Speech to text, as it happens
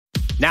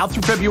Now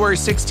through February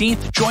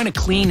 16th, join a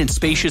clean and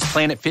spacious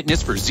Planet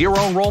Fitness for zero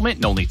enrollment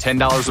and only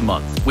 $10 a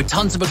month. With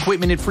tons of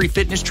equipment and free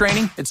fitness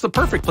training, it's the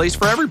perfect place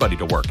for everybody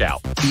to work out.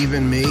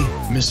 Even me,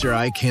 Mr.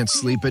 I can't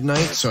sleep at night,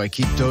 so I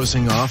keep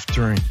dozing off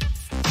during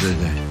the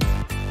day.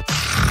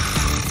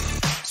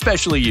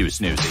 Especially you,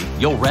 Snoozy.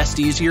 You'll rest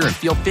easier and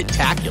feel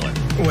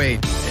fit-tacular.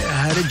 Wait,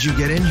 how did you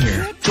get in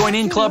here? Join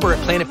in club or at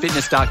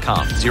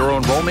planetfitness.com. Zero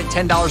enrollment,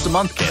 $10 a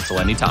month. Cancel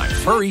anytime.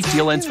 Hurry,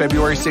 deal ends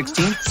February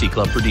 16th. See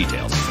club for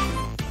details.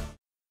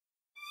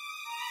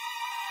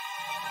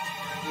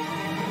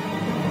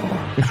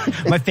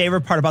 My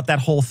favorite part about that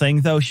whole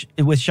thing, though,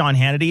 with Sean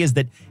Hannity is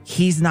that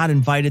he's not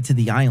invited to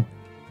the island.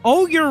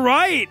 Oh, you're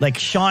right. Like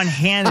Sean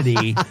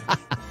Hannity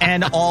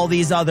and all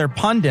these other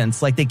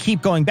pundits, like they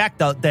keep going back.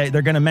 They're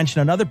going to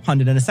mention another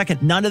pundit in a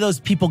second. None of those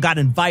people got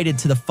invited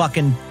to the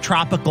fucking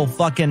tropical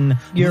fucking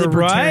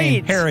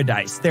libertarian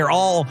paradise. They're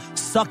all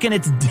sucking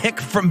its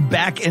dick from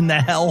back in the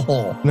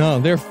hellhole.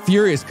 No, they're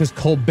furious because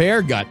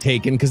Colbert got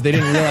taken because they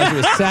didn't realize it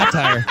was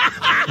satire.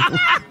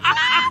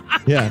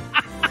 Yeah.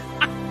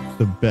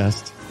 The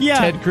best. Yeah.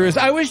 Ted Cruz.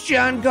 I wish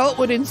John Galt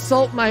would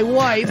insult my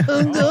wife.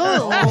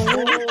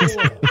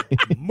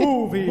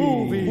 Movie.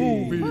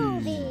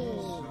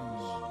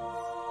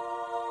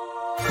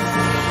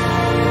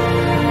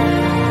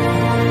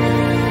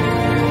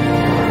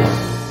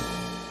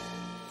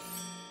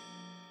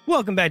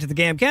 Welcome back to the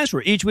GAMcast,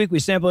 where each week we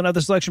sample another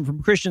selection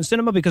from Christian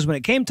cinema because when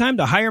it came time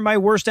to hire my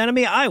worst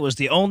enemy, I was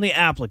the only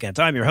applicant.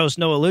 I'm your host,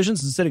 Noah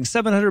Lugeons, and sitting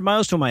 700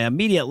 miles to my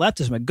immediate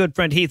left is my good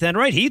friend Heath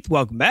Enright. Heath,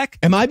 welcome back.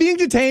 Am I being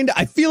detained?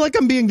 I feel like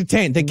I'm being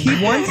detained. They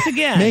keep once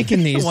again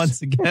making these.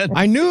 Once again.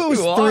 I knew it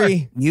was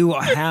three. You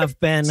have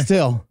been.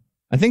 Still.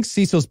 I think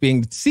Cecil's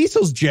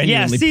genuinely.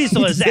 Yeah,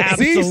 Cecil is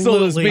absolutely.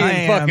 Cecil is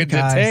being fucking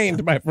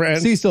detained, my friend.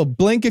 Cecil,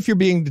 blink if you're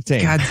being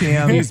detained. God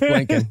damn. He's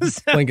blinking.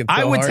 Blinking so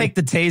I would hard. take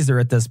the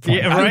taser at this point.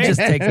 Yeah, right? I would just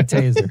take the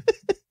taser.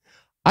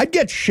 I'd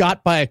get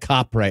shot by a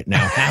cop right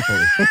now,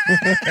 happily.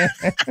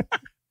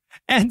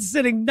 And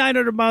sitting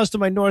 900 miles to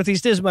my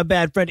northeast is my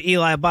bad friend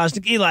Eli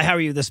Bosnick. Eli, how are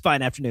you this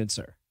fine afternoon,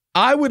 sir?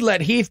 I would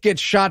let Heath get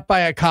shot by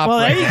a cop. Well,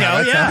 right there you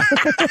now. go. Yeah.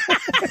 I'm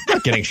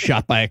not getting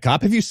shot by a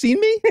cop. Have you seen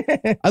me?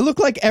 I look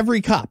like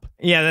every cop.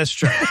 Yeah, that's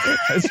true.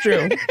 That's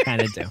true.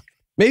 Kind of do.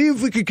 Maybe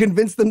if we could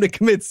convince them to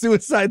commit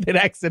suicide, they'd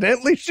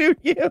accidentally shoot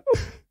you. No.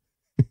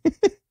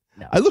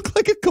 I look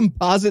like a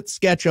composite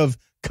sketch of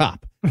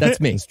cop. That's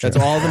me. That's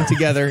all of them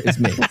together. It's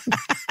me.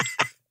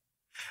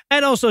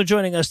 And also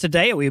joining us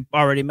today, we've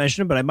already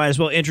mentioned him, but I might as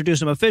well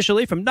introduce him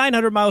officially. From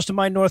 900 miles to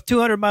my north,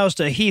 200 miles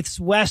to Heath's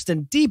west,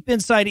 and deep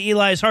inside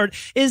Eli's heart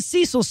is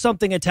Cecil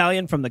Something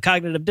Italian from the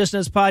Cognitive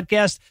Dissonance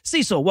Podcast.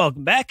 Cecil,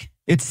 welcome back.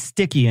 It's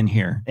sticky in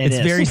here. It's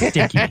very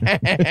sticky.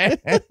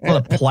 Well,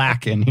 a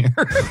plaque in here.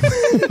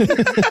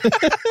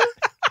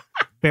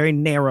 Very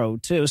narrow,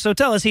 too. So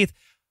tell us, Heath,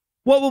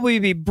 what will we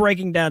be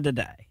breaking down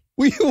today?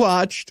 We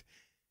watched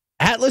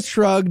Atlas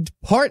Shrugged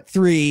Part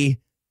 3,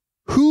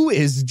 Who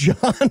is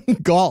John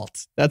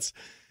Galt? That's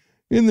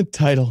in the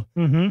title.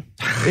 Mm-hmm.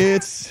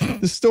 It's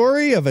the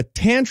story of a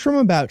tantrum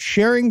about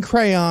sharing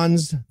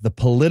crayons, the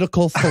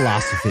political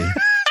philosophy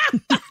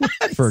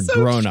for so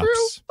grown-ups.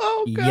 True.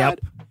 Oh, God.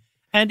 Yep.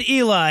 And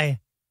Eli,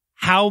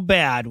 how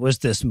bad was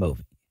this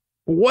movie?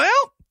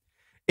 Well,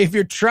 if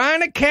you're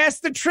trying to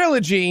cast a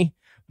trilogy,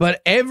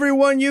 but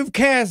everyone you've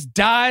cast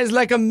dies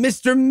like a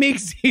Mr.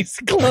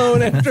 Meeseeks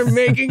clone after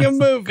making a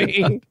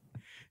movie,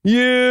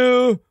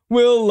 you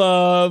will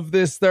love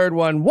this third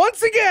one.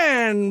 Once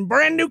again,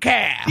 brand new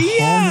cast.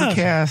 Yeah. Whole new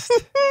cast.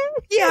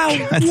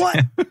 Yeah,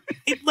 what?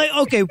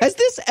 Okay. Has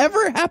this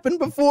ever happened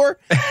before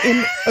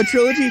in a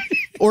trilogy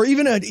or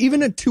even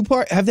a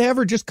two-part? Have they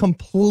ever just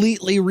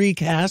completely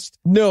recast?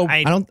 No,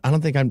 I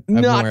don't think I'm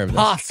aware of this.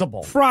 Not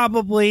possible.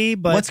 Probably,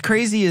 but what's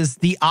crazy is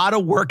the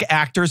out-of-work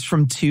actors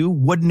from 2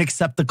 wouldn't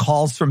accept the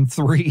calls from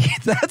 3.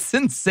 That's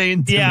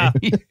insane to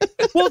me.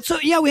 Well, so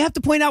yeah, we have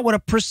to point out what a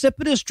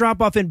precipitous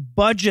drop-off in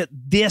budget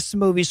this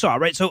movie saw,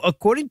 right? So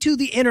according to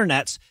the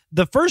internets,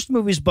 the first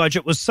movie's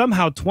budget was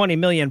somehow $20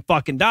 million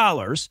fucking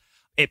dollars.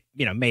 It,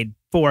 made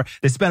 4.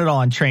 They spent it all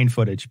on train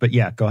footage, but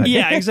yeah, go ahead.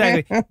 Yeah,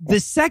 exactly. The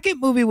second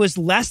movie was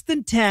less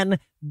than 10.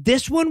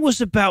 This one was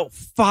about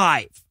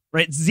 5,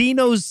 right?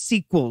 Xeno's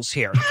sequels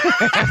here.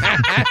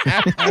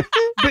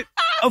 But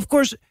of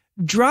course,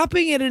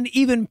 dropping at an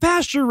even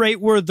faster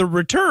rate were the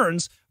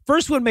returns.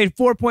 First one made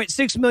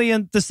 $4.6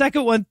 million. The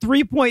second one,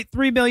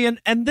 $3.3 million.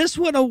 And this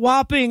one, a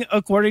whopping,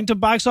 according to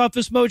Box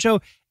Office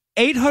Mojo,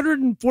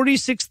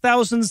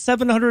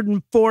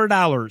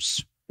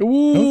 $846,704.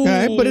 Ooh,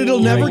 okay, but it'll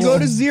never go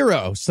to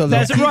zero. So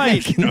that's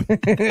right.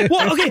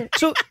 Well, okay,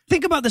 so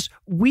think about this.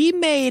 We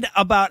made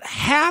about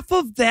half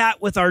of that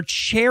with our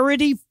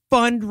charity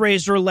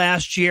fundraiser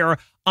last year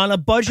on a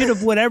budget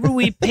of whatever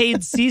we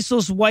paid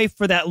Cecil's wife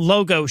for that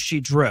logo she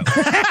drew.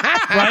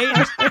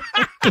 Right?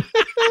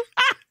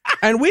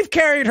 And we've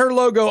carried her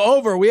logo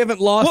over. We haven't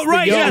lost Well,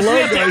 right, the yes, we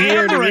have logo to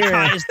year to year.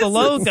 amortize the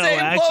logo,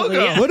 actually.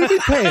 Yeah. What did we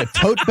pay? A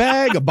tote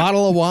bag? A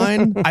bottle of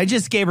wine? I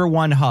just gave her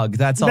one hug.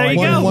 That's all There I you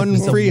gave go. her. One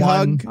Just a free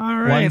hug. All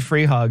right. One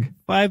free hug.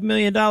 $5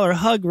 million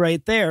hug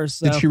right there.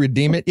 So. Did she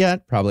redeem it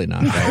yet? Probably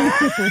not.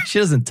 Right? She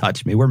doesn't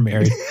touch me. We're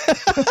married.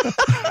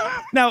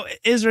 Now,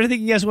 is there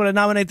anything you guys want to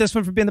nominate this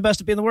one for being the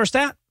best at being the worst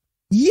at?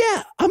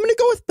 Yeah, I'm going to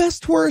go with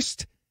best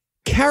worst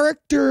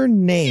character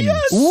name.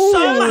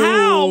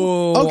 Somehow.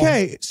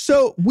 Okay,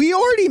 so we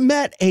already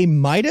met a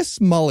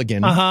Midas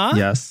Mulligan. Uh-huh.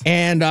 Yes.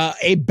 And a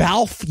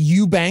Balf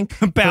Eubank,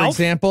 for Balf.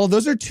 example.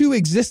 Those are two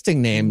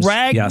existing names.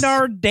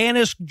 Ragnar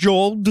Danish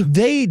Jold.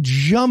 They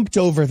jumped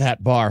over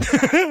that bar.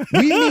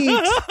 We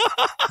meet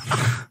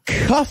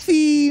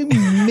Cuffy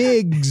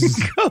Miggs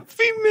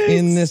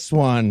in this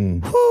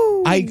one.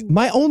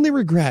 My only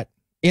regret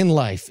in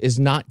life is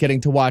not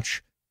getting to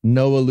watch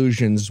No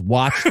Illusions,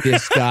 watch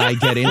this guy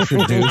get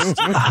introduced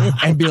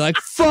and be like,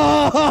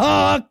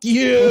 fuck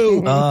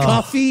you,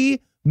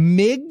 Cuffy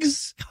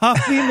Miggs.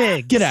 Cuffy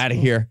Miggs. Get out of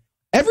here.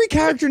 Every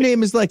character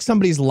name is like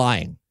somebody's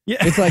lying. Yeah.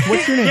 It's like,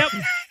 what's your name? Yep.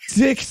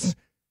 Six.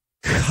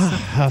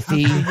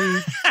 Cuffy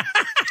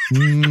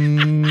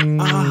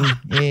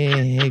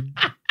Miggs.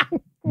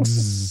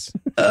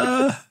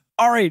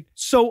 All right.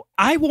 So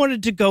I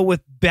wanted to go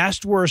with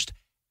best worst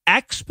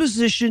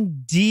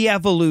exposition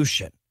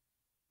de-evolution.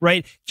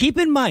 Right? Keep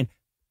in mind,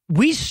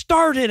 we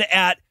started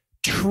at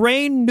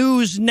Train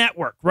News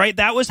Network, right?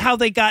 That was how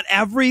they got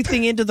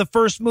everything into the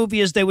first movie,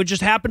 is they would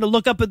just happen to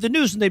look up at the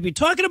news and they'd be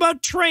talking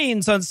about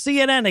trains on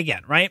CNN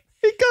again, right?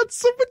 It got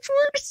so much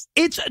worse.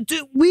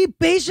 We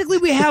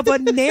have a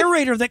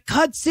narrator that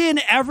cuts in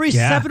every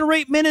 7 or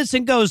 8 minutes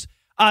and goes,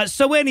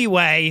 so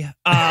anyway,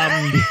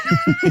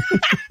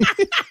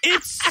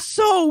 it's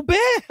so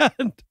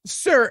bad.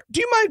 Sir,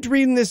 do you mind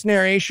reading this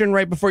narration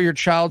right before your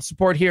child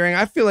support hearing?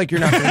 I feel like you're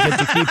not going to get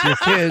to keep your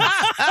kids.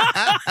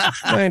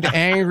 Mind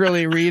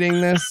angrily reading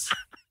this?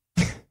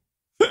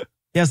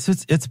 Yes,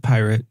 it's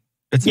pirate.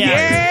 It's a pirate.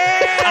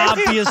 Yeah!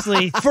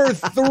 Obviously. For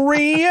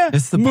 3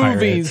 It's the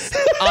movies,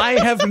 I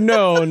have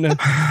known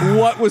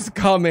what was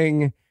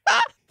coming.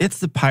 It's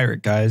the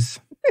pirate, guys.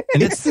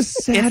 And It's the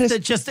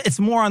saddest. it's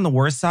more on the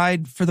worst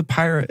side for the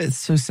pirate. It's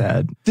so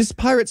sad. This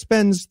pirate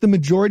spends the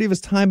majority of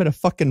his time at a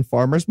fucking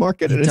farmer's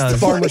market. He And it's does. the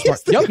farmer's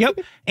market. Yep.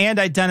 And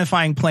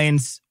identifying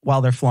planes while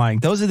they're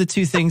flying. Those are the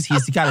two things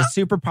he's got a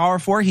superpower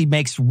for. He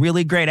makes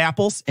really great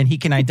apples, and he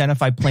can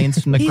identify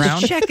planes from the He's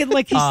ground. checking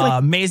like he's like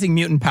Amazing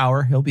mutant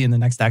power. He'll be in the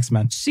next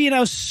X-Men. seeing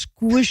how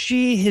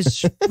squishy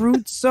his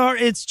fruits are.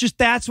 It's just,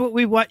 that's what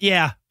we want.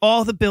 Yeah.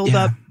 All the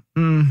buildup.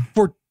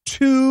 For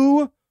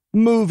 2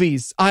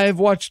 movies, I have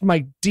watched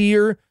my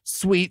dear,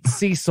 sweet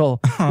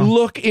Cecil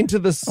look into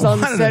the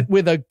sunset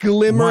with a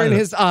glimmer in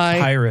his eye,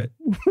 Pirate.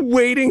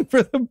 waiting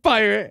for the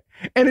pirate.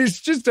 And it's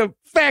just a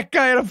fat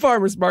guy at a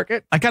farmer's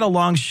market. I got a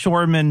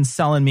longshoreman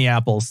selling me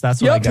apples. That's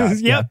what I Yep. got.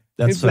 Yep. Yeah,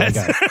 that's what I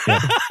got. Yeah.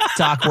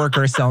 Dock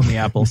worker selling me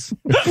apples.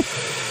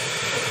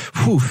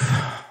 Whew.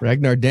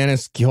 Ragnar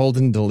Danis,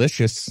 Golden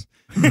Delicious.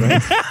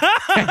 Right?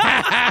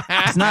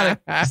 It's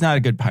not a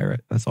good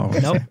pirate. That's all I'm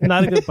Nope. saying.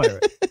 Not a good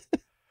pirate.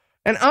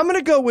 And I'm going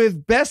to go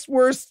with best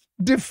worst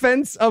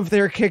defense of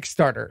their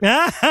Kickstarter.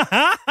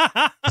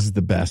 This is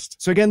the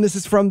best. So again, this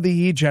is from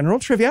the general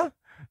trivia.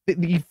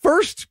 The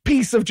first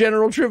piece of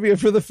general trivia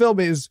for the film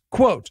is,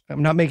 quote,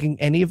 I'm not making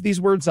any of these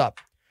words up.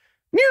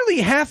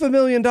 Nearly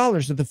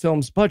 $500,000 of the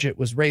film's budget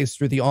was raised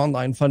through the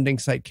online funding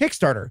site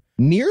Kickstarter.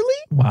 Nearly?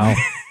 Wow.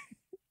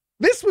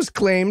 This was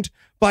claimed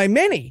by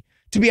many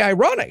to be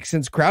ironic,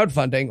 since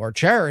crowdfunding or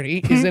charity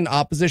is in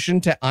opposition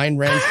to Ayn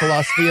Rand's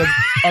philosophy of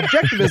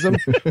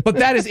objectivism. But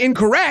that is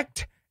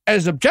incorrect,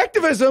 as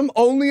objectivism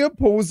only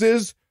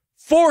opposes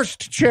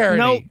forced charity.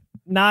 Nope.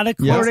 Not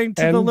according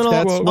to and the little.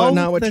 That's quote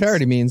not what that's-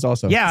 charity means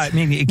also. Yeah, I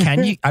mean,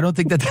 can you? I don't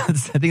think that's.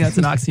 I think that's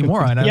an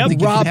oxymoron. I don't Yep.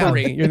 think you can have-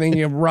 Robbery. You're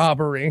thinking of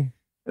robbery.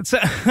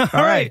 All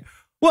right.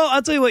 Well,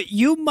 I'll tell you what,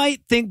 you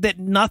might think that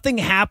nothing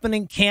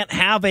happening can't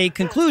have a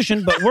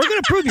conclusion, but we're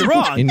going to prove you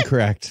wrong.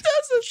 Incorrect.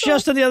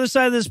 Just on the other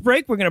side of this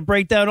break, we're going to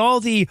break down all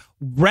the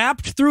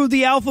wrapped through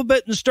the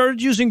alphabet and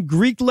started using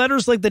Greek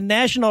letters like the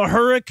National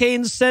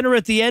Hurricane Center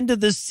at the end of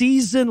the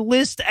season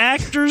list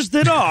actors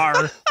that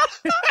are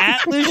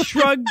Atlas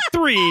Shrugged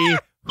 3,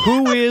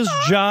 Who is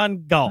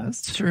John Galt?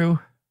 That's true.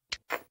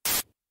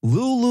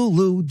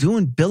 Lou,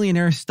 doing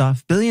billionaire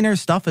stuff. Billionaire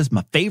stuff is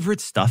my favorite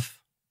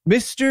stuff.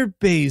 Mr.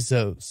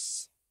 Bezos.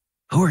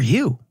 Who are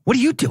you? What are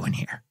you doing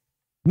here?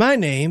 My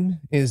name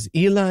is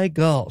Eli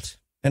Galt,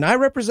 and I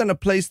represent a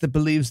place that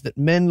believes that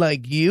men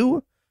like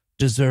you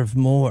deserve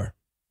more.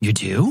 You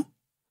do?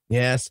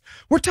 Yes,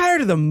 we're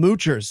tired of the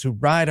moochers who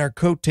ride our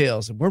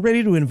coattails, and we're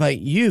ready to invite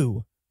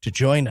you to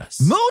join us.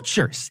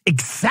 Moochers.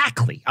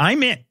 Exactly.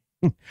 I'm in.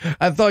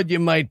 I thought you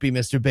might be,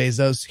 Mr.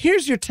 Bezos.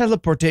 Here's your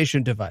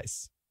teleportation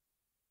device.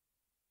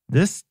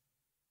 This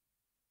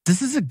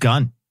is a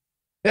gun.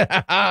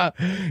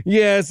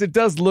 Yes, it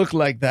does look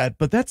like that,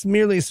 but that's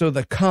merely so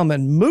the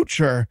common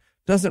moocher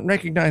doesn't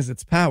recognize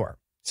its power.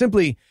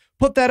 Simply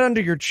Put that under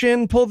your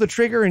chin, pull the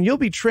trigger, and you'll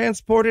be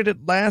transported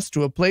at last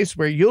to a place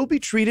where you'll be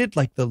treated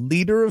like the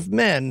leader of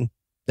men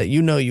that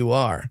you know you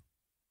are.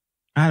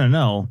 I don't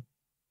know.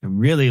 It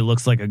really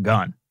looks like a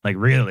gun. Like,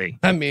 really.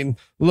 I mean,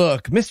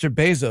 look, Mr.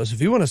 Bezos,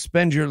 if you want to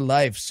spend your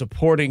life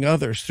supporting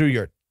others through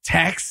your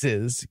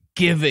taxes,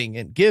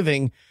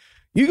 giving,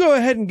 you go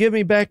ahead and give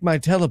me back my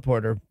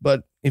teleporter.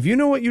 But if you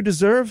know what you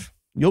deserve,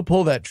 you'll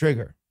pull that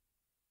trigger.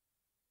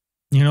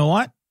 You know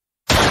what?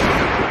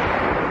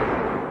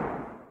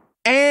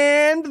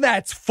 And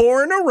that's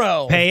 4 in a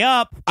row. Pay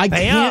up. I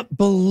can't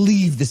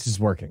believe this is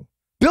working.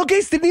 Bill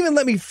Gates didn't even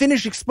let me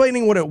finish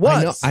explaining what it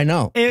was. I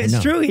know.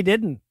 It's true, he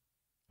didn't.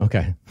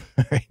 Okay.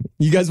 All right.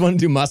 You guys want to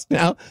do Musk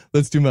now?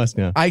 Let's do Musk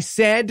now. I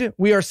said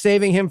we are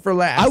saving him for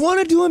last. I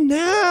want to do him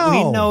now.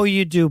 We know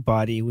you do,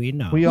 buddy. We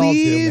know. We all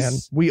do, man.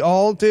 We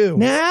all do.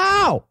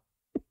 Now.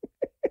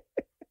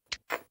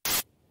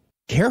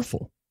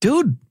 Careful.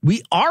 Dude,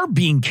 we are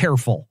being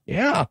careful.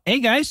 Yeah. Hey,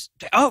 guys.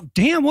 Oh,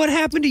 damn. What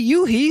happened to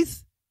you, Heath?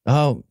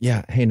 Oh,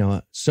 yeah. Hey,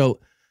 Noah. So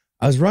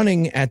I was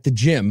running at the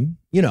gym,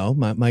 you know,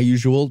 my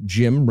usual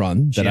gym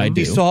run that I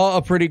do. You saw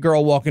a pretty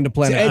girl walk into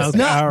Planet It's House.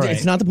 not.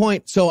 It's not the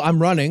point. So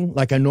I'm running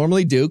like I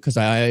normally do because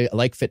I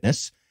like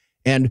fitness,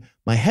 and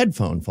my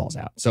headphone falls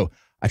out. So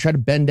I try to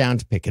bend down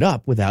to pick it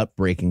up without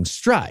breaking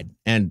stride.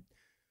 And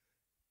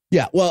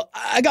yeah, well,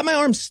 I got my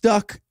arm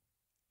stuck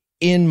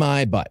in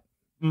my butt.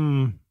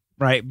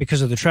 Right,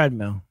 because of the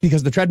treadmill.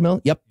 Because of the treadmill?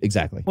 Yep,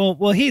 exactly.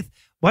 Well, Heath,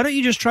 why don't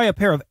you just try a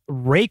pair of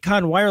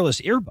Raycon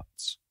wireless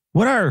earbuds?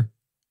 What are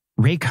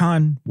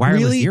Raycon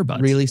wireless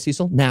earbuds? Really,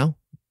 Cecil? Now?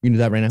 You can do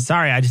that right now?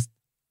 Sorry, I just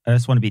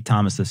want to be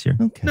Thomas this year.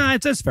 Okay. No,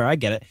 that's fair. I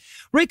get it.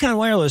 Raycon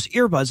wireless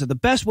earbuds are the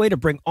best way to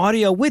bring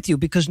audio with you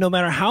because no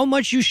matter how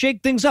much you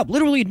shake things up,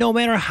 literally no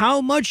matter how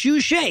much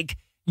you shake,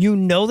 you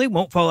know they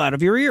won't fall out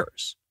of your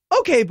ears.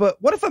 Okay, but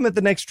what if I'm at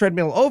the next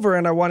treadmill over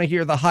and I want to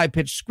hear the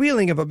high-pitched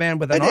squealing of a man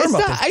with an arm up his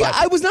butt?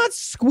 I was not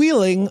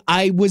squealing.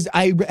 I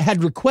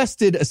had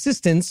requested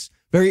assistance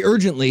very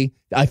urgently.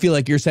 I feel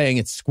like you're saying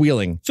it's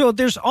squealing. So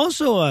there's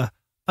also an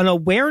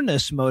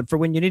awareness mode for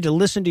when you need to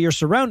listen to your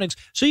surroundings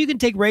so you can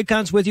take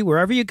Raycons with you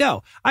wherever you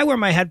go. I wear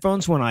my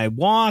headphones when I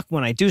walk,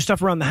 when I do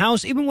stuff around the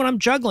house, even when I'm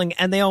juggling,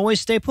 and they always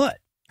stay put.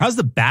 How's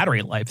the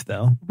battery life,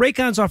 though?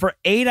 Raycons offer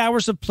 8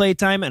 hours of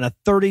playtime and a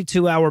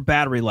 32-hour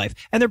battery life,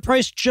 and they're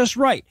priced just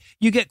right.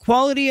 You get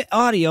quality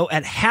audio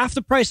at half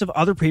the price of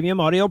other premium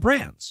audio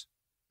brands.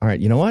 All right,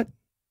 you know what?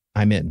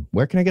 I'm in.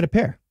 Where can I get a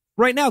pair?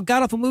 Right now,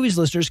 God Awful Movies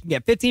listeners can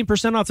get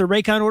 15% off their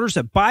Raycon orders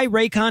at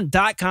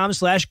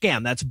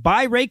buyraycon.com/GAM. That's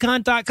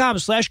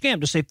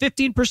buyraycon.com/GAM to save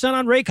 15%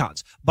 on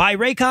Raycons.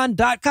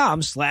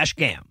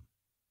 Buyraycon.com/GAM.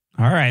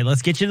 All right,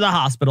 let's get you to the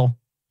hospital.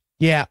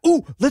 Yeah.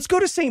 Ooh, let's go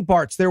to St.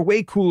 Bart's. They're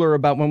way cooler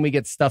about when we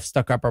get stuff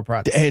stuck up our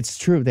butts. It's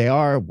true. They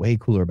are way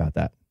cooler about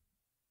that.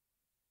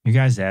 You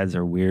guys' ads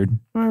are weird.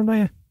 Aren't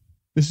they?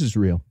 This is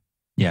real.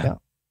 Yeah.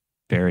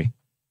 Very.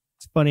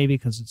 It's funny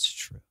because it's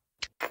true.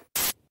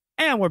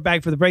 And we're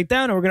back for the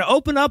breakdown, and we're going to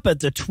open up at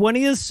the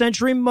 20th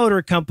Century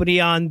Motor Company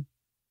on,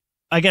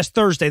 I guess,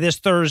 Thursday. This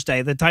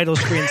Thursday. The title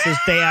screen says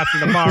day after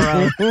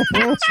tomorrow.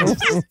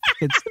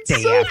 It's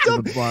day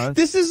after tomorrow.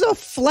 This is a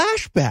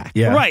flashback.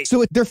 Yeah. Right.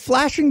 So they're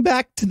flashing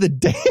back to the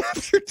day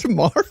after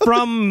tomorrow.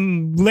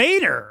 From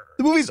later.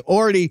 The movie's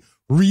already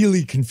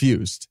really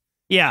confused.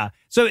 Yeah.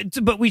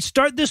 But we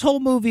start this whole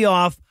movie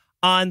off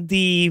on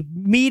the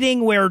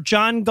meeting where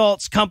John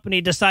Galt's company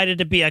decided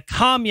to be a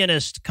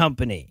communist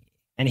company.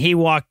 And he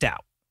walked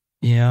out.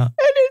 Yeah. And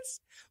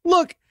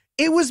look,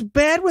 it was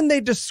bad when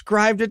they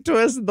described it to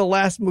us in the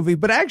last movie,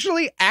 but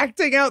actually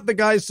acting out the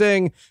guy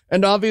saying,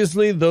 and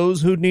obviously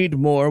those who need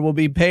more will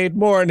be paid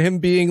more, and him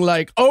being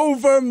like,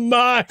 over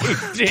my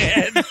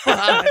dead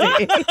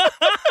body.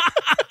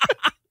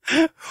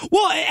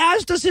 Well,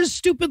 as does his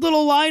stupid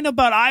little line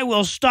about, I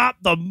will stop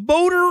the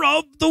motor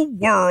of the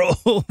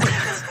world.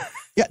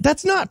 Yeah,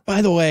 that's not,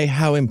 by the way,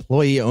 how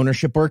employee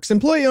ownership works.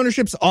 Employee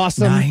ownership's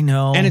awesome. I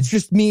know. And it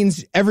just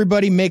means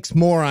everybody makes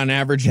more on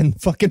average and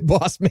fucking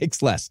boss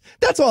makes less.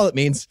 That's all it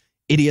means.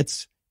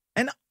 Idiots.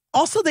 And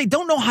also, they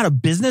don't know how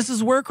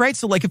businesses work, right?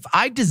 So, like, if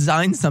I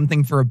design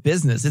something for a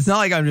business, it's not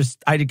like I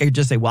could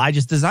just say, well, I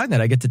just designed that.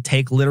 I get to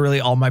take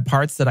literally all my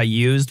parts that I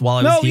used while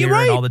I was here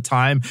and all the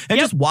time and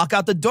just walk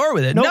out the door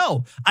with it. Nope.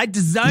 No, I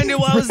designed it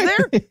while I was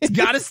there. It's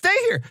got to stay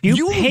here.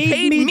 You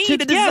paid me to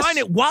design yes.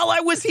 it while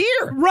I was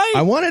here. Right.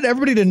 I wanted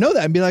everybody to know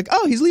that and be like,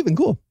 oh, he's leaving.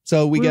 Cool.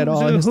 So we get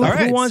all his Who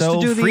stuff. wants to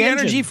do the free engine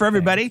energy for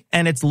everybody,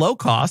 and it's low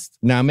cost.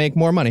 Now make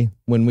more money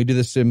when we do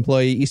this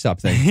employee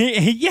ESOP thing.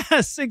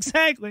 Yes,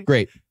 exactly.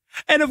 Great.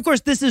 And of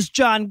course, this is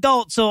John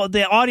Galt. So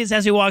the audience,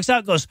 as he walks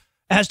out,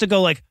 has to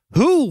go like,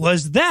 who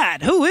was that?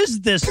 Who is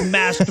this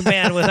masked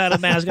man without a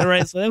mask?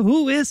 Right? So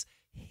who is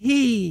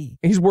he?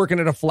 He's working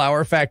at a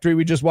flour factory.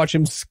 We just watch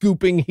him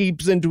scooping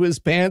heaps into his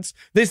pants.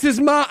 This is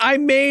I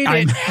made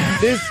it.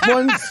 This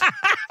one's,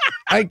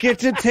 I get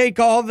to take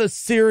all the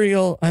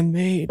cereal I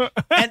made.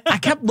 And I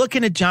kept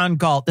looking at John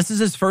Galt. This is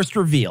his first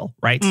reveal,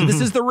 right? So this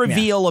is the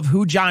reveal of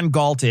who John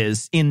Galt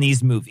is in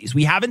these movies.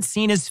 We haven't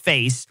seen his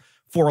face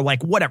for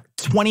like whatever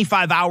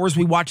 25 hours.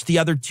 We watched the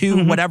other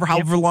two, whatever,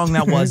 however long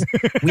that was.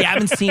 We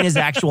haven't seen his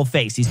actual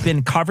face. He's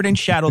been covered in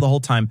shadow the whole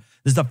time.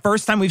 This is the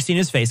first time we've seen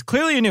his face.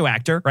 Clearly a new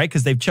actor, right?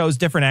 Because they've chose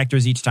different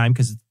actors each time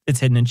because it's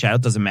hidden in shadow.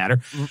 It doesn't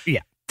matter.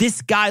 Yeah.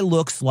 This guy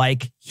looks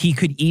like he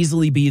could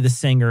easily be the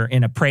singer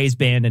in a praise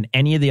band in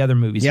any of the other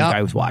movies you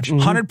guys watched.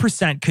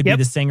 100% could be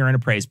the singer in a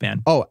praise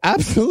band. Oh,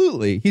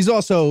 absolutely. He's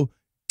also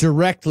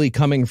directly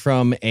coming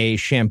from a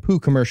shampoo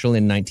commercial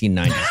in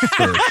 1990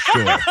 for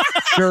sure.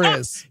 Sure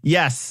is.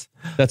 Yes.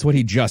 That's what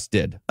he just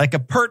did. Like a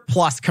Pert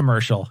Plus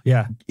commercial.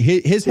 Yeah.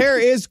 His hair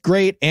is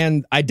great,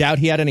 and I doubt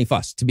he had any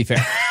fuss, to be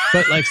fair.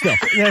 But like still.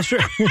 That's true.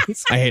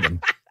 I hate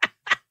him.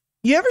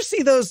 You ever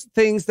see those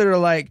things that are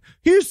like,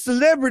 here's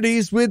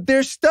celebrities with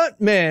their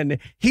stuntmen?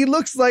 He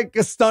looks like a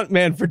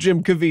stuntman for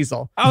Jim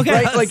Caviezel. Okay.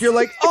 Right? Like you're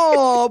like,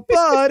 oh,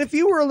 but if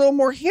you were a little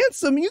more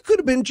handsome, you could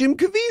have been Jim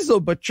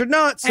Caviezel, but you're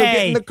not. So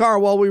get in the car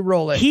while we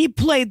roll it. He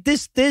played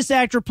this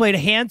actor played a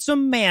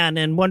handsome man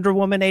in Wonder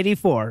Woman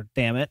 84.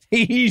 Damn it.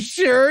 He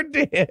sure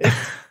did.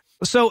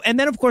 So, and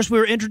then of course we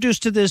were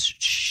introduced to this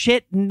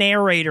shit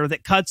narrator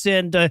that cuts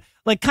in to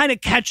like kind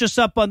of catch us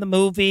up on the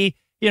movie.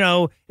 You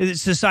know,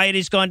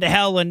 society's gone to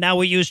hell and now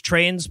we use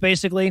trains,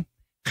 basically.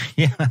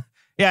 Yeah.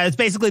 Yeah, it's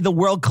basically the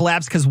world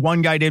collapsed because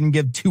one guy didn't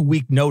give 2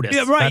 week notice.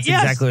 Yeah, right. That's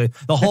exactly.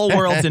 The whole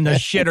world's in the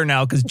shitter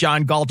now because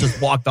John Galt just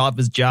walked off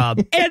his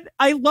job. And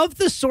I love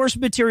the source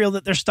material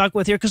that they're stuck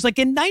with here because, like,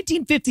 in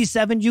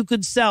 1957, you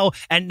could sell,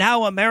 and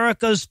now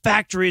America's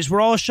factories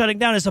were all shutting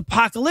down as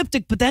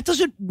apocalyptic, but that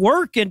doesn't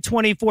work in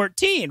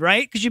 2014,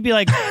 right? Because you'd be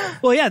like,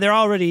 well, yeah, they're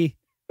already.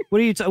 What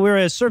are you? We're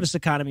a service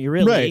economy,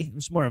 really. Right.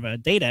 It's more of a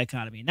data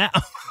economy now.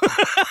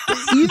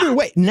 Either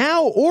way,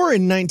 now or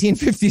in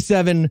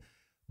 1957,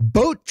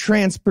 boat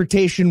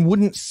transportation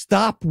wouldn't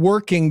stop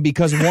working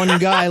because one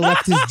guy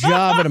left his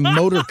job at a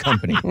motor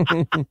company.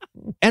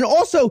 And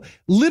also,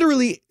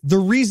 literally, the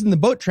reason the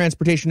boat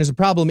transportation is a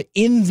problem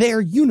in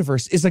their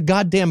universe is a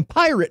goddamn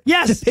pirate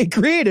that they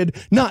created,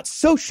 not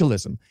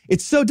socialism.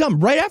 It's so dumb.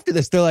 Right after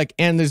this, they're like,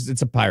 and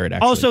it's a pirate,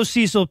 actually. Also,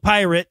 Cecil,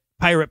 pirate,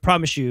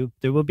 promise you,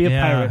 there will be a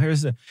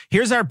pirate.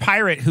 Here's our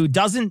pirate who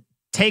doesn't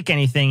take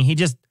anything. He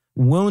just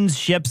wounds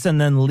ships and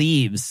then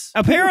leaves.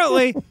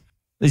 Apparently.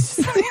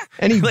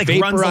 And he like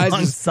runs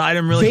alongside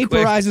him really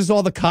quick. Vaporizes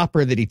all the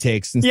copper that he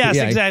takes. Yes,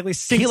 exactly.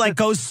 He like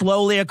goes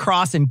slowly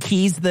across and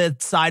keys the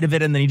side of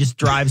it, and then he just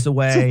drives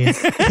away.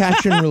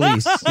 Catch and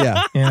release.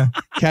 Yeah.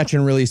 Catch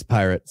and release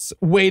pirates.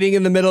 Waiting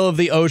in the middle of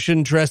the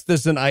ocean dressed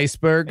as an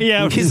iceberg.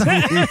 Yeah.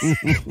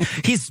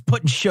 He's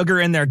putting sugar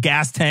in their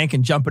gas tank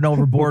and jumping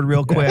overboard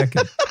real quick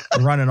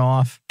and running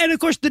off. And of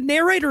course, the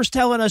narrator's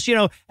telling us, you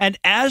know, and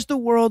as the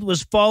world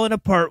was falling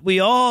apart, we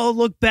all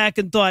looked back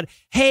and thought,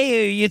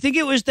 hey, you think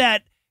it was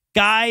that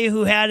guy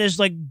who had his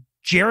like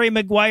Jerry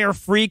Maguire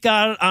freak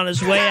out on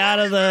his way out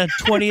of the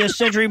 20th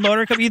century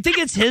motor company? You think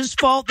it's his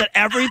fault that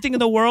everything in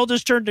the world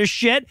has turned to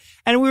shit?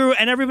 And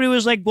everybody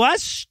was like, well,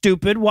 that's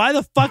stupid. Why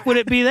the fuck would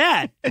it be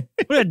that?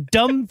 What a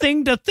dumb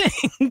thing to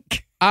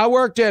think. I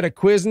worked at a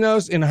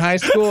Quiznos in high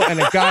school, and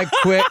a guy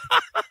quit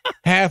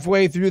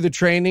halfway through the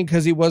training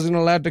because he wasn't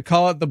allowed to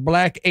call it the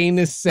black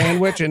anus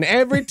sandwich. And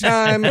every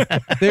time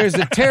there's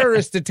a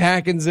terrorist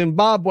attack in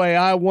Zimbabwe,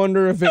 I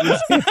wonder if it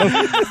was him.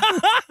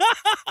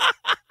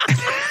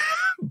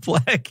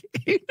 Black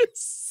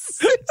anus.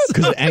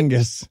 Because of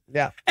Angus.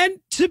 Yeah. And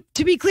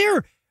to be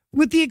clear,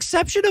 with the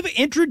exception of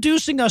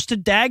introducing us to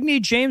Dagny,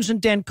 James,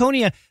 and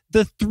Danconia,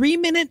 the 3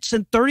 minutes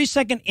and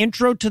 30-second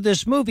intro to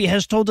this movie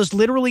has told us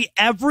literally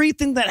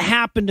everything that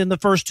happened in the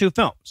first two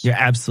films. You're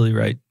absolutely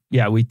right.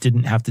 Yeah, we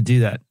didn't have to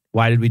do that.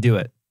 Why did we do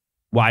it?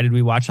 Why did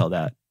we watch all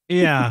that?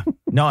 Yeah.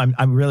 No,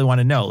 I really want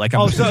to know. Like,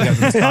 I'm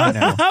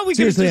now.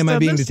 Seriously, am I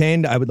being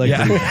detained? I would like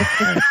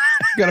to.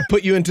 Got to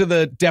put you into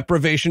the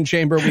deprivation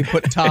chamber we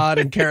put Todd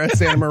and Cara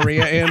Santa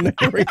Maria in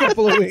every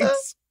couple of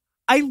weeks.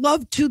 I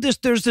love too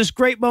there's this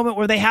great moment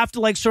where they have to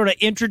like sort of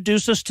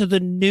introduce us to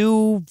the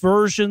new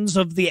versions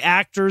of the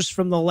actors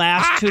from the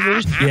last two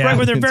movies. Yeah, right,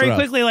 where they're very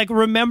quickly like,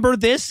 remember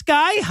this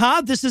guy?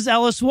 Huh? This is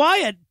Ellis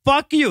Wyatt.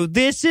 Fuck you.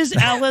 This is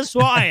Ellis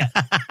Wyatt.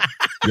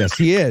 Yes,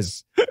 he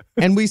is.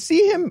 And we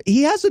see him.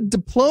 He has a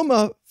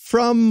diploma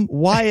from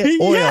Wyatt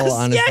Oil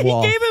on his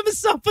wall. He gave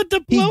himself a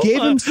diploma. He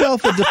gave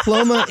himself a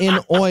diploma in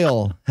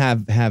oil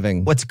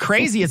having. What's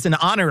crazy, it's an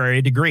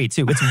honorary degree,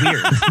 too. It's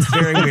weird. It's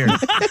very weird.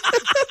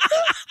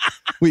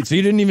 Wait, so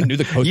you didn't even do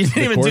the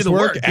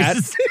coursework at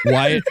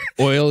Wyatt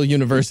Oil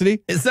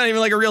University? It's not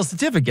even like a real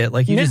certificate.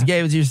 Like, you just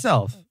gave it to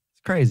yourself.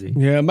 It's crazy.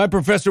 Yeah, my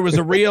professor was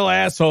a real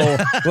asshole.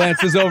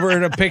 Glances over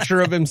at a picture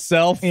of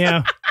himself.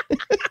 Yeah.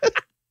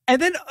 And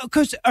then, all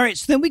right,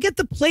 so then we get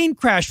the plane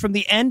crash from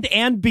the end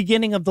and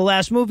beginning of the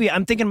last movie.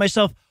 I'm thinking to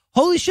myself,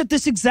 holy shit,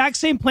 this exact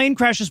same plane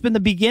crash has been the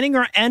beginning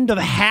or end of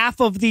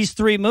half of these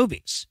three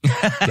movies.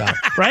 Yeah.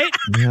 Right?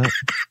 Yeah.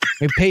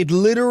 They paid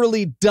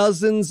literally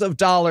dozens of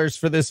dollars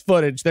for this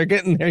footage. They're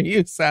getting their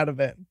use out of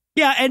it.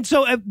 Yeah, and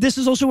so this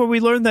is also where we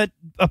learned that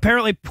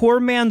apparently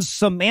poor man's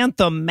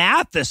Samantha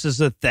Mathis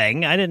is a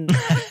thing. I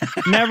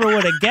never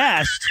would have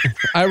guessed.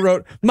 I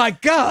wrote, my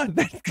God,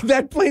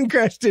 that plane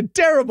crash did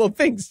terrible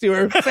things to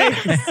her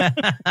face.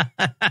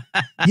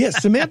 Yeah,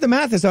 Samantha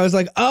Mathis. I was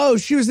like, oh,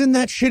 she was in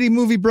that shitty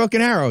movie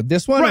Broken Arrow.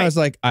 This one, Right. I was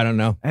like, I don't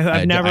know.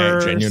 I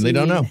genuinely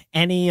don't know.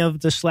 any of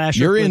the slasher.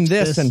 You're in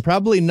flicks this and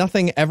probably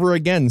nothing ever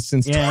again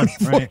since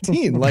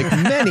 2014, like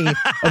many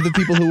of the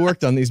people who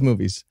worked on these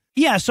movies.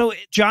 Yeah, so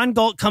John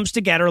Galt comes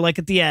to get her like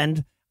at the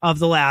end of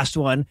the last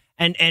one,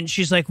 and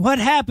she's like, what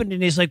happened?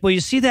 And he's like, well, you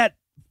see that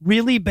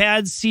really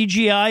bad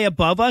CGI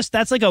above us?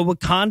 That's like a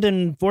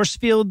Wakandan force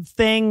field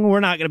thing. We're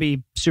not going to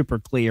be super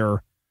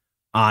clear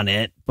on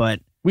it, but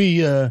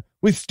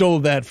We stole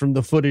that from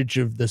the footage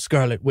of the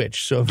Scarlet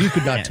Witch, so if you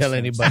could not tell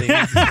anybody.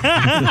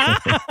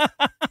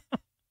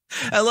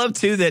 I love,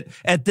 too, that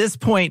at this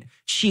point,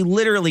 she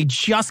literally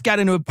just got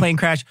into a plane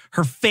crash.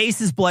 Her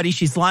face is bloody.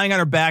 She's lying on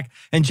her back.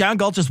 And John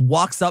Galt just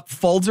walks up,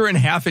 folds her in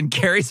half, and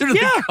carries her to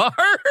the car.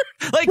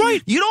 Like,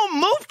 you don't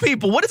move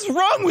people. What is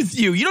wrong with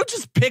you? You don't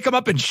just pick them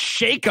up and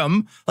shake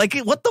them. Like,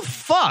 what the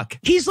fuck?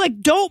 he's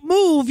like, don't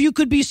move. You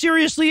could be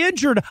seriously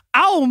injured.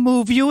 I'll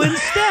move you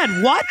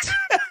instead. What?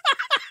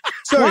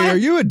 Sorry, are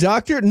you a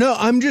doctor? No,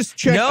 I'm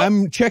just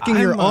I'm checking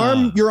your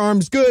arm. Your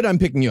arm's good. I'm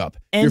picking you up.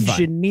 You're fine.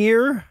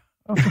 Engineer.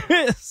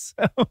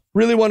 So,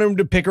 Really want him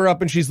to pick her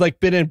up, and she's like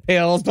been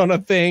impaled on a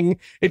thing.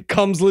 It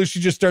comes loose. She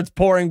just starts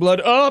pouring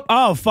blood up.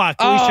 oh, fuck.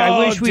 I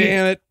wish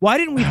damn it. Why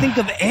didn't we think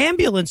of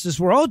ambulances?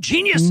 We're all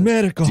geniuses.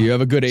 Medical. Do you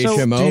have a good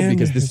HMO? damn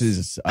Because it. this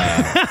is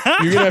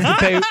You're going to have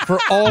to pay for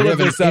all of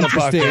this out of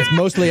pocket. It's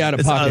mostly out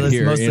of pocket it's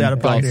here. mostly in out of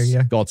pocket Galt's, here,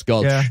 yeah. Galt's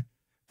Gulch. Yeah.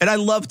 And I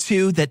love,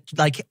 too, that,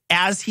 like,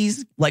 as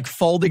he's, like,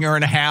 folding her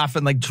in half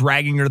and, like,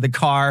 dragging her to the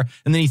car,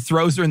 and then he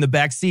throws her in the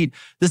back seat,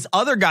 this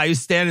other guy who's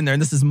standing there, and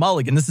this is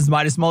Mulligan,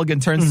 Midas Mulligan,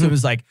 turns to him and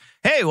is like,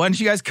 hey, why don't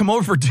you guys come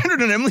over for dinner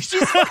tonight? I'm like,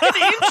 she's fucking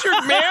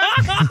injured,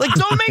 man. Like,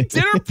 don't make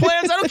dinner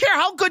plans. I don't care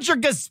how good your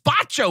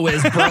gazpacho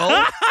is,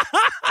 bro.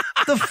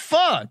 The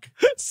fuck?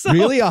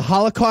 Really? A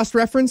Holocaust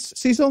reference,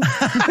 Cecil?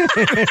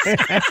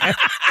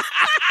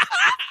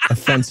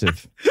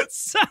 Offensive.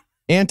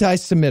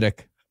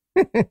 Anti-Semitic.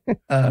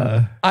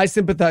 I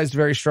sympathized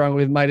very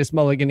strongly with Midas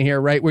Mulligan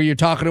here, right? Where you're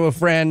talking to a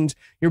friend,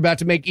 you're about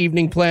to make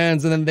evening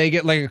plans, and then they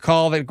get like a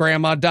call that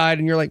grandma died,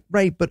 and you're like,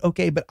 right, but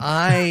okay, but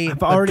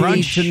I've already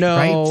need to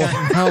know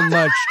how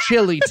much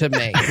chili to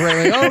make.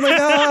 Right? Like, oh my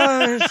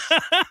gosh,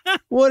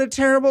 what a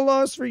terrible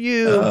loss for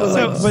you.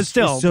 But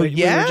still, so we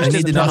yeah, I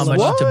need to know how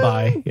much to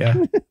buy.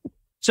 Yeah.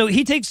 So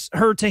he takes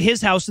her to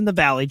his house in the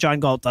valley,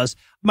 John Galt does.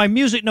 My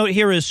music note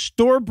here is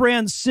store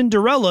brand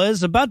Cinderella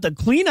is about to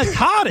clean a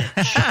cottage.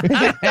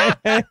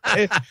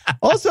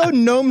 Also,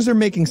 gnomes are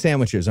making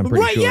sandwiches, I'm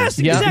pretty Right, sure. yes,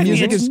 Yeah, exactly.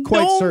 music It's is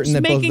quite gnomes certain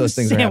that both of making those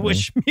things are happening.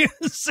 sandwich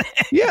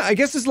music. Yeah, I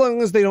guess as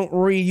long as they don't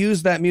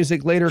reuse that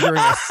music later during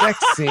a sex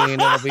scene,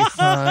 it'll be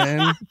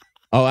fine.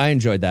 Oh, I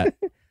enjoyed that.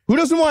 Who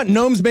doesn't want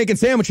gnomes making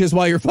sandwiches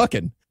while you're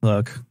fucking?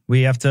 Look,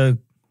 we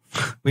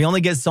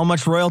only get so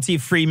much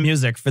royalty-free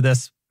music for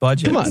this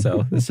budget. Come on.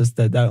 So it's just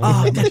that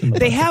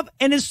They have,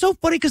 and it's so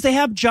funny because they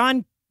have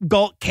John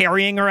Galt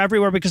carrying her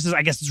everywhere because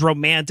I guess it's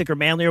romantic or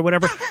manly or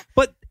whatever.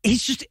 But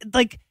he's just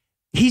like,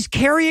 he's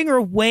carrying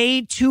her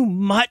way too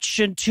much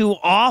and too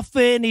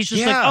often. He's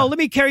just like, oh, let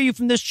me carry you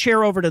from this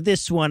chair over to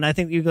this one. I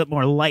think you got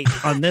more light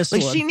on this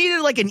like one. she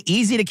needed like an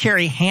easy to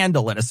carry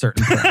handle at a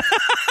certain point.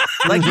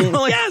 Like,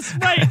 yes,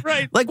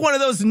 right. Like one of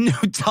those new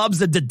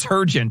tubs of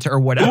detergent or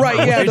whatever.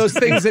 Right, yeah, those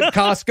things at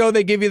Costco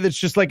they give you that's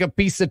just like a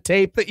piece of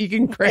tape that you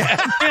can grab.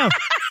 Yeah.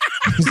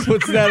 Just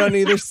puts that on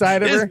either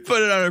side of her. Just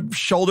put it on her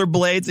shoulder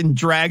blades and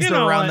drags her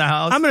around the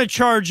house. I'm going to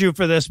charge you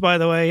for this, by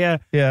the way. Yeah.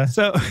 Yeah.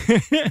 So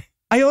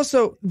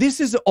This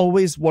is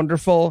always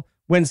wonderful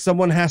when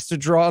someone has to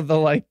draw the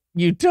like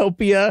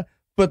utopia,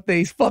 but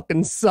they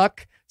fucking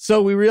suck. So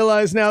we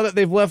realize now that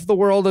they've left the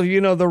world of,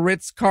 the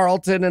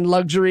Ritz-Carlton and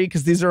luxury,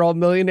 because these are all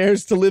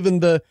millionaires, to live in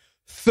the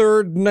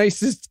third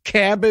nicest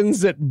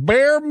cabins at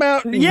Bear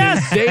Mountain,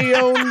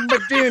 Bayonne,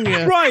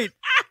 Virginia. right.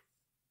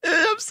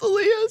 It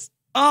absolutely is.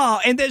 Oh,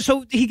 and then,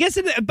 so he gets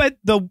in, but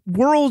the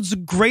world's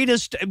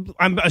greatest,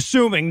 I'm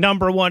assuming,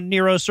 number one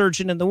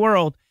neurosurgeon in the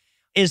world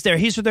is there.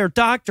 He's their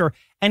doctor,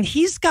 and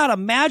he's got a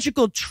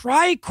magical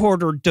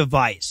tricorder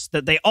device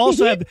that they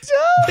also have.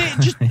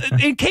 Just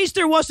in case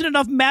there wasn't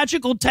enough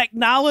magical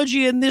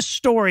technology in this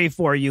story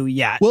for you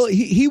yet. Well,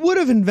 he would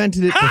have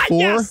invented it before.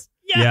 Yes.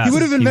 Yes, he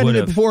would have invented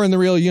he it before in the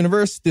real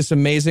universe, this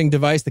amazing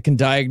device that can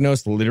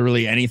diagnose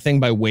literally anything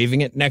by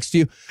waving it next to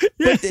you.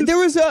 But there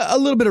was a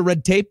little bit of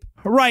red tape.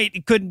 Right, he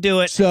couldn't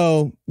do it.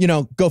 So,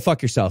 go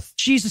fuck yourself.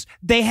 Jesus,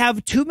 they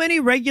have too many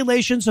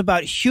regulations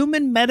about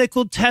human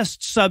medical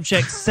test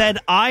subjects, said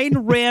Ayn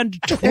Rand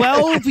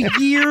 12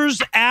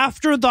 years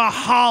after the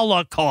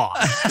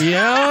Holocaust.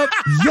 Yep.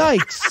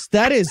 Yikes.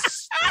 That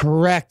is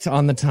correct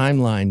on the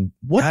timeline.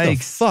 What the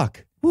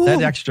fuck?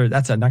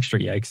 That's an extra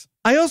yikes.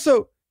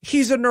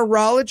 He's a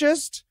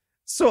neurologist,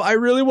 so I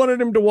really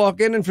wanted him to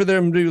walk in and for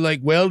them to be like,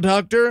 well,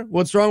 doctor,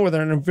 what's wrong with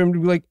her? And for him to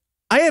be like,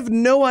 I have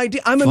no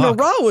idea. I'm a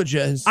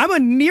neurologist. I'm a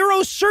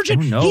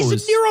neurosurgeon. Who knows?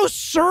 He's a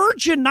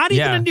neurosurgeon, not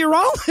even a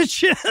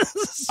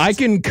neurologist. I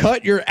can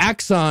cut your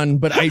axon,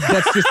 but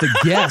that's just a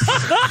guess.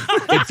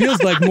 It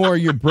feels like more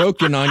you're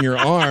broken on your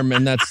arm,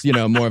 and that's,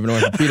 more of an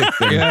orthopedic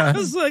thing. Yeah.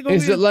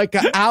 Is it like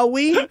an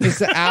owie?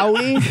 Is it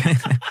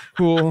owie?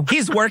 Cool.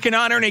 He's working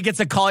on her and he gets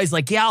a call. He's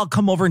like, yeah, I'll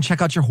come over and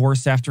check out your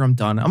horse after I'm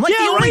done. I'm like,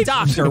 the only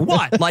doctor.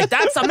 What? Like,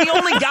 I'm the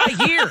only guy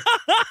here.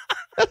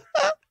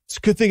 It's a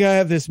good thing I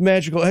have this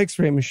magical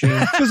x-ray machine.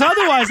 Because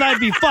otherwise I'd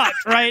be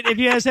fucked, right? If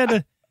you guys had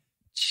to...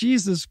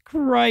 Jesus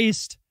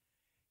Christ.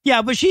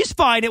 Yeah, but she's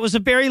fine. It was a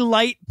very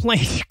light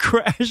plane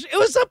crash. It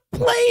was a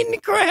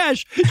plane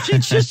crash. She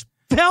just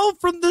fell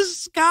from the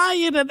sky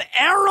in an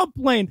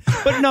aeroplane.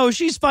 But no,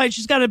 she's fine.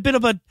 She's got a bit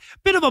of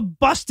a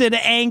busted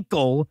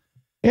ankle.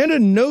 And a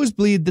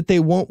nosebleed that they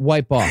won't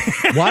wipe off.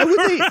 Why would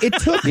they?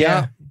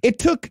 It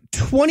took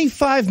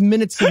 25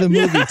 minutes of the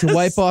movie to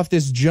wipe off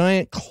this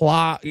giant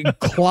clog. It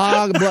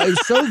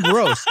was so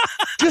gross.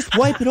 Just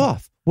wipe it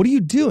off. What are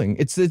you doing?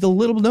 It's a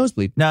little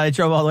nosebleed. No, they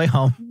drove all the way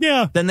home.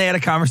 Yeah. Then they had a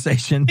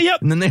conversation.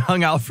 Yep. And then they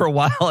hung out for a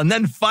while. And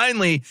then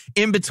finally,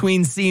 in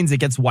between scenes, it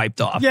gets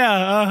wiped off.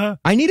 Yeah.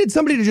 I needed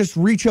somebody to just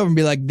reach over and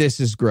be like, this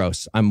is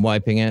gross. I'm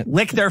wiping it.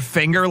 Lick their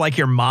finger like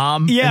your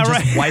mom. Yeah, and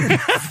right. Just wipe it.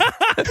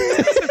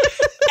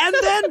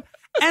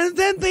 And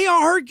then they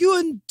argue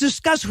and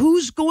discuss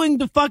who's going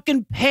to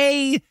fucking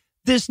pay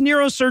this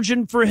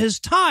neurosurgeon for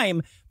his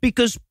time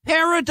because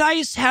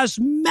Paradise has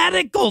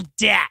medical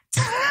debt.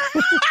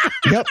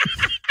 Yep.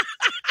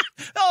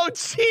 Oh,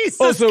 Jesus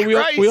Also,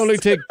 Christ. we only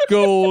take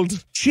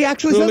gold. She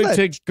actually We said only that.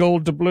 take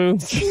gold to blue.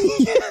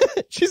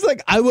 She's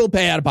like, I will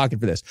pay out of pocket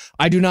for this.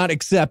 I do not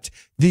accept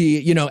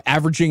the,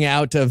 averaging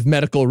out of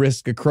medical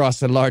risk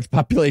across a large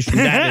population.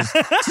 That is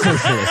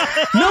socialist.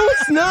 No,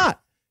 it's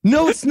not.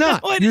 No, it's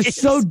not. No, it You're is.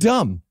 so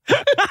dumb.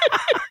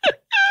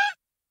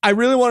 I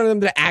really wanted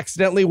them to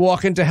accidentally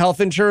walk into health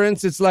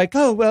insurance. It's like,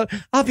 oh, well,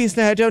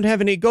 obviously I don't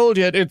have any gold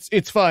yet.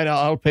 It's fine.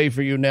 I'll pay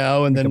for you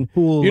now. And then,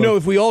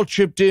 if we all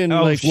chipped in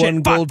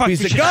one gold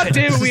piece of... God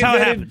damn it, This is how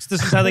it happens.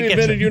 This is how they we get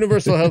invented you.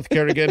 universal health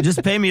care again.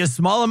 Just pay me a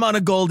small amount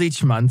of gold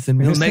each month, and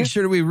we'll make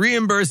sure we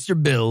reimburse your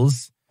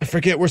bills. I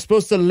forget, we're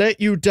supposed to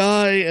let you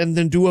die and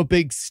then do a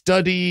big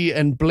study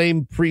and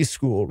blame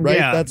preschool, right?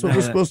 Yeah. That's what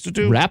we're supposed to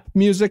do. Rap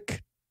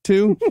music,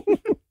 too.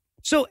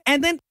 So,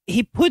 and then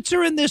he puts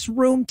her in this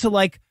room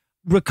to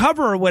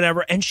recover or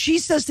whatever. And she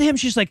says to him,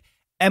 she's like,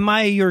 am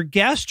I your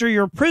guest or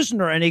your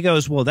prisoner? And he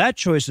goes, well, that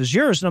choice is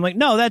yours. And I'm like,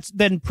 no, that's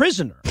then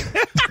prisoner.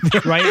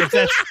 Right? If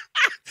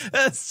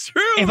That's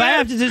true. If I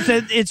have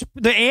to,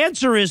 the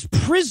answer is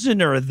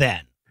prisoner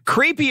then.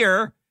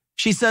 Creepier,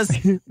 she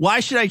says,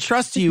 why should I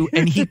trust you?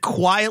 And he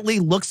quietly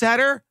looks at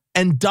her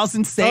and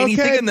doesn't say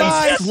anything and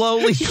then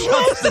slowly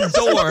shuts the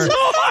door.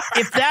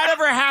 If that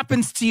ever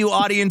happens to you,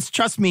 audience,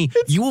 trust me,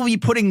 you will be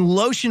putting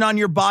lotion on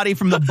your body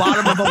from the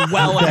bottom of a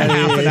well in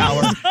half an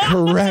hour.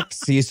 Correct,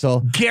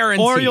 Cecil.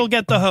 Guaranteed. Or you'll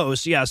get the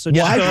hose. Yeah. So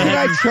just Why go should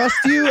ahead. I trust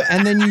you?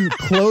 And then you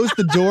close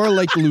the door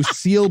like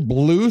Lucille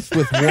Bluth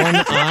with one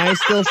eye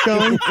still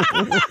showing?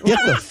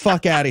 Get the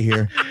fuck out of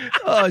here.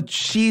 Oh,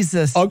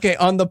 Jesus. Okay,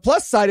 on the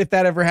plus side, if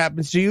that ever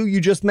happens to you, you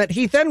just met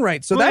Heath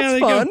Enright, so that's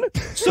fun,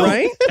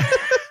 right?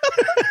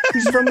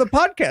 He's from the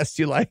podcast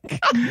you like.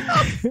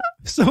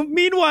 So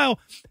meanwhile,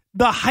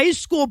 the high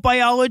school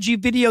biology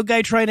video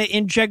guy trying to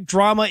inject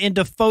drama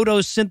into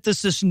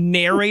photosynthesis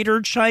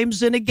narrator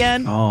chimes in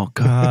again. Oh,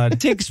 God.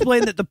 To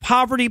explain that the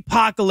poverty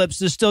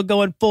apocalypse is still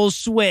going full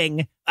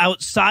swing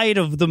outside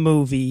of the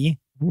movie.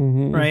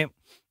 Mm-hmm. Right?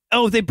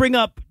 Oh, they bring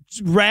up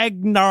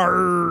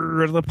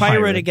Ragnar, the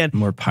pirate again.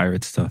 More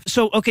pirate stuff.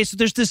 So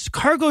there's this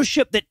cargo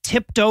ship that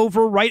tipped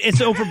over, right? It's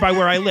over by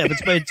where I live.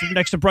 It's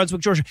next to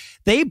Brunswick, Georgia.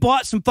 They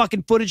bought some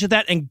fucking footage of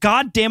that, and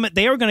God damn it,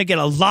 they are going to get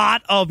a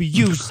lot of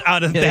use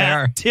out of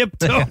that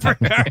tipped over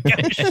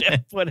cargo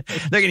ship footage.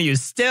 They're going to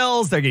use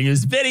stills. They're going to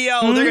use video.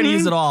 Mm-hmm. They're going to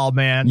use it all,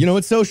 man. You know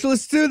what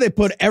socialists do? They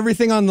put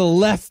everything on the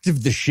left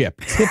of the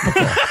ship.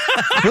 Typical.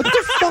 What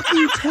the fuck are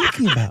you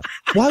talking about?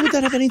 Why would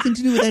that have anything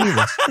to do with any of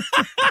this?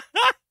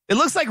 It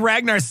looks like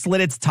Ragnar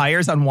slid its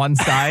tires on one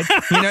side.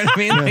 You know what I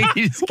mean? Like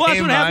that's what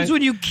happens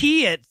when you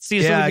key it,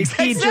 Cecil. Yeah, you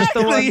key just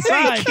the one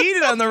side. You keyed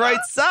it on the right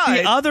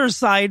side. The other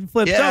side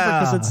flips over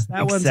because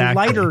that one's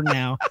lighter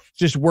now.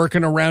 Just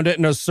working around it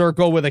in a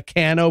circle with a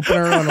can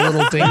opener on a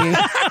little dinghy.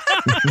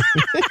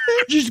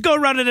 Just go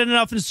around it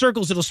enough in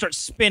circles, it'll start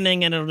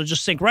spinning and it'll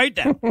just sink right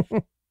down.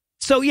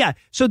 So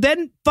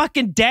then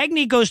fucking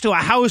Dagny goes to a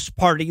house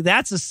party.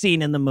 That's a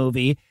scene in the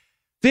movie.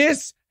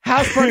 This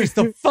house party is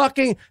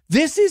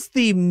this is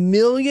the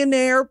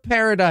millionaire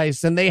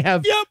paradise, and they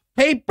have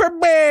paper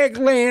bag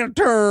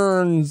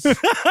lanterns.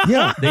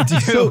 Yeah,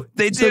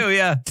 they do.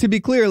 Yeah. To be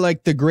clear,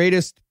 like the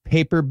greatest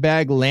paper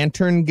bag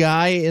lantern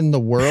guy in the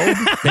world.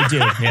 They do.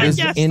 Yeah. Is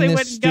in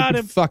this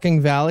stupid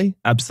fucking valley.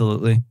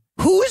 Absolutely.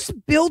 Who's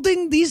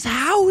building these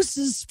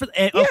houses?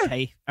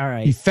 Okay, all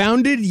right. He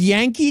founded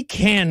Yankee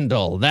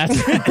Candle. That's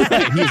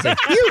right. He's a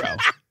hero.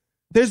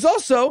 There's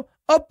also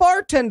a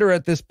bartender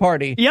at this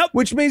party. Yep.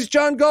 Which means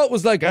John Galt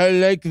was like, I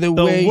like the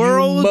way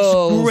world's you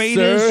mull,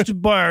 greatest sir.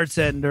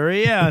 bartender.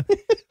 Yeah.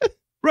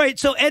 Right.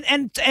 So,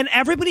 and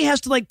everybody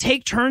has to like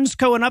take turns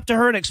going up to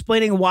her and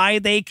explaining why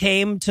they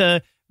came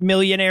to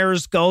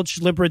Millionaire's Gulch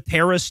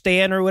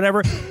Libertaristan or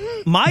whatever.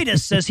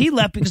 Midas says he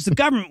left because the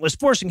government was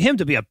forcing him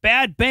to be a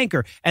bad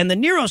banker. And the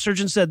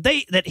neurosurgeon said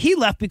that he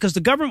left because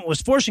the government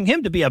was forcing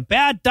him to be a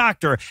bad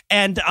doctor,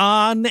 and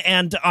on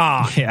and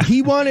on. Yeah.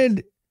 He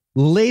wanted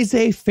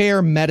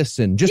laissez-faire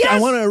medicine. Just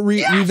I want to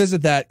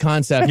revisit that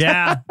concept.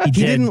 Yeah, he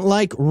didn't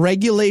like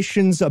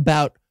regulations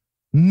about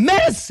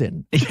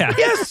medicine. Yeah.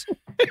 Yes.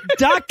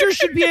 Doctors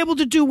should be able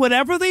to do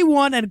whatever they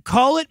want and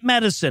call it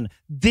medicine.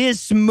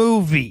 This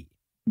movie.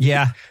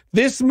 Yeah.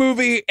 This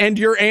movie and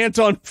your aunt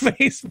on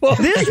Facebook.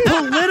 This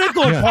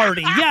political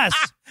party. Yes.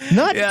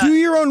 Not do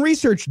your own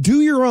research, do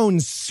your own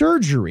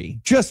surgery.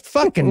 Just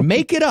fucking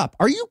make it up.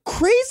 Are you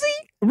crazy?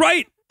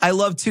 Right. I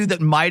love, too,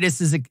 that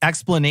Midas's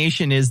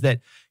explanation is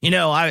that,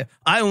 I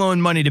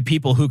loaned money to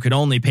people who could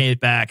only pay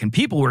it back, and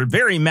people were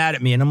very mad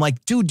at me. And I'm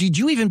like, dude, did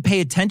you even pay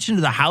attention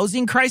to the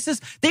housing crisis?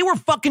 They were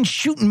fucking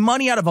shooting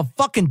money out of a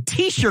fucking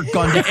T-shirt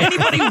gun to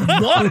anybody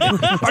who wanted.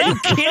 Are you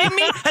kidding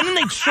me? And then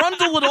they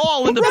trundle it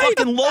all into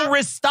fucking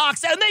low-risk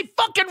stocks, and they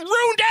fucking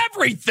ruined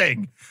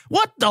everything.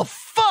 What the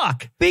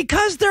fuck?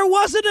 Because there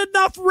wasn't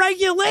enough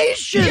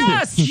regulation.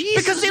 Yes,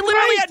 Jesus because they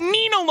literally Christ. had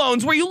Nina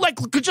loans where you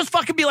could just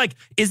fucking be like,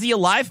 is he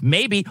alive?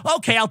 Maybe.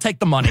 Okay, I'll take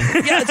the money.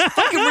 Yeah, it's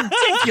fucking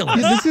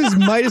ridiculous. This is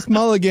Midas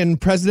Mulligan,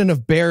 president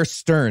of Bear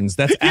Stearns.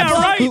 That's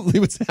absolutely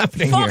what's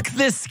happening here. Fuck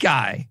this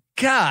guy.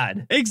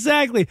 God.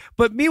 Exactly.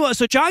 But meanwhile,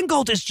 so John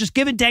Galt is just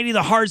giving Dagny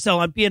the hard sell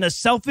on being a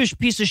selfish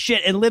piece of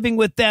shit and living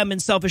with them in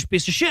selfish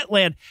piece of shit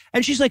land.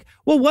 And she's like,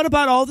 well, what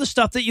about all the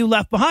stuff that you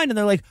left behind? And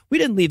they're like, we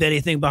didn't leave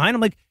anything behind.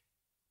 I'm like,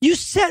 you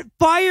set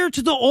fire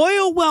to the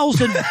oil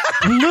wells and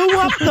blew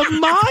up the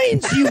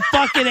mines, you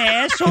fucking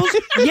assholes.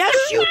 Yes,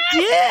 you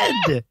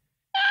did.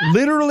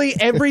 Literally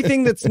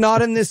everything that's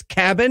not in this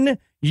cabin,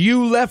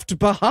 you left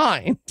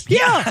behind.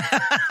 Yeah.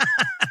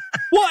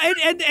 Well,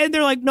 and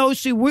they're like, no,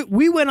 see,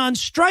 we went on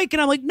strike.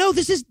 And I'm like, no,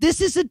 this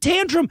is a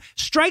tantrum.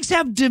 Strikes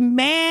have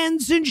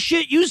demands and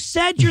shit. You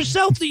said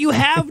yourself that you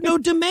have no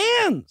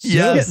demands.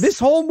 Yes. Yeah, this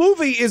whole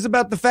movie is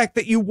about the fact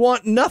that you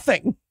want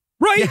nothing.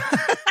 Right.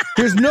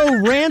 There's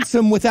no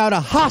ransom without a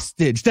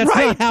hostage. That's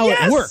not how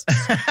it works.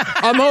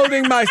 I'm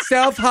holding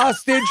myself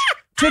hostage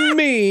to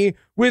me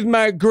with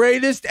my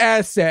greatest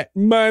asset,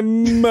 my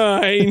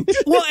mind.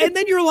 Well, and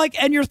then you're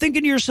like, and you're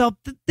thinking to yourself,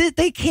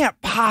 they can't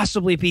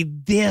possibly be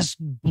this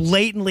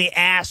blatantly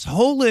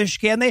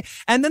assholish, can they?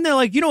 And then they're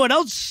like, you know what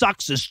else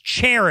sucks is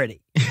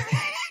charity.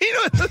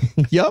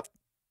 Yep.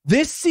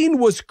 This scene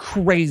was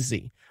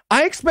crazy.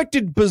 I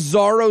expected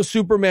Bizarro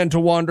Superman to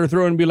wander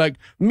through and be like,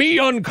 me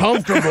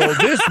uncomfortable,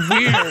 this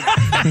weird.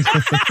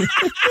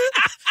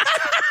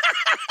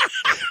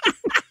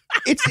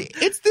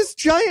 It's this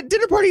giant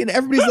dinner party, and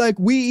everybody's like,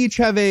 we each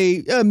have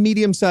a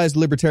medium-sized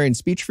libertarian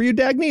speech for you,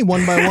 Dagny.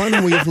 One by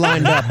one, we have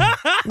lined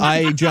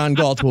up. John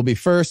Galt, will be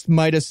first.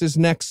 Midas is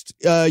next.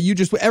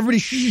 Everybody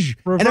shh.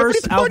 And everybody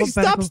at the party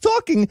stops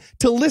talking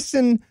to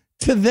listen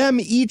to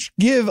them each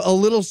give a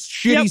little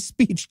shitty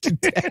speech to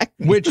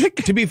Dagny. Which,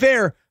 to be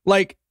fair,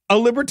 like, a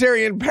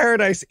libertarian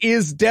paradise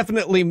is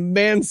definitely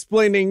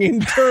mansplaining in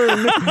turn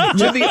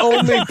to the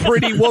only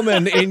pretty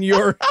woman in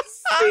your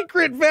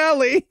secret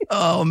valley.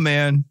 Oh,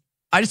 man.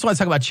 I just want to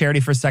talk about charity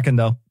for a second,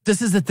 though.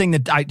 This is the thing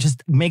that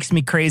just makes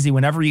me crazy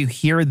whenever you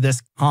hear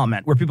this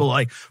comment where people are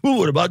like, well,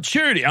 what about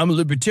charity? I'm a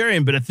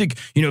libertarian, but I think,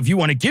 if you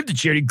want to give to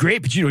charity,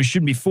 great, but, you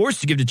shouldn't be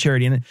forced to give to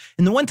charity. And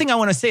the one thing I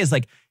want to say is,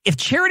 like, if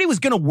charity was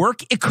going to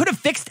work, it could have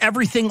fixed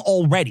everything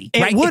already.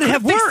 It would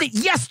have fixed it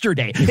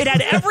yesterday. It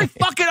had every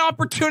fucking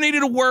opportunity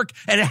to work,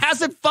 and it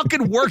hasn't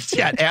fucking worked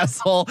yet,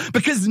 asshole,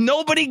 because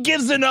nobody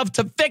gives enough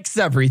to fix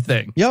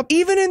everything. Yep.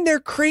 Even in their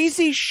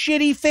crazy,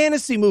 shitty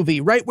fantasy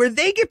movie, right, where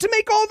they get to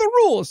make all the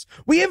rules,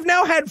 we have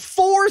now had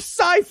 4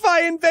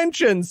 sci-fi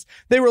inventions.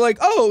 They were like,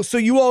 oh, so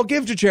you all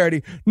give to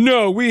charity.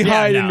 No, we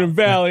hide in the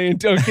valley and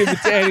don't give it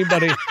to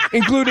anybody,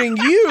 including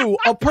you,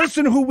 a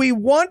person who we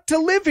want to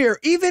live here.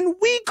 Even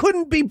we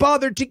couldn't be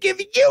bothered to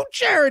give you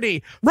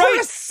charity for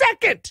a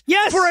second.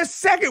 Yes. For a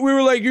second, we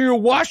were like, you're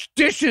going to wash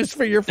dishes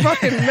for your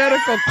fucking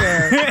medical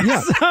care.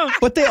 Yeah.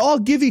 But they all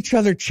give each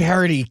other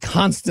charity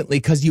constantly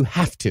because you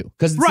have to,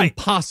 because it's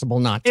impossible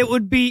not to. It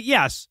would be,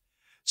 yes.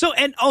 So,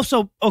 and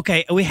also,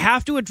 okay, we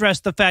have to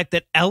address the fact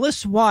that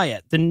Ellis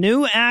Wyatt, the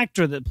new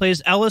actor that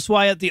plays Ellis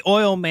Wyatt, the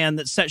oil man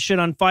that set shit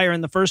on fire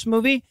in the first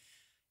movie,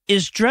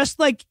 is dressed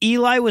like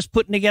Eli was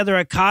putting together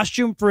a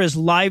costume for his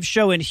live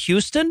show in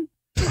Houston.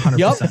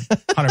 100%.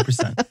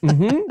 100%.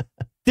 Mm-hmm.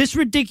 This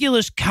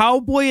ridiculous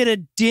cowboy at a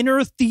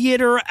dinner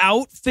theater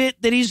outfit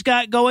that he's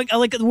got going.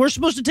 Like, we're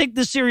supposed to take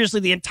this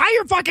seriously the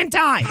entire fucking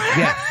time.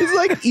 Yeah. He's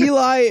like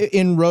Eli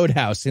in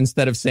Roadhouse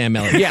instead of Sam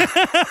Elliott. Yeah.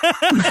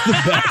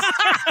 The best.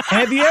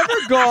 Have you ever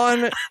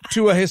gone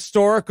to a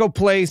historical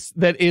place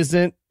that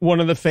isn't one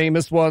of the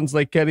famous ones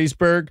like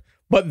Gettysburg,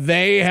 but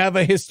they have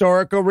a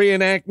historical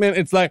reenactment.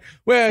 It's like,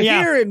 well,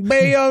 here in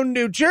Bayonne,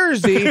 New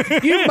Jersey,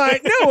 you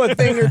might know a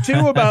thing or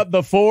two about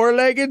the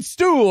four-legged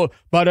stool.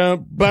 But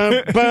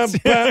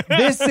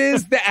this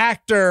is the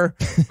actor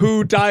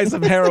who dies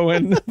of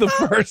heroin the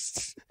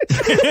first.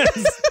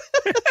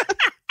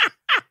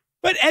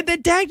 And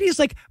then Dagny's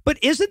like, but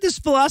isn't this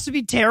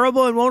philosophy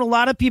terrible and won't a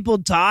lot of people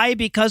die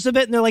because of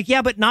it? And they're like,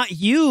 yeah, but not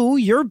you.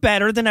 You're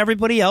better than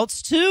everybody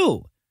else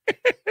too.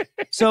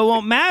 So it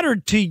won't matter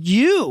to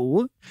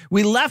you.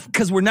 We left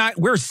because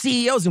we're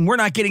CEOs and we're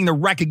not getting the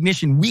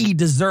recognition we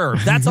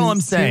deserve. That's all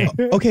I'm saying.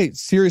 Okay,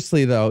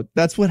 seriously though,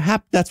 that's what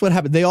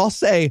happened. They all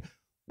say,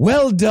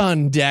 well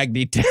done,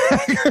 Dagny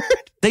Taggart.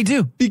 They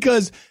do.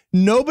 Because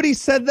nobody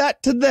said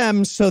that to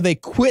them, so they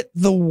quit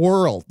the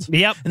world.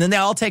 Yep. And then they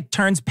all take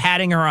turns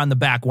patting her on the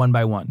back one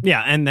by one.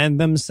 Yeah, and then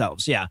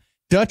themselves, yeah.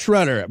 Dutch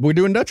rudder. We're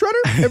doing Dutch rudder?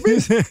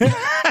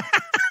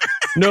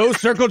 No,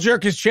 circle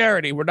jerk is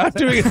charity. We're not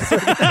doing it.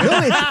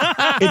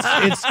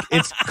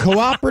 It's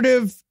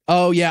cooperative.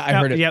 Oh, yeah, I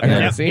heard it.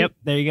 Yep,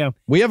 there you go.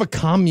 We have a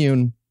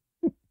commune.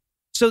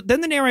 So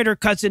then the narrator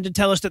cuts in to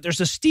tell us that there's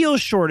a steel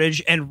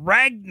shortage and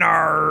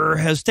Ragnar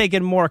has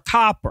taken more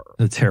copper.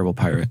 A terrible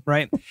pirate.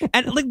 Right?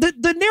 And like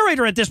the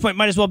narrator at this point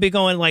might as well be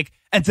going like,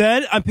 and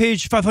then on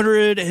page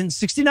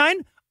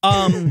 569,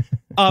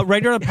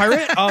 Ragnar the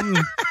pirate,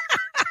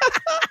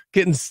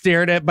 getting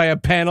stared at by a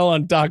panel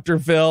on Dr.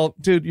 Phil.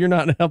 Dude, you're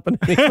not helping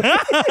me.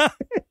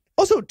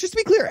 Also, just to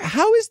be clear,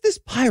 how is this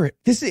pirate?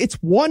 It's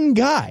one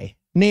guy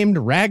named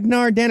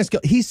Ragnar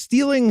Daniskill. He's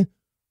stealing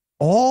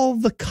all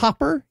the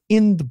copper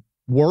in the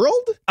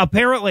world?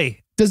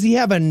 Apparently. Does he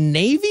have a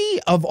navy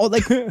of all,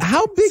 like,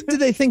 how big do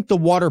they think the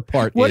water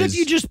part what is if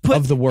you just put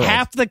of the world?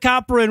 Half the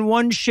copper in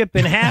one ship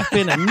and half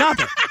in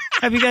another?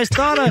 Have you guys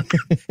thought of?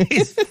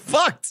 He's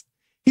fucked.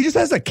 He just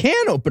has a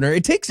can opener.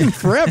 It takes him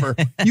forever.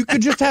 You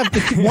could just have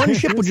one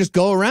ship would just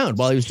go around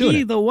while he was doing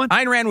it.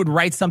 Ayn Rand would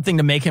write something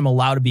to make him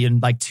allowed to be in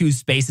like two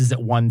spaces at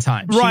one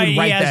time. Right, she would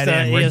write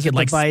that in where he could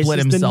like split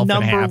himself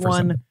in half or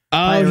something.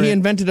 Oh, he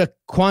invented a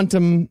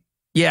quantum.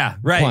 Yeah,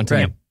 right. Quantum.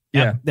 Right.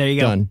 Yeah, there you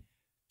go. Done.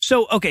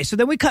 So, okay, so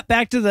then we cut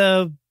back to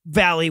the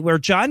valley where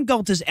John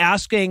Galt is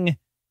asking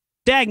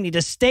Dagny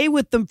to stay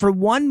with them for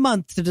 1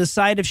 month to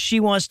decide if she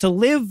wants to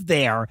live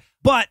there.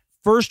 But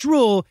first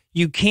rule,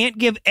 you can't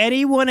give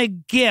anyone a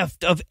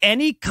gift of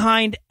any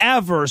kind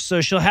ever,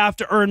 so she'll have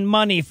to earn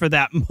money for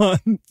that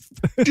month.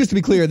 Just to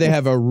be clear, they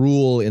have a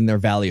rule in their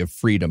Valley of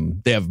Freedom.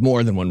 They have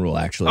more than one rule,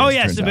 actually. Oh,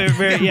 yes, a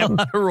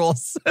lot of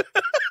rules.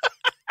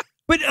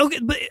 But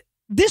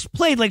this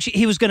played like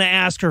he was going to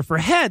ask her for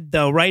head,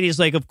 though, right? He's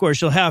like, of course,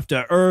 you'll have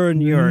to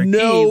earn your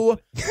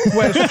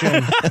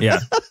question. Yeah.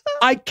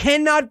 I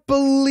cannot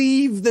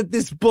believe that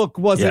this book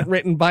wasn't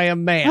written by a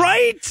man.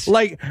 Right?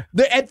 Like,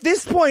 at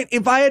this point,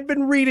 if I had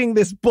been reading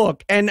this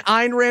book and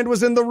Ayn Rand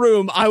was in the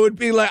room, I would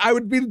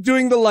be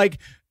doing the, like,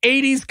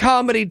 80s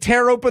comedy,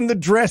 tear open the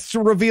dress to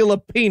reveal a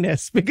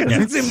penis, because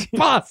it's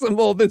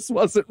impossible this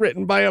wasn't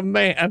written by a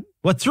man.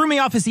 What threw me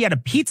off is he had a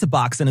pizza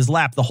box in his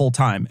lap the whole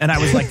time. And I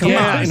was like,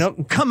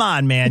 come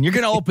on, man. You're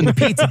going to open the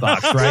pizza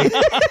box, right?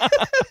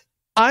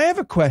 I have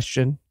a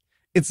question.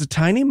 It's a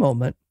tiny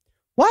moment.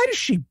 Why does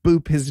she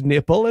boop his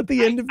nipple at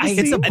the end of the scene?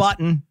 It's a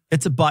button.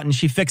 It's a button.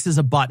 She fixes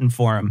a button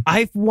for him.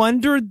 I've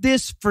wondered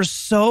this for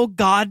so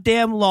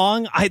goddamn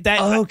long.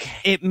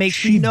 It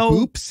makes me know.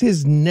 She boops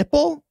his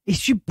nipple?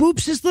 She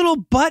boops his little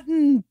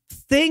button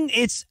thing.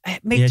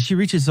 She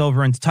reaches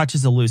over and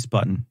touches a loose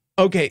button.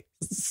 Okay,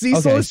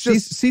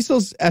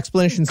 Cecil's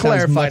explanation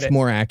sounds much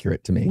more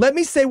accurate to me. Let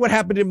me say what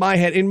happened in my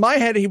head. In my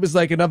head, he was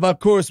like, and of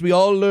course, we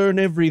all learn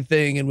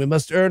everything and we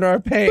must earn our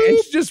pay.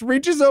 And she just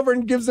reaches over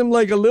and gives him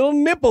like a little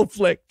nipple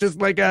flick, just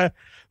like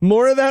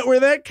more of that where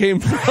that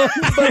came from.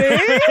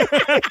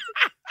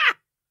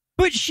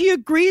 But she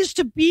agrees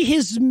to be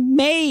his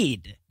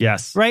maid.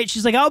 Yes. Right?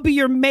 She's like, I'll be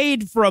your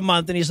maid for a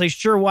month. And he's like,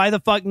 sure, why the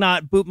fuck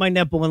not? Boop my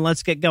nipple and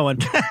let's get going.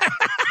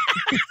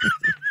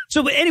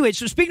 So anyway,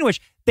 speaking of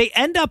which, they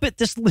end up at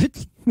this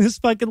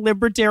fucking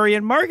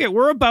libertarian market.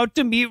 We're about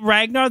to meet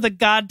Ragnar the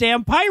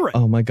goddamn pirate.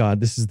 Oh my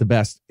God, this is the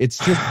best. It's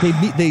just,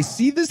 they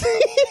see this,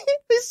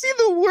 they see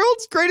the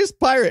world's greatest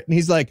pirate. And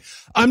he's like,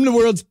 I'm the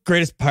world's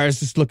greatest pirate.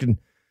 Just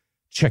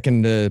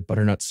checking the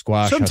butternut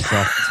squash. How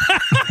soft.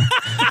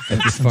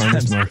 At this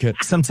farmer's market.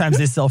 Sometimes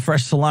they sell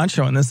fresh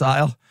cilantro in this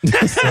aisle.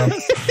 So.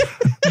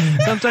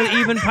 Sometimes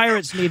even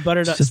pirates need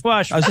butternut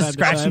squash. I was just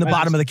scratching the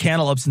bottom of the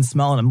cantaloupes and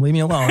smelling them. Leave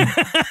me alone.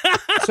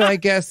 So I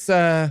guess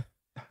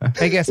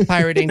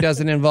pirating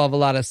doesn't involve a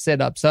lot of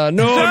sit-ups. No,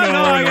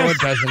 it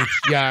doesn't.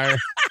 Yar.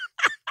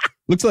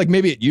 Looks like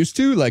maybe it used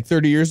to, like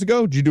 30 years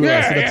ago. Did you do a lot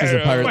of sit-ups as a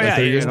pirate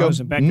 30 years ago?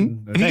 Have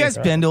you guys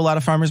been to a lot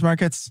of farmers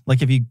markets? Like,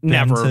 have you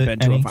never been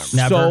to a farmer's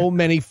market? So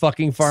many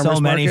fucking farmers markets.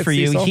 So many for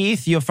you. Cecil?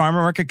 Heath, you a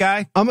farmer market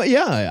guy?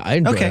 Yeah, I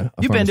enjoy Okay,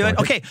 you've been to it.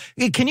 Okay,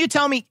 can you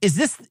tell me, is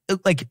this,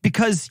 like,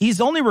 because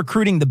he's only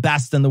recruiting the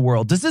best in the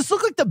world, does this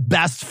look like the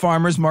best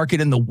farmers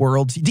market in the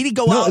world? Did he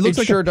go out? It looks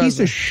like a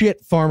piece of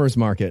shit farmers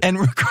market. And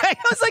it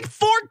was like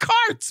 4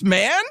 carts,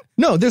 man.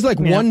 No, there's like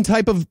one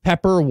type of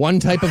pepper,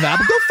 one type of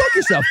apple. Go fuck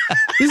yourself.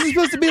 This is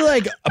supposed to be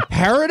like a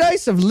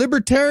paradise of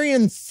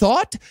libertarian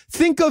thought.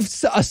 Think of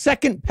a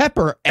second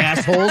pepper,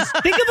 assholes.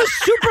 Think of a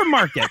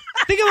supermarket.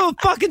 Think of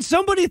a fucking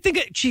somebody.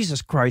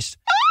 Jesus Christ.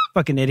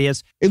 Fucking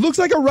idiots. It looks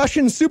like a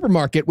Russian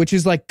supermarket, which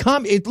is like,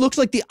 it looks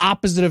like the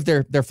opposite of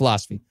their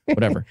philosophy.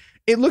 Whatever.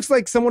 It looks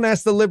like someone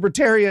asked the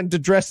libertarian to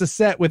dress a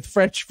set with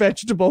fresh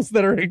vegetables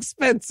that are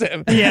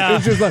expensive. Yeah.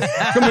 It's just like,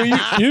 come here,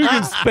 you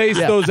can space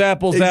those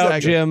apples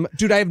out, Jim.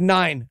 Dude, I have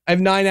 9. I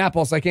have 9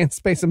 apples. I can't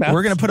space them out.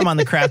 We're going to put them on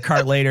the craft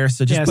cart later.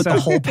 So just put the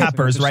whole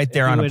peppers right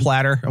there on a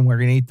platter, and we're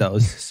going to eat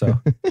those. So,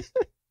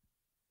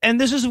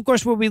 and this is, of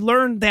course, where we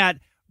learned that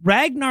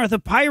Ragnar the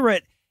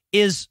pirate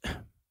is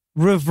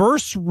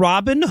reverse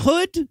Robin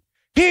Hood.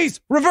 He's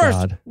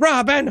reverse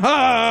Robin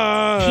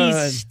Hood.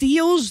 He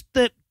steals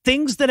the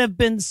things that have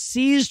been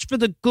seized for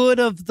the good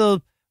of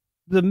the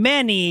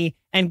many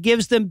and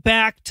gives them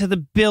back to the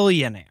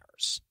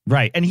billionaires.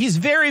 Right. And he's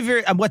very,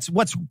 very,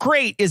 what's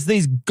great is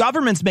these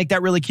governments make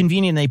that really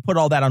convenient. They put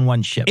all that on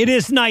one ship. It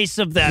is nice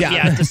of them,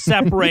 to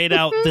separate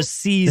out the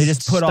seized They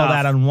just put all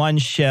that on one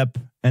ship,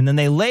 and then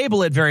they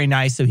label it very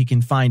nice so he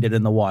can find it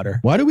in the water.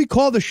 Why do we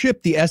call the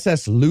ship the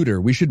SS Looter?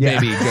 We should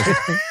maybe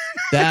just...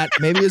 That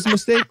maybe is a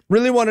mistake.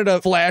 Really wanted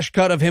a flash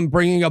cut of him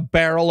bringing a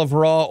barrel of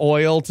raw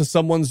oil to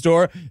someone's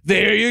door.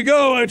 There you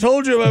go. I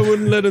told you I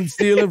wouldn't let him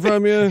steal it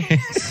from you.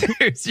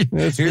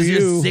 Here's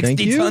your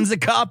 60 tons of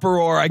copper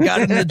ore. I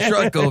got it in the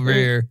truck over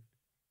here.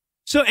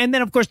 So, and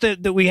then of course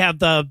we have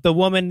the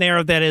woman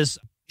there that is,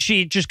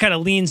 she just kind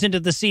of leans into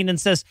the scene and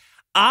says,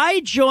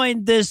 I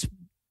joined this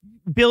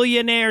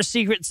billionaire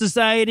secret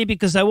society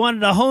because I wanted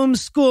to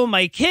homeschool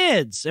my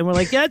kids. And we're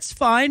like, that's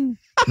fine.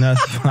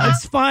 That's fine.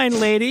 That's fine,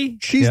 lady.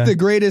 She's the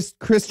greatest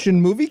Christian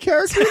movie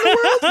character in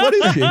the world? What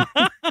is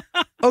she?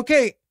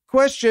 Okay,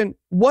 question.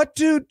 What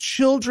do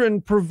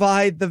children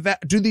provide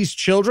do these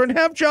children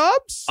have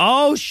jobs?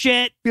 Oh,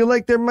 shit. Feel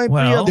like there might be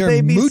a they're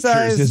baby moochers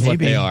size. is what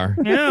they are.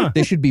 Yeah.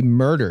 They should be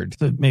murdered.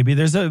 So maybe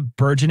there's a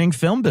burgeoning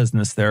film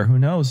business there. Who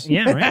knows?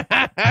 Yeah, right.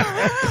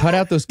 Cut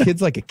out those kids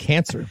like a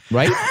cancer,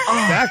 right?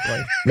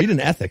 Exactly. Read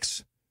an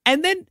ethics.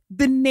 And then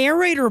the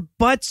narrator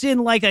butts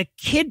in like a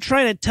kid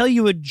trying to tell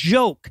you a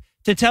joke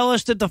to tell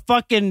us that the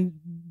fucking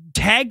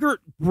Taggart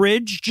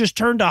Bridge just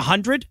turned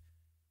 100,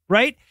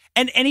 right?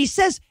 And he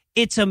says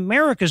it's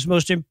America's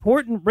most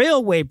important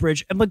railway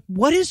bridge. I'm like,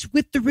 what is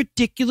with the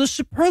ridiculous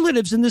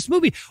superlatives in this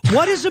movie?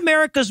 What is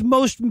America's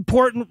most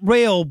important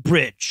rail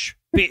bridge?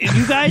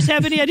 You guys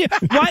have any idea?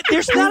 What?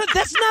 That's not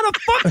a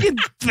fucking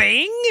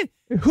thing.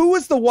 Who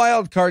was the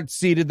wild card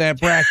seed in that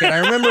bracket? I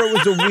remember it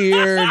was a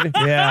weird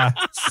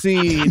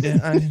seed.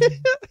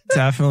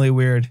 Definitely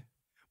weird.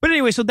 But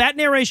anyway, so that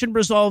narration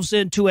resolves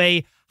into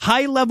a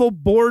high-level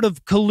board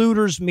of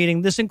colluders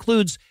meeting. This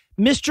includes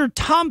Mr.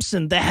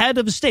 Thompson, the head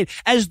of state,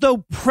 as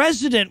though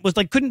president was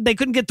like, they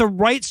couldn't get the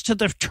rights to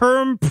the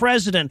term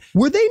president.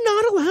 Were they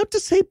not allowed to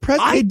say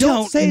president? They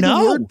don't say the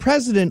word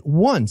president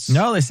once.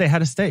 No, they say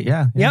head of state.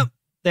 Yeah. Yep.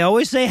 They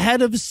always say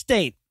head of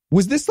state.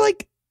 Was this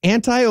like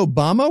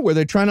anti-Obama where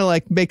they're trying to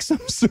like make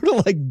some sort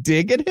of like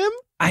dig at him?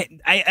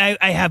 I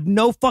have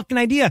no fucking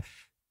idea.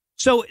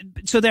 So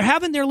they're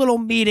having their little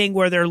meeting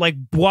where they're like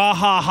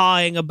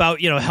blah-ha-haing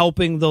about,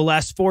 helping the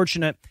less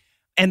fortunate.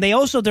 And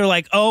they're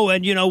like, oh,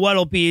 and you know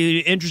what'll be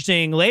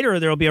interesting later?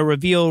 There'll be a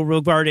reveal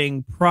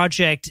regarding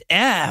Project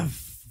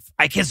F.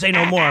 I can say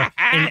no more in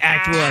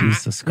Act 1.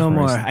 Jesus no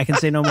Christ. more. I can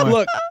say no more.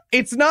 Look,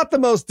 it's not the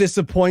most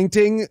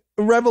disappointing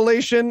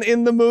revelation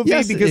in the movie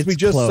because we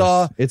just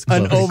saw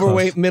an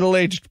overweight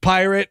middle-aged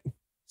pirate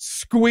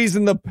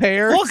squeezing the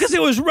pear. Well, because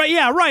it was right.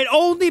 Yeah, right.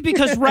 Only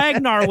because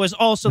Ragnar was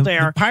also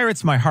there. The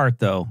pirate's my heart,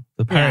 though.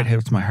 The pirate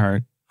hits my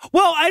heart.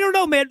 Well, I don't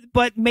know, man,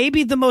 but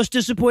maybe the most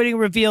disappointing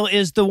reveal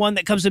is the one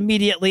that comes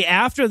immediately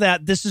after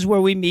that. This is where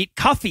we meet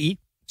Cuffy.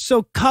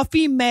 So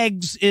Cuffy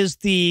Meggs is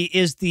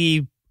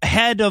the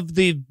head of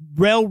the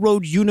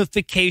Railroad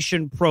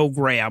Unification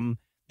Program,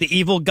 the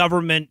evil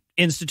government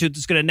institute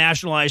that's going to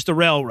nationalize the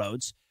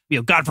railroads.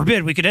 God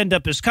forbid we could end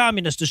up as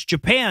communist as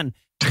Japan.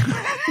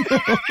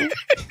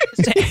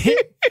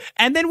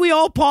 And then we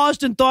all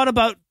paused and thought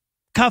about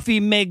Cuffy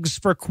Meggs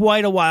for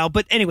quite a while.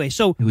 But anyway,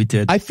 so we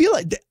did. I feel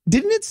like,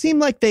 didn't it seem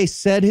like they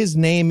said his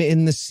name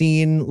in the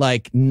scene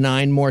like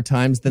 9 more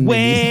times than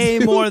way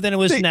more than it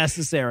was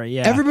necessary?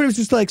 Yeah. Everybody was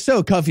just like,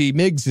 so Cuffy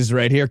Meggs is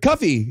right here.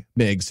 Cuffy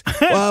Meggs.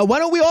 Why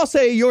don't we all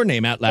say your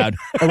name out loud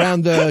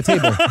around the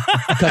table?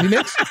 Cuffy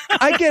Meggs?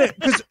 I get it,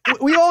 because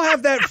we all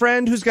have that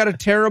friend who's got a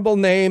terrible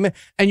name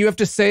and you have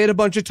to say it a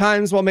bunch of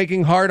times while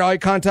making hard eye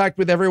contact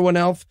with everyone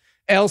else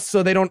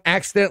so they don't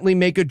accidentally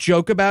make a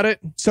joke about it.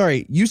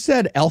 Sorry, you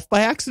said Elf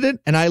by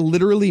accident, and I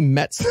literally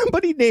met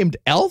somebody named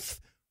Elf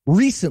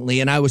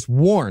recently, and I was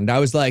warned. I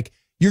was like,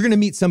 you're going to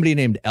meet somebody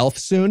named Elf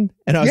soon?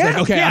 And I was like,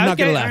 okay, I'm not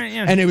going to laugh. Right,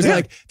 and it was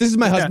like, this is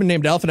my husband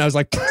named Elf, and I was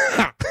like,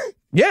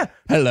 yeah,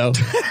 hello.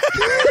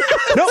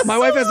 No, my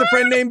wife has a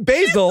friend named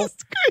Basil,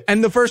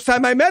 and the first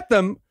time I met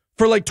them,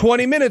 for like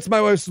 20 minutes, my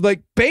wife's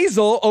like,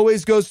 Basil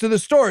always goes to the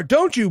store.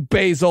 Don't you,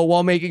 Basil,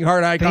 while making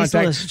hard eye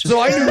contact.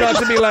 So I knew not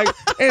to be like,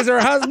 is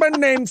her husband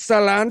named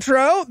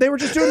Cilantro? They were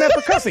just doing that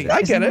for Cuffy.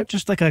 I get it.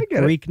 Just like a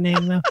Greek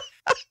name, though.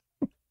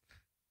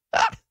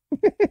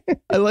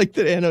 I like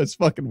that Anna's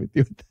fucking with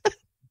you.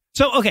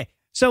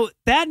 So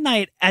that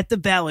night at the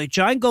Valley,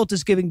 John Galt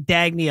is giving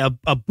Dagny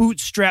a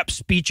bootstrap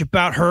speech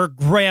about her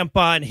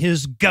grandpa and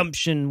his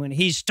gumption when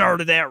he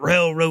started that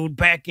railroad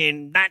back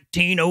in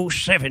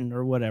 1907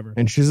 or whatever.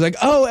 And she's like,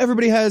 "Oh,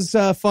 everybody has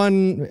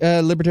fun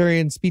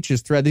libertarian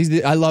speeches thread.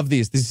 I love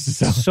these. This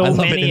is so I love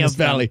many it in this of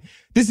them. Valley.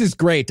 This is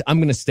great. I'm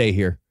going to stay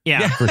here.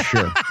 Yeah, for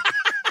sure."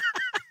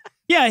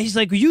 Yeah, he's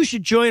like, you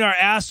should join our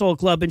asshole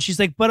club. And she's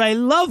like, but I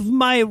love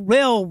my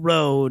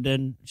railroad.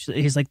 And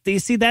he's like, you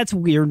see, that's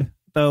weird,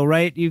 though,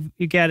 right? You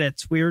get it.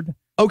 It's weird.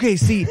 Okay,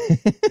 see,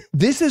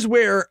 this is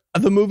where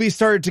the movie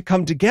started to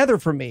come together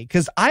for me,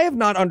 because I have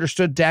not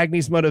understood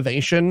Dagny's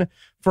motivation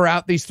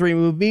throughout these three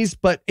movies,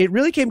 but it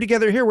really came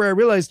together here where I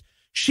realized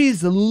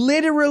she's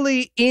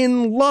literally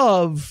in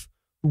love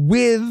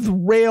with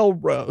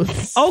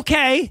railroads.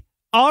 Okay.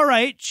 All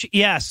right.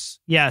 Yes,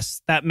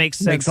 that makes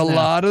sense. Makes a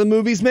lot of the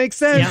movies make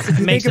sense. Yeah,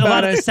 makes a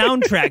lot of the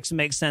soundtracks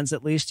make sense,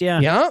 at least. Yeah.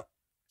 Yeah.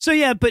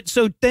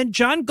 So then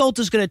John Galt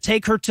is going to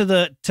take her to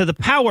the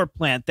power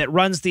plant that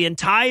runs the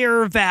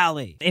entire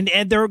valley,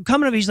 and they're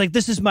coming up. He's like,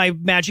 "This is my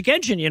magic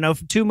engine. You know,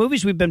 for 2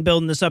 movies we've been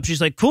building this up."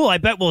 She's like, "Cool. I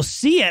bet we'll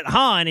see it,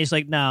 huh?" And he's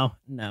like, "No,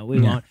 we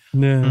won't."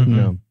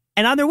 No.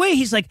 And on their way,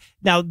 he's like,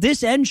 "Now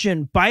this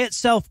engine by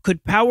itself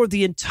could power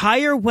the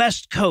entire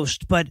West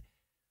Coast, but."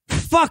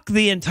 Fuck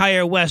the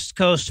entire West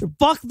Coast.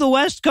 Fuck the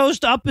West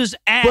Coast up his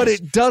ass. But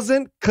it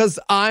doesn't, because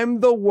I'm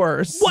the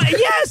worst. What?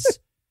 Yes.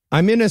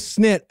 I'm in a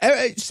snit.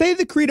 Say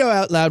the credo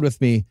out loud with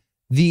me.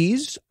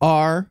 These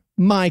are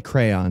my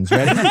crayons.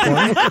 Ready?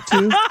 1,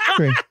 2,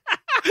 3.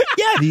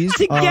 Yeah, These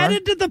get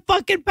into the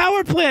fucking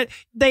power plant,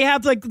 they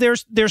have like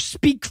their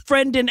speak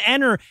friend and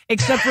enter,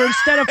 except for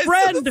instead of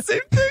friend,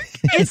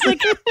 it's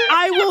like,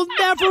 I will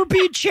never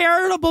be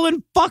charitable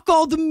and fuck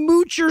all the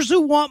moochers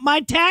who want my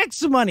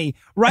tax money,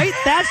 right?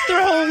 That's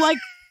their whole like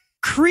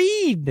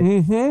creed.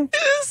 Mm-hmm.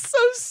 It is so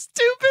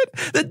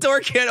stupid. The door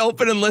can't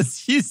open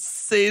unless you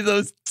say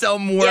those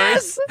dumb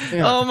words. Yes.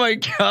 Yeah. Oh my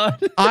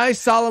God. I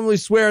solemnly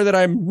swear that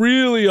I'm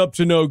really up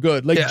to no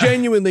good. Like,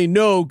 genuinely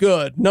no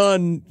good.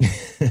 None.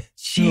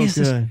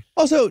 Jesus. No good.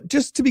 Also,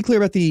 just to be clear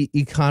about the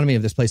economy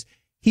of this place,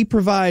 he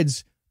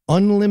provides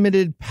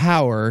unlimited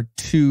power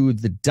to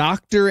the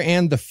doctor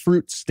and the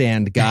fruit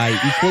stand guy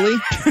equally.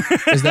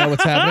 Is that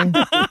what's happening?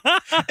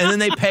 And then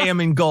they pay him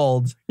in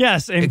gold.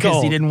 Yes, in because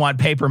gold. he didn't want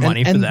paper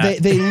money for and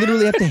that. they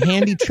literally have to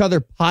hand each other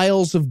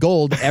piles of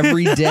gold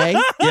every day.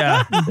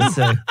 Yeah, it's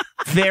a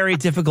very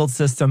difficult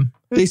system.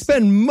 They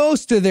spend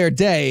most of their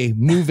day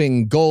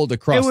moving gold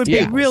across. It would be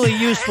tables. really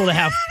useful to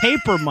have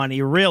paper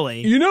money,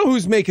 really. You know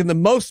who's making the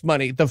most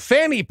money? The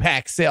fanny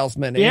pack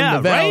salesman in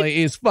the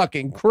valley is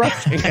fucking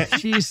crushing it.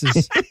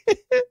 Jesus.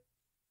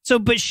 So,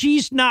 but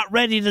she's not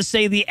ready to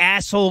say the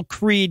asshole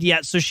creed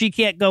yet, so she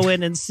can't go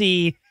in and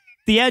see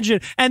the engine.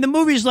 And the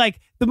movie's like,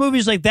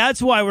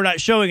 that's why we're not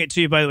showing it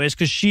to you, by the way, is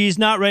because she's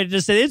not ready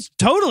to say it's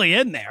totally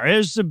in there.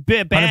 There's a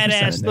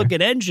badass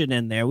looking engine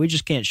in there. We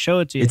just can't show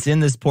it to you. It's in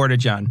this porta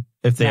john.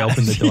 If they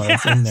open the door,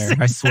 it's in there.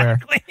 I swear.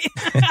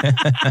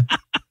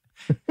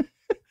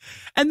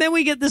 And then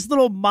we get this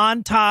little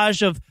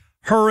montage of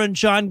her and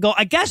John Galt,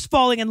 I guess,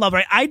 falling in love,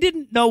 right? I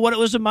didn't know what it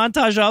was a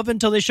montage of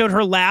until they showed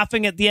her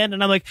laughing at the end,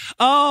 and I'm like,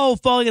 oh,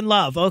 falling in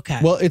love. Okay.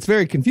 Well, it's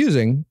very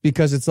confusing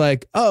because it's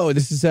like, oh,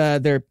 this is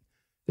they're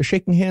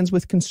shaking hands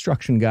with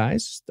construction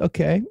guys.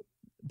 Okay.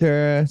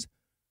 They're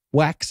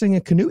waxing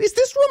a canoe. Is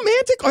this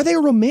romantic? Are they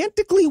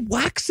romantically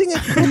waxing a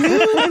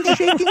canoe and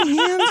shaking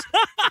hands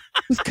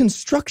with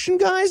construction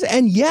guys?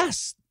 And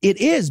yes,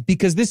 it is,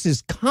 because this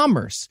is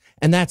commerce,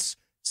 and that's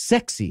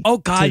sexy. Oh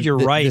God, you're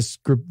right. This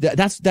group,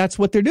 that's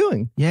what they're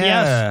doing. Yeah.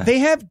 Yes. They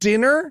have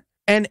dinner,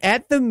 and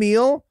at the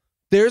meal,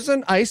 there's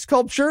an ice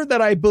sculpture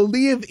that I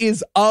believe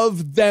is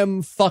of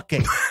them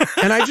fucking.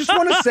 And I just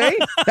want to say,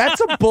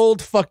 that's a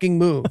bold fucking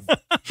move.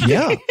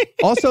 Yeah.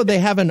 Also, they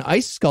have an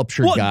ice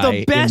sculpture guy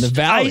the best in the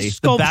valley. ice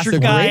sculpture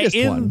guy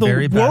in the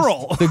Very best.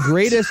 world. The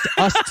greatest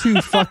us two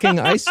fucking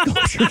ice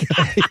sculpture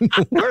guy in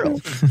the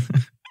world.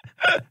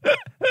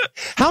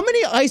 How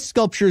many ice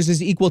sculptures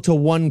is equal to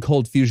one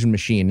cold fusion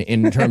machine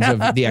in terms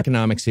of the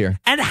economics here?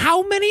 And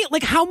how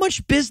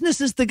much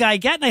business is the guy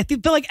getting? I feel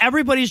like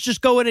everybody's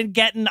just going and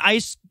getting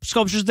ice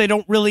sculptures they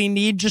don't really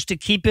need just to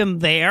keep him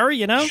there,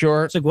 you know?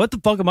 Sure. It's like, what the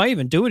fuck am I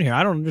even doing here?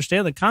 I don't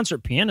understand. The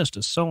concert pianist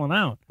is selling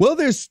out. Well,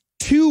 there's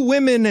 2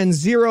 women and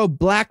 0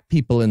 black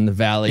people in the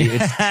valley.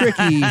 It's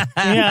tricky,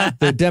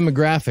 the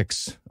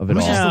demographics of it How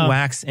much all. is the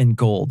wax in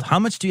gold? How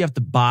much do you have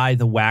to buy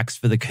the wax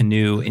for the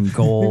canoe in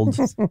gold?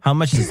 How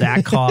much does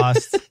that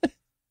cost?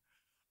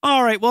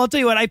 All right. Well, I'll tell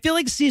you what. I feel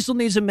like Cecil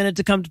needs a minute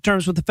to come to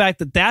terms with the fact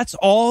that that's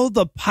all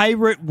the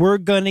pirate we're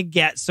going to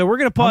get. So we're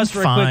going to pause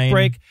for a quick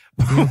break.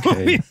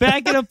 We'll be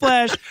back in a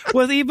flash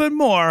with even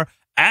more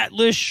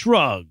Atlas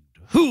Shrugged.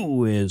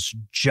 Who is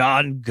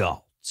John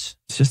Galt?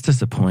 It's just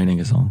disappointing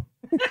is all.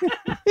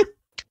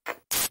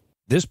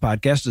 This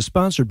podcast is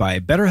sponsored by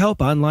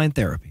BetterHelp Online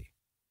Therapy.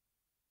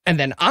 And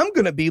then I'm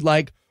going to be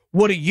like,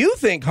 what do you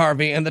think,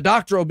 Harvey? And the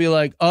doctor will be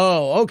like,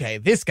 oh, okay,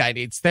 this guy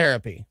needs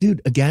therapy.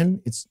 Dude,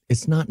 again,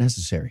 it's not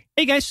necessary.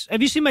 Hey, guys,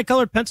 have you seen my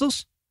colored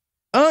pencils?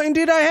 Oh,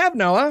 indeed I have,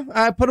 Noah.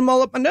 I put them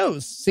all up my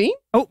nose. See?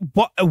 Oh,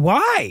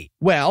 why?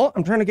 Well,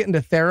 I'm trying to get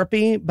into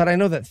therapy, but I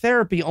know that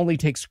therapy only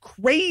takes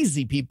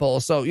crazy people.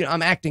 So,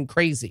 I'm acting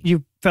crazy.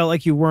 You felt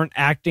like you weren't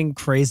acting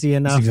crazy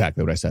enough. That's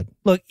exactly what I said.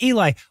 Look,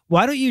 Eli,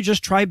 why don't you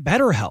just try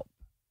BetterHelp?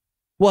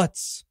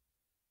 What's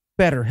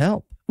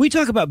BetterHelp? We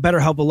talk about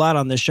BetterHelp a lot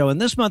on this show, and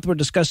this month we're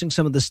discussing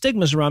some of the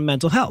stigmas around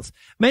mental health.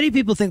 Many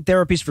people think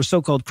therapy's for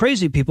so-called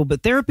crazy people,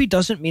 but therapy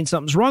doesn't mean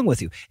something's wrong with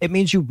you. It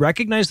means you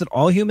recognize that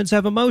all humans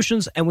have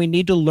emotions, and we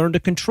need to learn to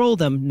control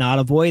them, not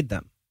avoid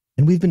them.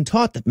 And we've been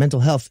taught that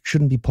mental health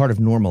shouldn't be part of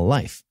normal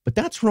life, but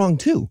that's wrong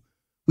too.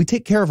 We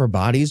take care of our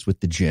bodies with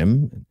the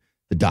gym,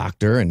 the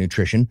doctor, and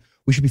nutrition.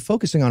 We should be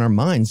focusing on our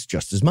minds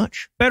just as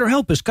much.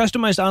 BetterHelp is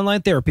customized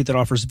online therapy that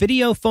offers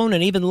video, phone,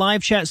 and even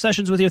live chat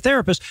sessions with your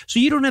therapist, so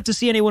you don't have to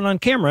see anyone on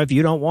camera if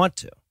you don't want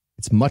to.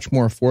 It's much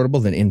more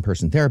affordable than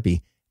in-person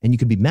therapy, and you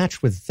can be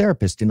matched with a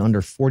therapist in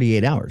under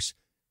 48 hours.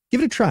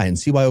 Give it a try and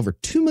see why over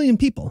 2 million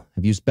people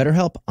have used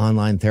BetterHelp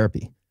online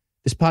therapy.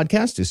 This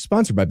podcast is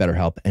sponsored by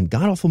BetterHelp, and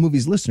God Awful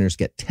Movies listeners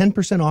get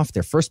 10% off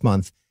their first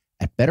month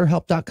at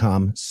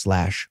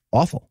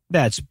BetterHelp.com/awful.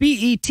 That's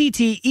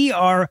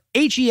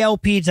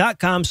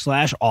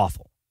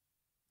BetterHelp.com/awful.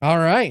 All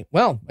right.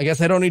 Well, I guess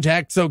I don't need to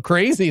act so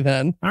crazy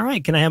then. All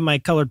right. Can I have my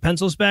colored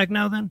pencils back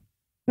now then?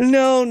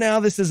 No,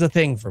 now this is a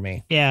thing for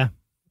me. Yeah.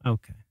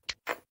 Okay.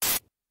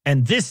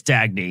 And this,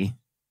 Dagny,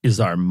 is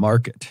our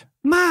market.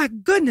 My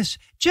goodness,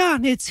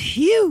 John, it's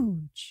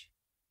huge.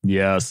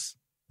 Yes.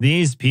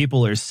 These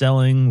people are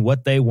selling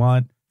what they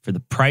want for the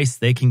price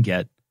they can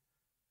get.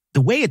 The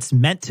way it's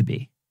meant to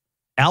be.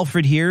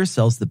 Alfred here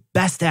sells the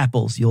best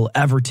apples you'll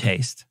ever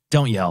taste.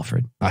 Don't you,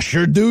 Alfred? I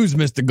sure do's,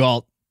 Mr.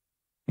 Galt.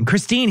 And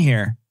Christine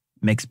here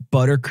makes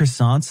butter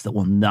croissants that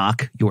will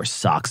knock your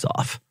socks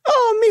off.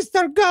 Oh,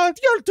 Mr. Galt,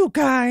 you're too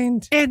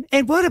kind. And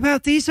what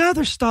about these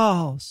other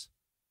stalls?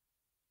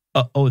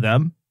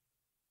 Them?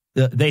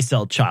 They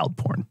sell child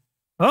porn.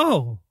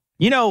 Oh.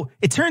 You know,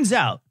 it turns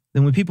out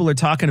that when people are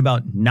talking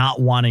about not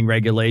wanting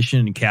regulation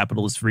and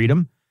capitalist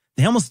freedom,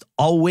 they almost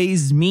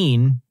always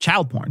mean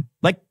child porn.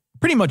 Like,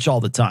 pretty much all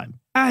the time.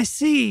 I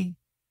see.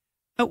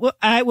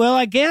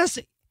 I guess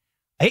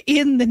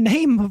in the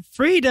name of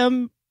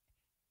freedom,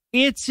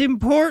 it's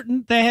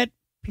important that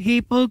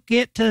people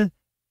get to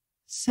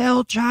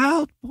sell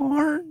child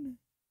porn.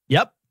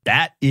 Yep,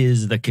 that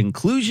is the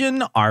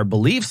conclusion our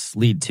beliefs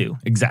lead to.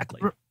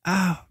 Exactly.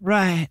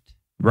 Right.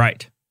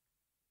 Right.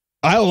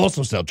 I'll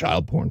also sell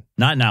child porn.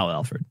 Not now,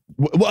 Alfred.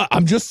 Well,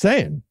 I'm just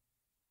saying.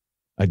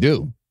 I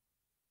do.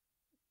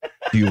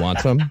 Do you want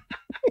some?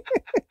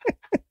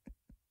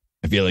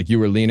 I feel like you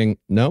were leaning.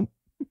 No?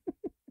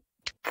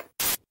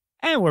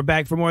 And we're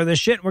back for more of this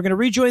shit. We're going to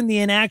rejoin the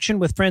inaction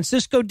with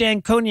Francisco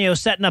D'Anconio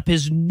setting up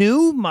his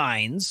new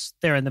mines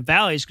there in the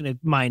valley. He's going to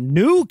mine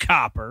new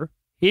copper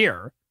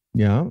here.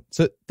 Yeah.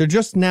 So they're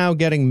just now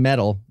getting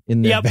metal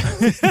in their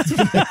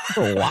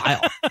for a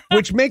while.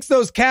 Which makes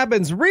those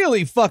cabins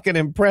really fucking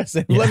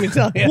impressive, let me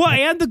tell you. Well,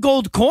 and the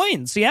gold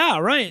coins. Yeah,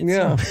 right.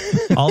 Yeah.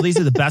 All these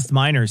are the best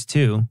miners,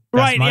 too. Best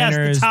Right,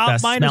 miners, yes, the top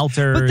best miners.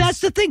 smelters. But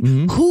that's the thing.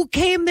 Mm-hmm. Who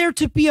came there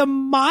to be a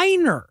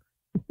miner?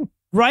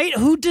 Right?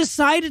 Who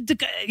decided to...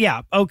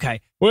 Yeah,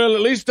 okay. Well,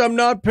 at least I'm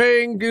not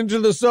paying into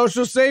the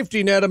social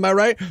safety net, am I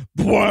right?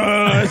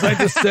 As I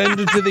descend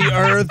into the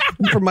earth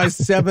for my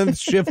 7th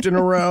shift in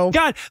a row.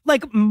 God,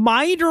 like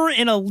miner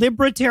in a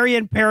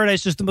libertarian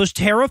paradise is the most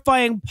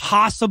terrifying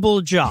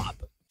possible job.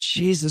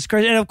 Jesus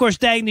Christ. And of course,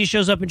 Dagny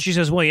shows up and she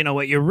says, well, you know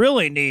what you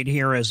really need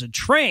here is a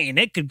train.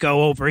 It could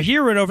go over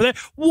here and over there.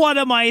 What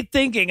am I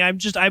thinking? I'm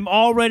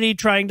already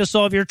trying to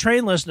solve your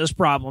trainlessness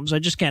problems. I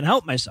just can't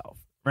help myself,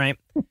 right?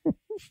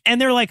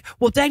 And they're like,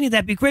 well, Dagny,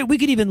 that'd be great. We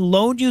could even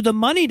loan you the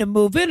money to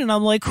move in. And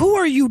I'm like, who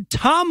are you,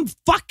 Tom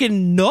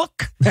fucking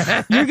Nook?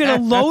 You're going to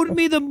loan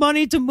me the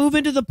money to move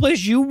into the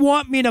place you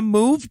want me to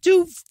move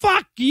to?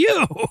 Fuck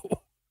you.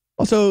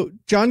 Also,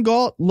 John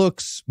Galt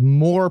looks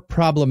more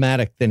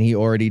problematic than he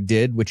already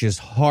did, which is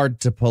hard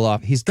to pull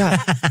off. He's got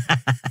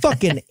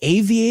fucking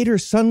aviator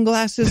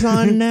sunglasses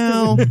on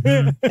now,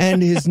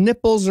 and his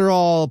nipples are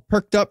all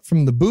perked up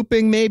from the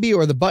booping, maybe,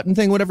 or the button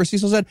thing, whatever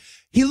Cecil said.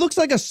 He looks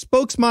like a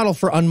spokesmodel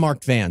for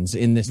unmarked vans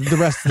in the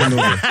rest of the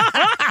movie.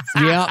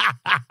 Yeah.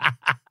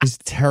 He's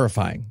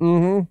terrifying.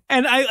 Mm-hmm.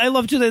 And I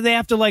love too that they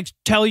have to like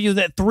tell you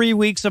that 3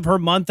 weeks of her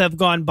month have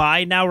gone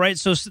by now, right?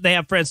 So they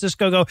have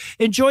Francisco go,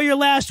 enjoy your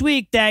last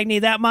week,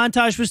 Dagny. That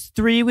montage was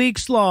 3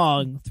 weeks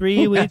long.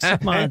 3 weeks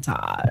of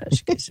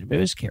montage. In case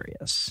anybody was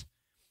curious.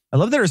 I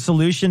love that her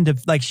solution to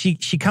like she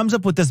comes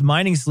up with this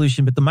mining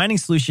solution, but the mining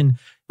solution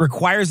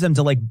requires them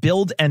to like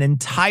build an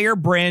entire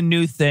brand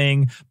new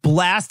thing,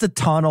 blast a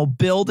tunnel,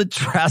 build a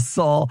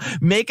trestle,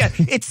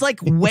 it's like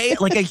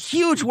like a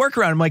huge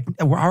workaround. I'm like,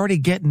 we're already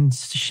getting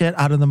shit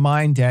out of the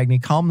mine,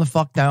 Dagny. Calm the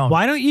fuck down.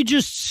 Why don't you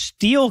just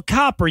steal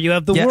copper? You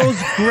have the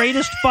world's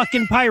greatest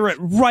fucking pirate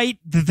right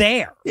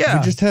there. Yeah,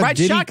 you just have ride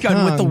Diddy shotgun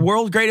Kong with the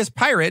world's greatest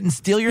pirate and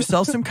steal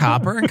yourself some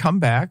copper and come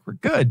back. We're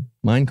good.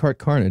 Minecart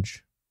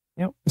Carnage.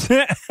 Yep.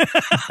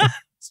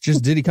 It's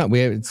just Diddy Kong.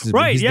 He's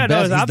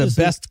the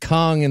best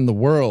Kong in the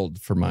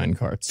world for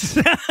minecarts.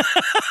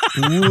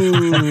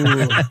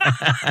 Ooh.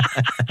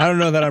 I don't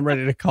know that I'm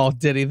ready to call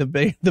Diddy the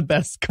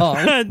best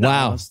Kong. No,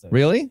 wow.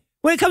 Really?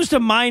 When it comes to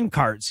mine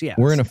carts, yeah.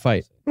 We're in a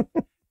fight.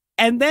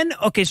 And then,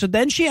 so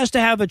then she has to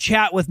have a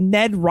chat with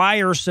Ned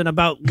Ryerson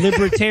about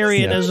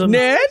libertarianism.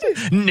 Ned?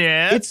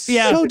 Ned?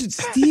 So did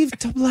Steve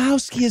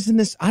Tobolowsky is in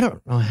this. I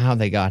don't know how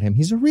they got him.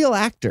 He's a real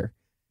actor.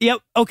 Yep.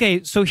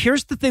 Okay, so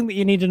here's the thing that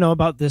you need to know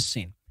about this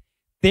scene.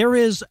 There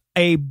is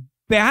a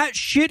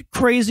batshit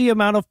crazy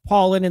amount of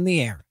pollen in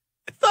the air.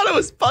 I thought it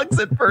was bugs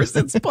at first.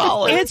 It's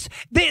pollen.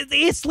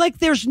 It's like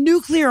there's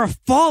nuclear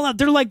fallout.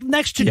 They're like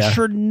next to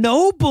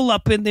Chernobyl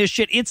up in this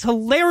shit. It's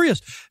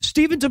hilarious.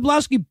 Stephen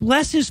Tobolowsky,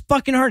 bless his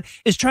fucking heart,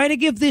 is trying to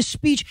give this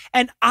speech,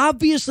 and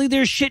obviously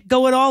there's shit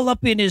going all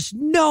up in his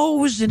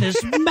nose and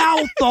his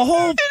mouth the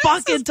whole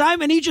fucking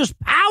time, and he just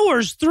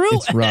powers through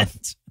It's rough.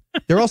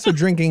 They're also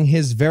drinking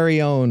his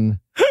very own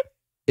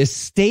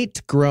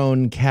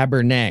estate-grown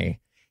Cabernet.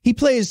 He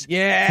plays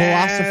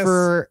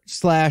philosopher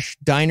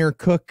 / diner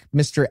cook,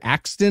 Mr.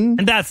 Axton.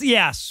 And that's,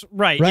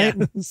 right?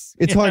 Yes.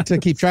 It's hard to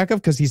keep track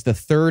of because he's the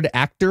third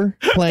actor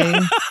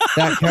playing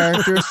that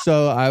character.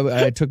 So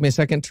it took me a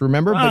second to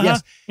remember. But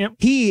yes,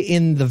 he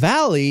in the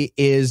Valley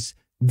is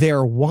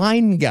their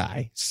wine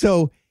guy.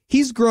 So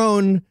he's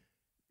grown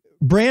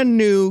brand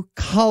new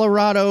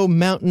Colorado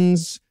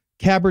mountains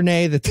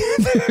Cabernet that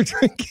they're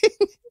drinking.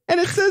 And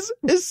it says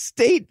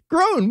estate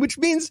grown, which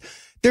means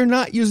they're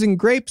not using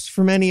grapes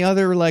from any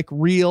other like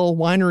real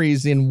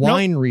wineries in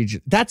wine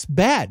region. That's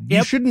bad.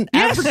 You shouldn't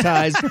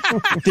advertise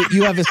that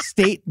you have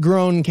estate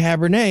grown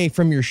Cabernet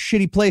from your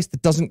shitty place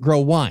that doesn't grow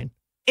wine.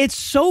 It's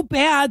so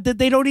bad that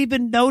they don't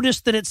even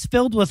notice that it's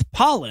filled with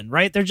pollen,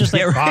 right? They're just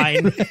like,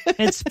 fine.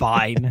 It's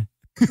fine.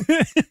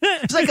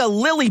 It's like a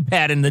lily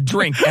pad in the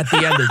drink at the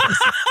end of this.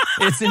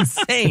 It's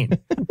insane.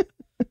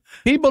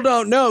 People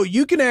don't know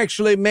you can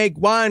actually make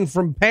wine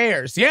from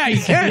pears. Yeah,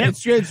 you can.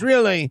 It's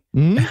really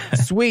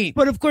sweet.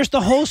 But of course, the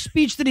whole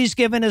speech that he's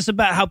given is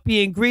about how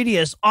being greedy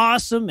is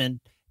awesome and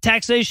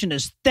taxation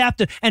is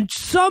theft. And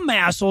some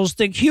assholes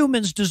think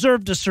humans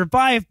deserve to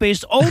survive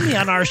based only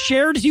on our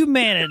shared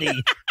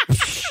humanity.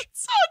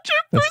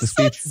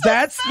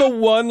 That's the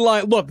one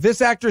line. Look,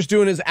 this actor's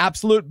doing his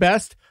absolute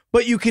best,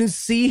 but you can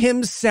see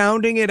him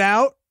sounding it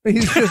out.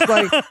 He's just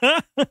like,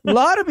 a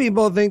lot of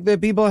people think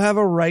that people have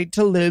a right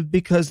to live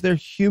because they're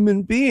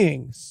human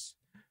beings.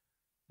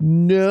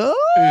 No.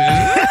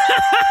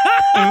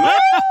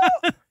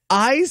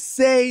 I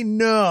say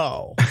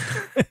no.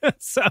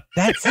 So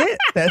that's it.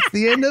 That's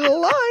the end of the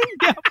line.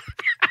 Yep.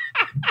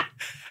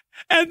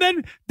 And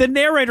then the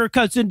narrator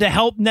cuts in to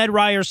help Ned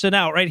Ryerson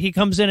out, right? He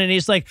comes in and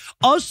he's like,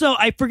 also,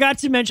 I forgot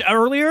to mention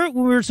earlier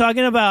when we were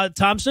talking about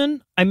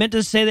Thompson, I meant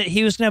to say that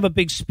he was going to have a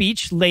big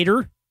speech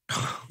later.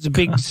 It's a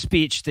big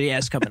speech that he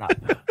has coming up.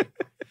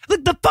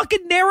 Look, the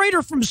fucking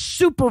narrator from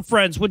Super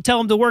Friends would tell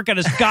him to work on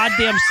his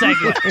goddamn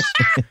segments.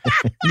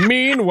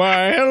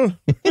 Meanwhile.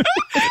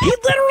 He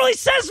literally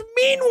says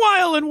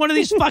meanwhile in one of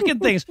these fucking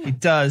things. He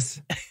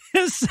does.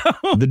 So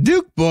the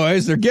Duke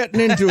boys are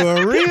getting into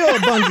a real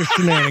bunch of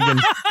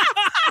shenanigans.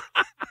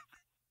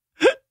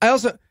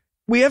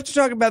 We have to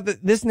talk about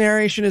that. This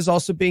narration is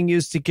also being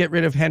used to get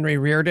rid of Henry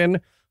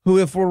Reardon, who,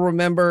 if we'll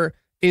remember,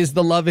 is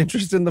the love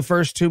interest in the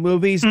first two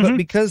movies. But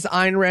because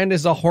Ayn Rand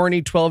is a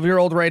horny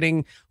 12-year-old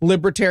writing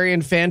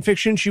libertarian fan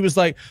fiction, she was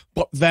like,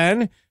 but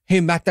then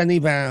he met an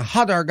even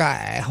hotter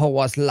guy who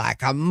was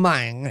like a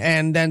man.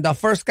 And then the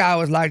first guy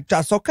was like,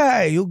 just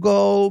okay, you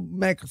go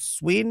make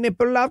sweet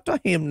nipple love to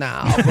him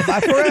now. Goodbye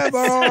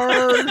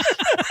forever.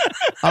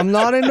 I'm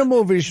not in the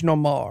movies no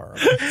more.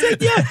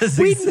 Yes,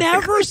 we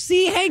never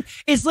see Hank.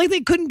 It's like they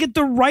couldn't get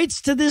the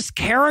rights to this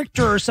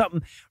character or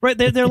something, right?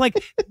 They're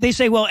like, they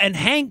say, well, and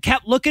Hank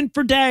kept looking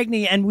for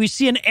Dagny, and we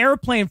see an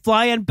airplane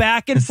flying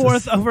back and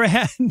forth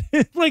overhead.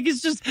 Like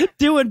he's just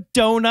doing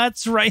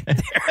donuts right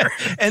there.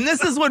 And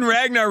this is when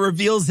Ragnar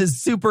reveals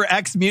his super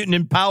X mutant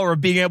in power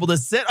of being able to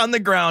sit on the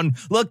ground,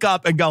 look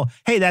up, and go,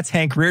 hey, that's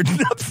Hank Reardon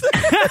up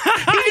there.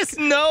 He just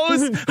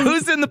knows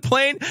who's in the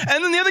plane.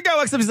 And then the other guy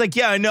walks up, he's like,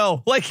 yeah, I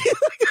know. Like,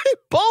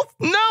 both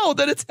know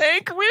that it's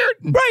Hank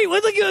Reardon. Right.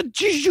 Well, like,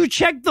 did you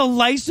check the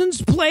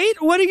license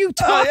plate? What are you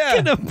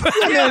talking about?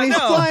 Yeah, he's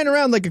flying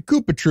around like a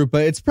Koopa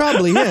Troopa. It's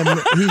probably him.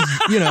 He's,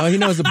 he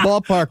knows the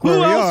ballpark where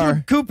we are.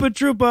 Koopa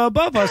Troopa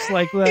above us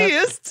like that? He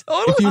is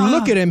totally. If you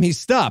look at him, he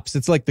stops.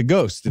 It's like the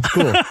Ghost. It's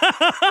cool.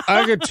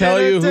 I could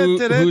tell you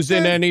who's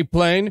in any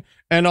plane.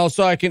 And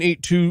also, I can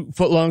eat 2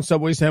 foot-long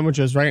Subway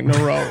sandwiches right in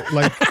a row.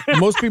 Like,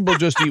 most people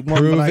just eat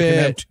one, but I can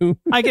have 2.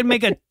 I can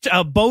make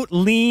a boat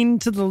lean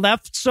to the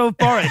left so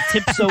far, it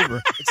tips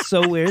over. It's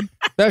so weird.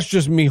 That's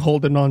just me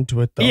holding on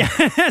to it, though. Yeah,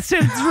 it's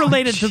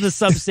related to the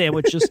sub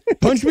sandwiches.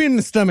 Punch me in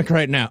the stomach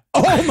right now.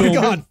 Oh, my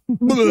God.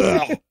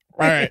 All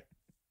right.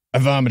 I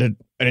vomited.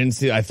 I didn't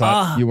see. I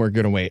thought you weren't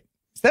going to wait.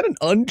 Is that an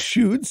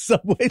unchewed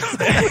Subway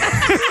sandwich?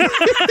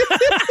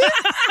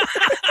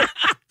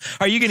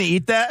 Are you going to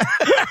eat that?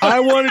 I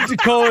wanted to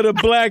call it a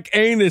black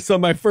anus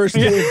on my first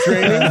day of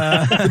training,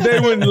 but they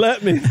wouldn't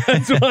let me.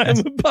 That's why I'm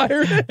a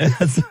pirate.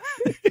 That's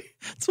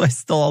why I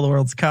stole all the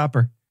world's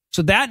copper.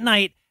 So that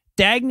night,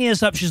 Dagny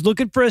is up. She's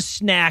looking for a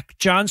snack.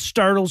 John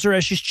startles her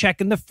as she's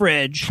checking the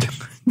fridge.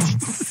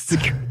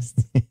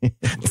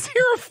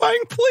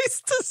 Terrifying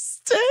place to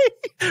stay,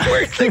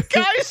 where the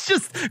guy's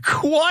just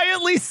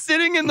quietly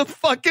sitting in the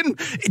fucking,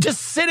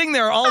 just sitting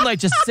there all night,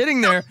 just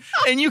sitting there,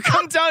 and you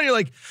come down and you're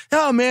like,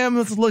 oh man,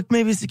 let's look,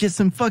 maybe to get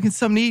some fucking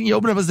something to eat. And you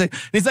open up and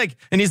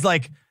he's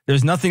like,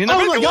 there's nothing in there.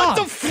 Oh my God.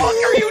 What the fuck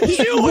are you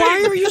doing?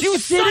 Why are you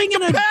sitting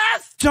in a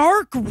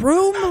dark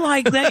room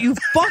like that, you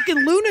fucking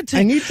lunatic?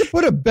 I need to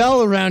put a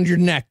bell around your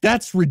neck.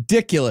 That's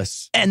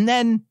ridiculous. And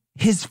then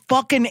his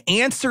fucking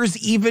answer's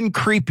even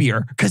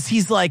creepier because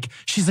she's like,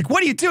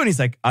 what are you doing? He's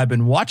like, I've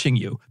been watching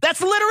you.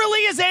 That's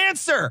literally his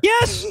answer.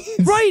 Yes,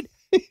 right.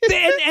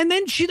 and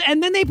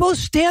then they both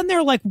stand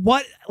there like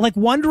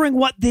wondering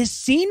what this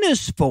scene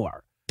is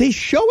for. They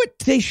show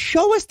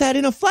us that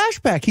in a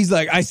flashback. He's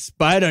like, I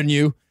spied on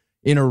you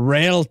in a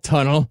rail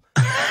tunnel.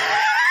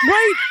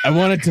 Right. I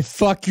wanted to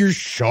fuck your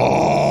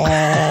shawl.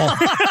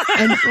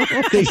 And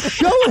they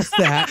show us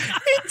that.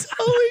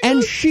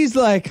 And she's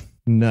like,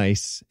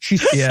 nice. She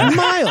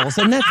smiles,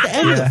 and that's the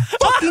end of the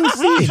fucking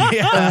scene.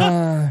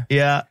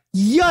 Yeah.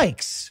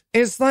 Yikes.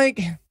 It's like,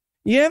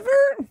 you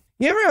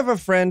ever have a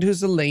friend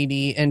who's a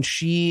lady and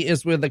she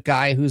is with a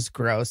guy who's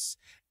gross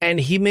and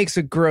he makes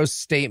a gross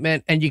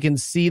statement and you can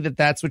see that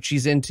that's what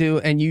she's into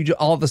and you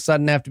all of a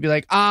sudden have to be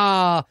like,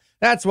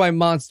 that's why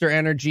Monster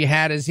Energy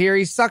Hat is here.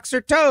 He sucks her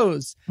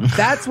toes.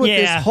 That's what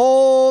this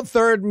whole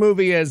third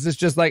movie is. It's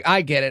just like,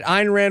 I get it.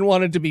 Ayn Rand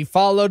wanted to be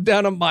followed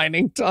down a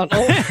mining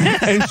tunnel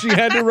and she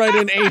had to write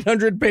an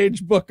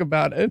 800-page book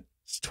about it.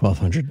 It's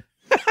 1,200.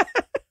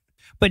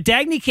 But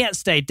Dagny can't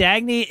stay.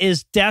 Dagny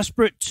is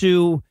desperate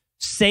to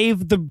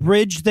save the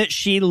bridge that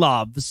she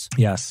loves.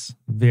 Yes.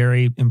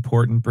 Very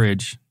important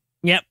bridge.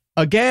 Yep.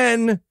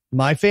 Again,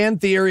 my fan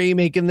theory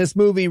making this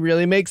movie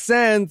really makes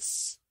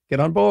sense. Get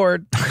on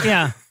board.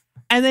 Yeah.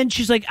 And then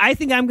she's like, I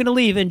think I'm going to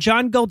leave. And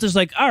John Galt is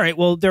like, all right,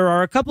 well, there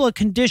are a couple of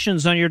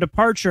conditions on your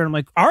departure. And I'm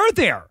like, are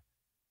there?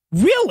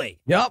 Really?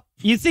 Yep.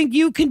 You think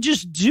you can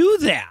just do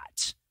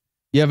that?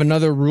 You have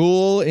another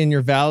rule in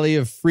your Valley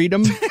of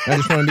Freedom? I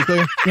just want to be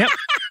clear. Yep.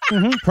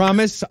 Mm-hmm.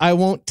 Promise I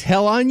won't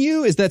tell on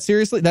you? Is that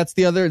seriously? That's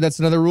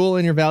another rule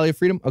in your Valley of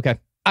Freedom? Okay.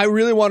 I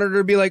really wanted her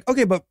to be like,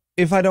 okay, but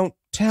if I don't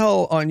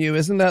tell on you,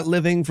 isn't that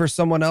living for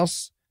someone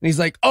else? And he's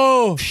like,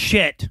 oh,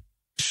 shit.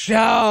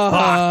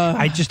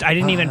 I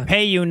didn't even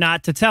pay you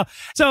not to tell.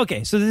 So,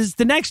 okay. So this is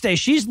the next day.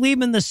 She's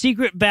leaving the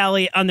secret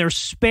valley on their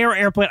spare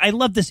airplane. I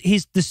love this.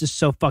 This is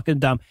so fucking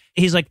dumb.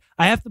 He's like,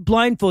 I have to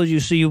blindfold you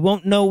so you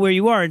won't know where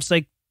you are. It's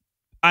like,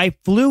 I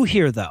flew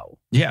here though.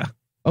 Yeah.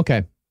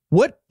 Okay.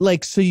 What,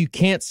 so you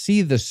can't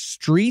see the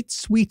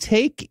streets we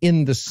take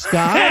in the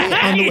sky?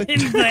 How do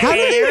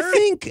you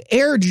think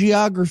air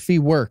geography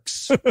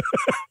works?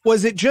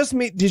 Was it just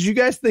me? Did you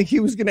guys think he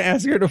was going to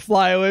ask her to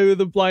fly away with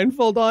a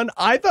blindfold on?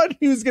 I thought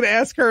he was going to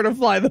ask her to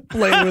fly the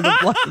plane with a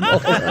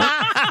blindfold on.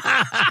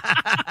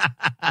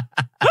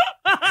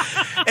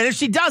 And if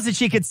she does it,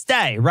 she could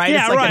stay, right?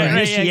 Yeah, it's like an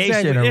initiation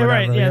initiation or yeah,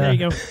 whatever. right. Yeah, there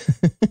you go.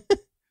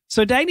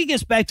 So Dagny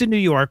gets back to New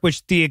York,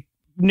 which the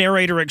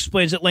narrator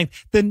explains at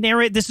length.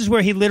 This is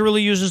where he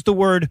literally uses the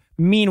word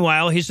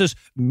meanwhile. He says,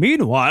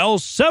 meanwhile,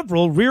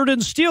 several Reardon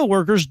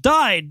steelworkers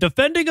died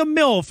defending a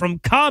mill from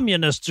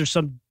communists or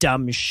some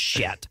dumb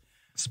shit.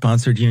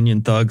 Sponsored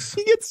union thugs.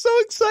 He gets so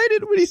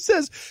excited when he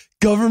says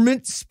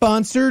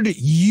government-sponsored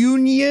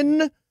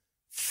union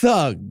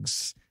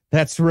thugs.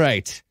 That's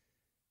right.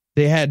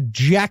 They had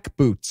jack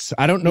boots.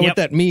 I don't know what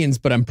that means,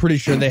 but I'm pretty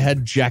sure they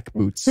had jack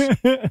boots.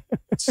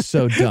 It's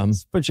so dumb.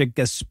 Bunch of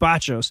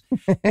gazpachos.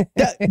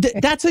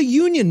 That's a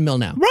union mill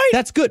now. Right.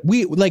 That's good.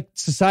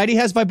 Society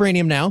has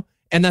vibranium now,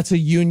 and that's a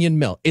union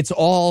mill. It's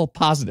all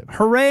positive.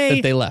 Hooray.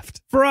 That they left.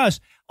 For us.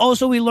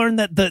 Also, we learned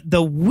that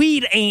the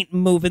wheat ain't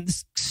moving.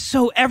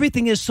 So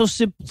everything is so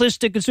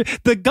simplistic.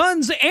 The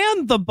guns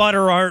and the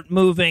butter aren't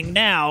moving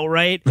now,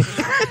 right?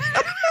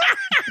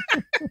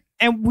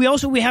 And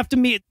we have to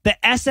meet the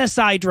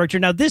SSI director.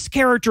 Now, this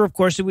character, of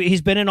course,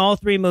 he's been in all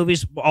three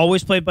movies,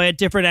 always played by a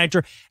different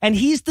actor. And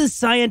he's the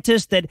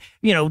scientist that,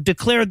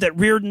 declared that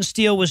Reardon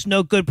Steel was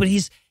no good. But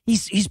he's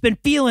been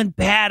feeling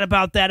bad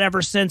about that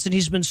ever since. And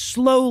he's been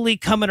slowly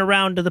coming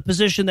around to the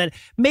position that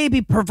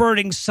maybe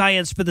perverting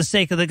science for the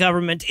sake of the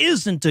government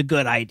isn't a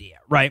good idea,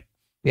 right?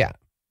 Yeah.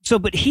 So,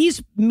 but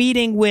he's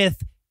meeting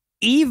with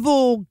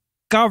evil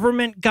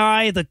government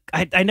guy.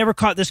 I never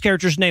caught this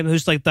character's name,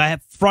 who's like the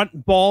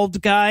front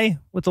bald guy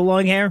with the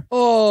long hair.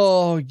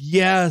 Oh,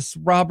 yes.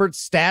 Robert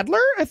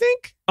Stadler, I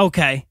think.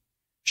 Okay,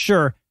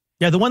 sure.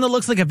 Yeah, the one that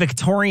looks like a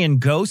Victorian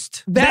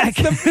ghost. That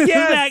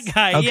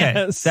guy. Okay,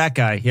 Yes. that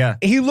guy, yeah.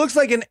 He looks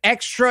like an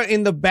extra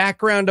in the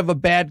background of a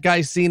bad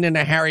guy scene in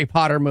a Harry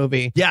Potter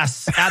movie.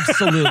 Yes,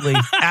 absolutely.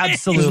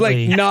 Absolutely.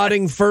 He's like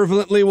nodding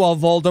fervently while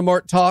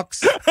Voldemort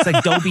talks. It's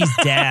like Dobby's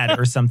dad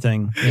or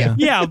something. Yeah.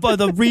 Yeah, but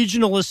the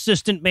regional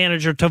assistant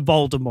manager to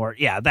Voldemort.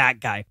 Yeah, that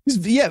guy.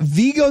 Yeah,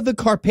 Vigo the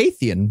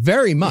Carpathian,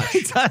 very much.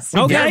 He does. He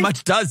Okay. very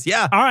much does,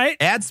 yeah. All right.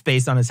 Ad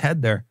space on his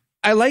head there.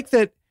 I like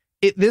that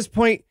at this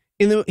point,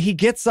 he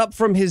gets up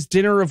from his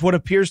dinner of what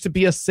appears to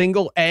be a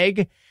single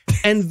egg,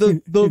 and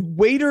the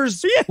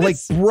waiters like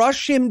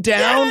brush him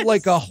down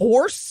like a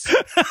horse.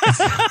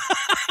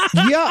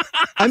 Yeah,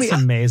 I mean, It's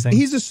amazing.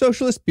 He's a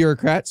socialist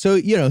bureaucrat, so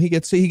he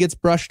gets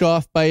brushed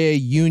off by a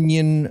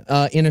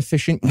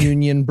inefficient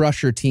union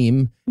brusher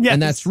team, Yes.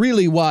 and that's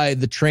really why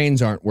the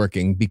trains aren't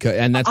working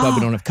and that's why we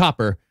don't have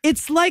copper.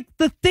 It's like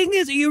the thing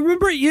is, you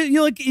remember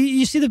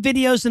you see the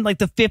videos in like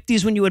the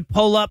 50s when you would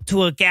pull up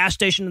to a gas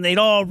station and they'd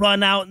all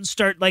run out and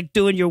start like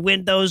doing your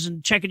windows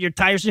and checking your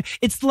tires.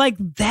 It's like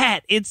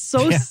that. It's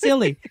so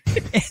silly.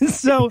 And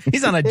so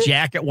He's on a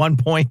jack at one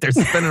point. They're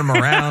spinning him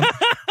around.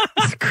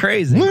 It's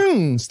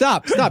crazy.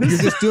 Stop. You're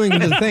just doing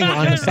the thing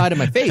on the side of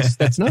my face.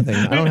 That's nothing.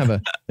 I don't have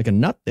a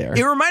nut there.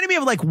 It reminded me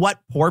of like what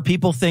poor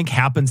people think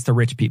happens to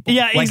rich people.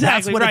 Yeah, like,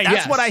 exactly, right, That's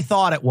yes. what I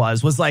thought it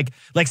was like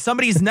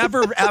somebody's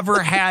never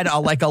ever had a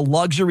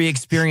luxury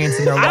experience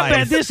in their I life.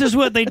 bet this is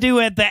what they do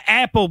at the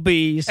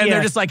Applebee's. And Yeah.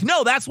 they're just like,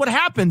 no, that's what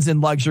happens in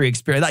luxury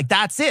experience. Like,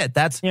 that's it.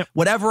 That's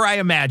whatever I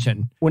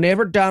imagine.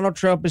 Whenever Donald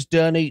Trump is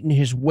done eating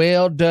his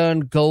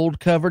well-done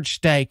gold-covered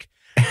steak,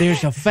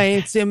 there's a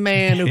fancy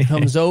man who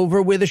comes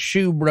over with a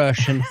shoe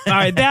brush and all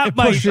right, that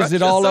might pushes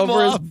it all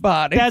over his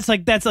body. That's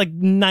like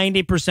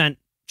 90%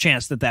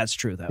 chance that's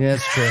true though. Yeah,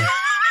 that's true.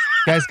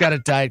 Guy's got a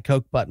Diet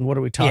Coke button. What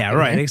are we talking Yeah,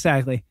 right, about?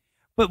 exactly.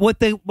 But what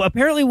the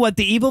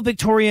evil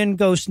Victorian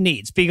ghost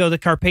needs, Vigo the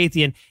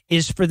Carpathian,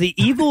 is for the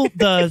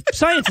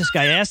scientist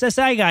guy,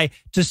 SSI guy,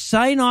 to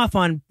sign off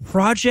on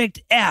Project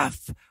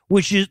F,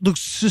 which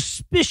looks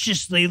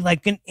suspiciously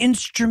like an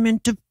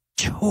instrument of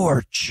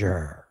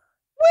torture.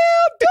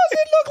 Well, does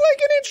it look like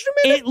an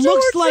instrument It of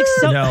looks torture? like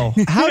some. No.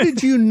 How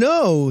did you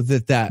know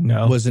that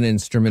No. was an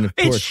instrument of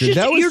torture? It's just,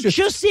 That was you're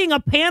just seeing a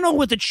panel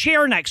with a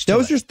chair next to that it.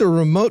 was just the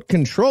remote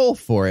control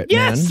for it,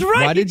 yes, man.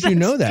 right. Why did you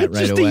know that It's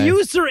right just away? the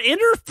user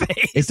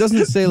interface. It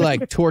doesn't say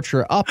like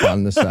torture up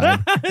on the side.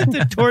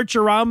 The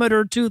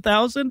Torturometer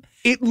 2000.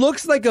 It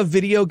looks like a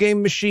video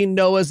game machine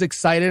Noah's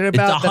excited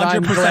about. It's that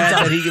I'm 100%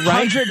 glad that he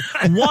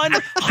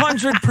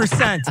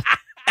 100%.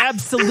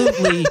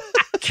 Absolutely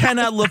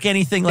cannot look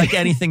anything like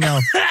anything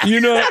else. You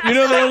know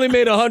they only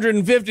made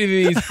 150 of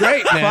these.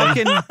 Great, man.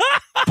 Fucking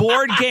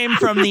board game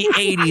from the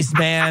 80s,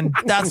 man.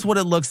 That's what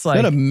it looks like.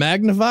 Is that a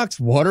Magnavox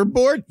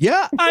waterboard?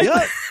 Yeah.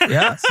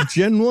 Yeah. It's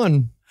Gen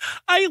 1.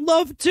 I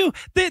love to.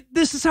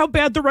 This is how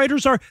bad the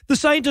writers are. The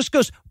scientist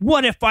goes,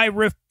 "What if I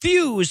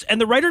refuse?" And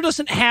the writer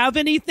doesn't have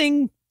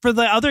anything for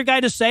the other guy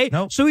to say.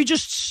 Nope. So he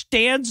just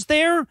stands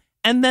there,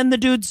 and then the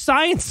dude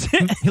signs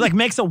it. He like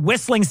makes a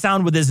whistling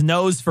sound with his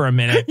nose for a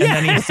minute, and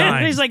then he And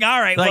signs. he's like, "All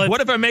right, Like, well,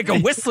 what if I make a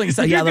whistling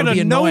sound? You're Yeah, that'll gonna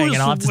be annoying, nose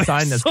and I'll have to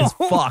sign this because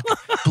whistle. fuck,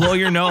 blow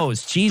your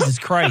nose. Jesus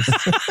Christ,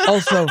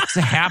 Also, what's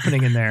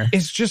happening in there?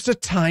 it's just a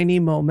tiny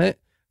moment,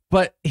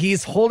 but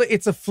he's holding.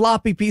 It's a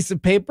floppy piece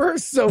of paper,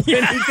 so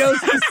when he goes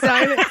to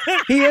sign it,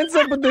 he ends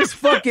up with this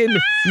fucking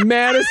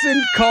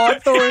Madison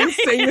Cawthorn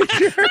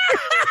signature.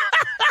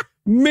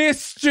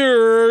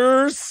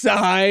 Mr.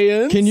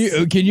 Science. Can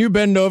you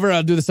bend over?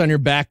 I'll do this on your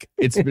back.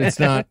 It's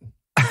not.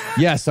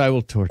 Yes, I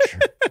will torture.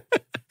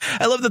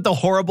 I love that the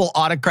horrible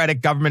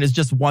autocratic government is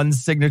just one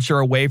signature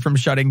away from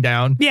shutting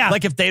down. Yeah.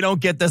 Like if they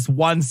don't get this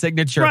one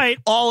signature, Right.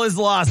 all is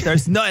lost.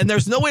 There's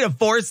no way to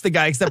force the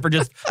guy except for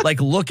just like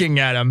looking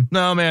at him.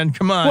 No, man,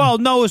 come on. well,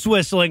 nose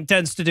whistling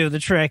tends to do the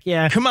trick."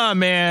 Yeah. Come on,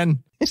 man.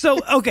 So,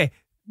 okay.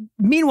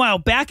 Meanwhile,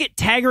 back at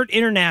Taggart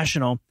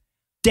International,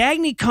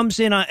 Dagny comes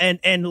in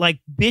and like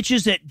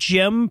bitches at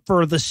Jim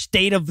for the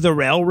state of the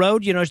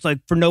railroad. You know, it's like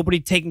for nobody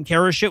taking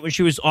care of shit when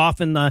she was off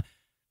in the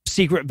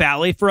Secret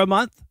Valley for a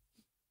month.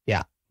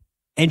 Yeah.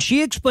 And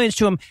she explains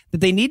to him that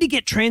they need to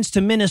get trains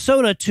to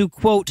Minnesota to,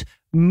 quote,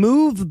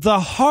 move the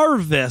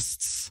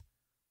harvests.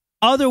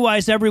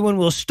 Otherwise, everyone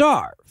will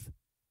starve.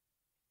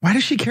 Why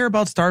does she care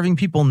about starving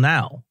people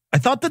now? I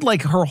thought that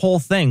like her whole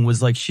thing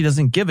was like she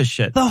doesn't give a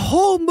shit. The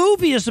whole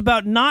movie is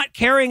about not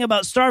caring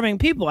about starving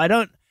people.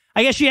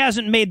 I guess she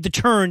hasn't made the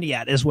turn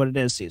yet, is what it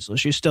is, Cecil.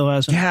 She still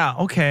hasn't Yeah,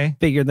 okay.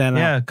 figured that out.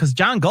 Yeah, because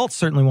John Galt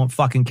certainly won't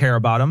fucking care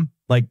about him.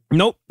 Like,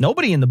 Nope.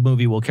 nobody in the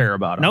movie will care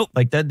about him. Nope.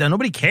 Like, that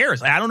nobody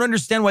cares. I don't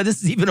understand why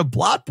this is even a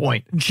plot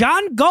point.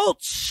 John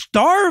Galt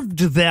starved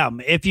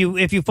them, if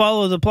you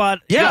follow the plot.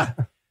 Yeah.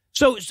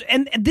 So,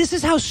 and this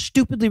is how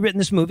stupidly written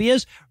this movie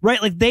is, right?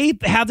 Like, they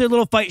have their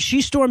little fight. She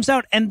storms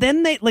out, and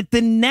then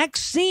the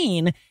next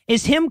scene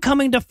is him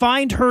coming to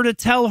find her to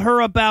tell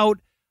her about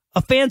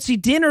a fancy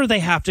dinner they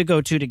have to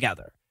go to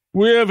together.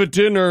 We have a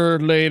dinner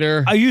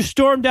later. You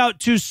stormed out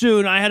too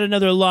soon. I had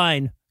another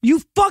line.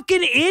 You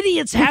fucking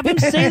idiots. Have him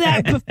say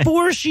that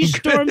before she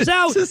storms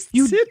out.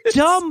 You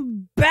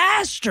dumb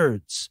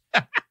bastards.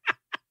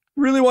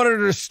 Really wanted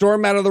her to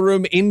storm out of the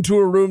room into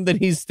a room that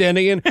he's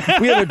standing in.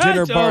 We have a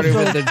dinner party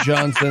with the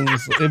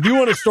Johnsons. If you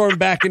want to storm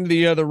back into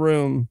the other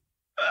room.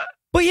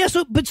 But yeah,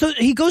 so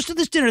he goes to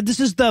this dinner. This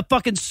is the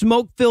fucking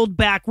smoke-filled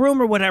back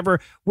room or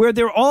whatever, where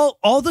they're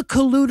all the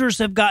colluders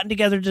have gotten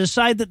together to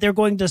decide that they're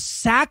going to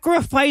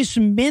sacrifice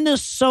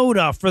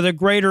Minnesota for the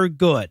greater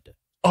good.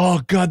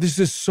 Oh, God, this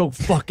is so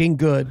fucking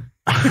good.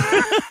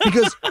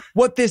 Because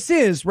what this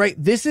is, right,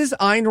 this is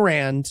Ayn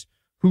Rand,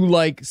 who,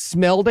 like,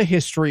 smelled a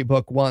history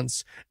book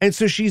once. And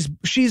so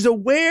she's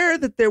aware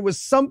that there was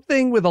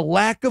something with a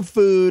lack of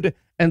food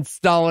and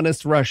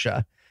Stalinist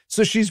Russia.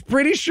 So she's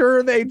pretty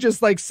sure they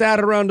just, like, sat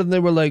around and they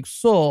were like,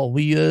 so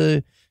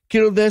we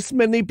killed this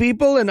many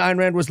people? And Ayn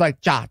Rand was like,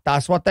 yeah,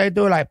 that's what they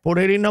do. I put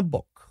it in a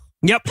book.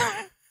 Yep.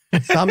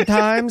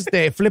 Sometimes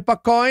they flip a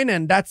coin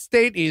and that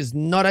state is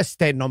not a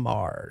state no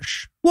more.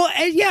 Well,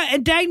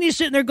 and Dagny's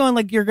sitting there going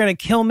like, you're going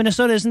to kill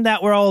Minnesota. Isn't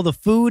that where all the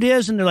food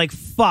is? And they're like,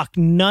 fuck,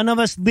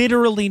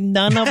 literally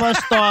none of us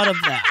thought of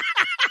that.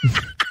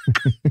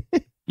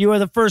 You are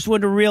the first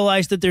one to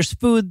realize that there's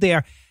food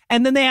there.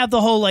 And then they have the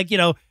whole, like,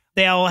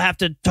 they all have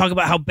to talk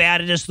about how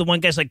bad it is. The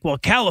one guy's like, well,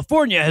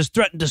 California has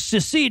threatened to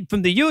secede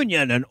from the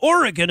Union and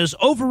Oregon is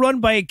overrun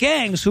by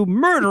gangs who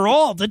murder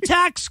all the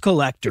tax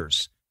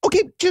collectors.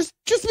 Okay, just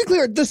to be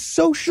clear, the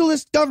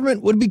socialist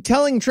government would be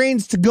telling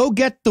trains to go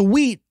get the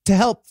wheat to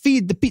help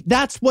feed the people.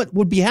 That's what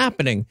would be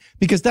happening,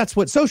 because that's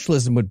what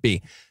socialism would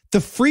be. The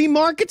free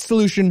market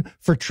solution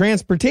for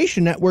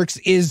transportation networks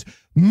is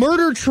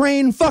murder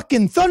train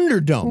fucking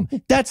Thunderdome.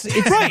 It's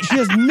right. She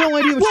has no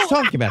idea what she's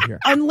talking about here.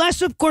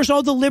 Unless, of course,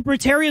 all the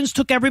libertarians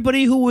took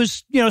everybody who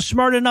was,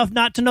 smart enough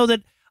not to know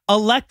that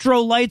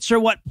electrolytes are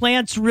what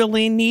plants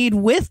really need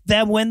with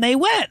them when they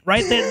went,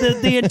 right?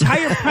 The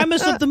entire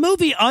premise of the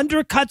movie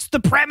undercuts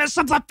the premise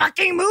of the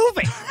fucking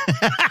movie.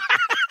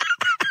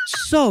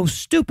 So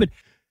stupid.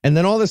 And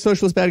then all the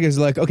socialist bad guys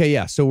are like, okay,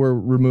 yeah, so we're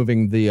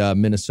removing the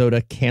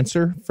Minnesota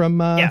cancer from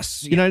the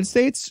United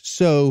States.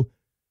 So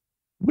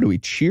what do we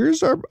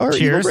cheers our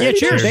cheers? Yeah,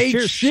 cheers. They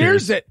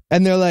cheers it.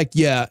 And they're like,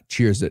 yeah,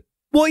 cheers it.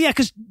 Well, yeah,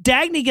 because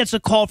Dagny gets a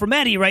call from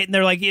Eddie, right? And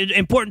they're like,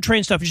 important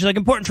train stuff. And she's like,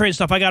 important train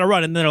stuff. I got to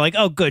run. And they're like,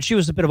 oh, good. She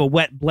was a bit of a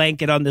wet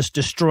blanket on this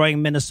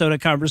destroying Minnesota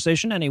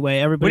conversation. Anyway,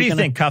 everybody. What do you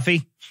think,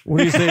 Cuffy? What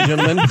do you say,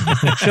 gentlemen?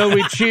 Shall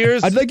we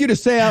cheers? I'd like you to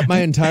say out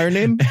my entire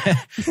name.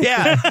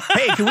 Yeah.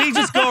 Hey, can we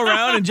just go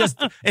around and just,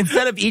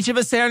 instead of each of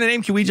us saying our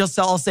name, can we just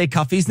all say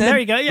Cuffy's name? There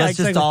you go. Yeah, Let's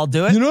just all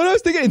do it. You know what I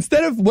was thinking?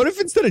 What if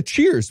instead of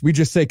cheers, we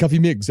just say Cuffy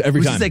Miggs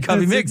every time? We just say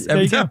Cuffy Miggs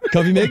every time.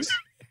 Cuffy Miggs?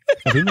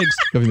 Cuffy Miggs.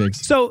 Cuffy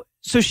Miggs.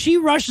 So she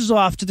rushes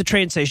off to the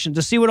train station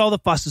to see what all the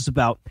fuss is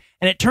about.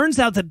 And it turns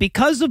out that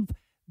because of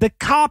the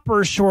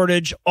copper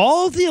shortage,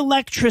 all the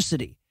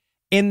electricity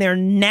in their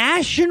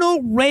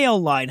national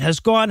rail line has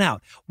gone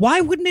out.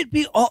 Why wouldn't it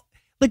be all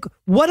like,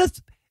 what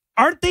if,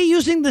 aren't they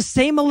using the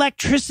same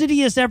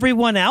electricity as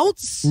everyone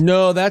else?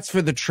 No, that's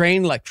for the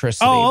train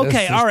electricity. Oh,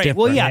 okay. All right. Different.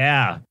 Well,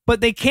 yeah.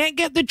 But they can't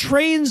get the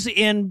trains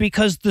in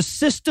because the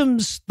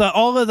systems,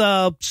 all of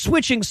the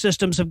switching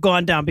systems have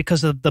gone down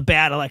because of the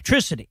bad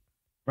electricity,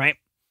 right?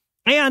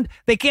 And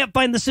they can't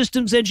find the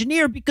systems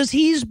engineer because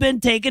he's been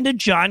taken to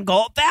John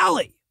Galt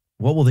Valley.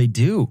 What will they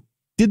do?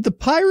 Did the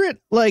pirate,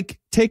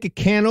 take a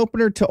can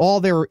opener to all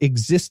their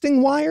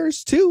existing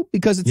wires, too?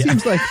 Because it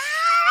seems like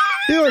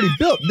they already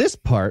built this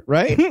part,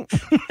 right?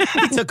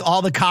 He took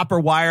all the copper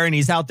wire and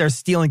he's out there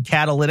stealing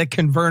catalytic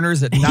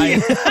converters at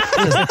night.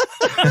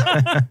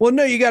 Well,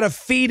 no, you got to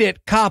feed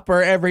it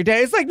copper every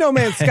day. It's like No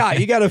Man's Sky.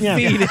 You got to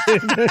feed it.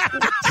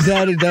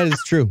 That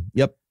is true.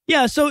 Yep.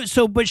 Yeah,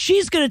 but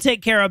she's going to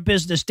take care of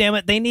business, damn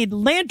it. They need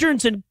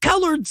lanterns and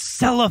colored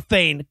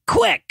cellophane.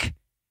 Quick.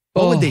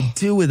 What would they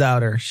do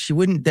without her? She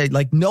wouldn't,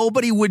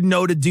 nobody would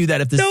know to do that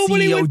if the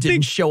CEO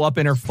didn't show up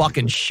in her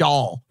fucking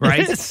shawl,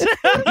 right?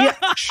 Yeah,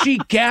 she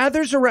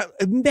gathers around.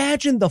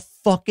 Imagine the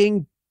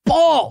fucking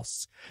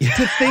balls to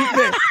think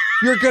that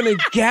you're going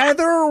to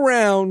gather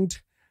around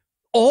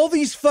all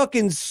these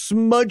fucking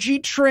smudgy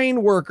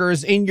train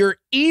workers in your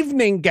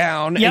evening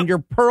gown and your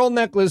pearl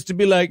necklace to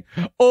be like,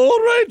 all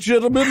right,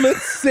 gentlemen,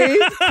 let's save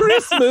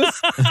Christmas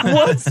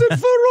once and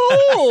for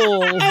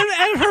all.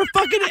 And her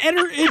fucking,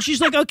 and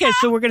she's like, okay,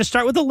 so we're going to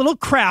start with a little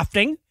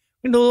crafting.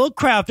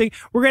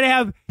 We're going to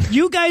have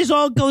you guys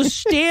all go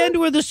stand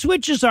where the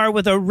switches are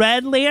with a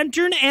red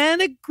lantern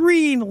and a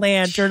green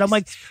lantern. I'm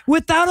like,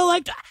 without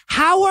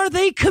how are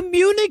they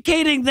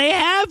communicating? They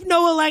have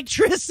no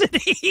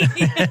electricity.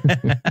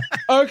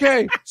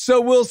 Okay,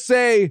 so we'll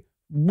say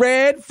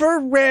red for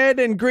red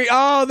and green.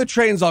 Oh, the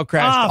trains all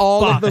crashed.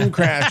 All of them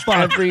crashed.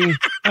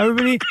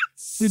 Everybody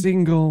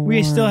single.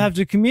 We still have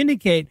to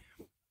communicate.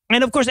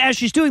 And of course, as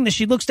she's doing this,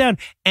 she looks down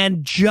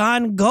and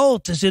John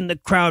Galt is in the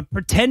crowd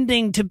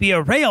pretending to be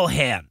a rail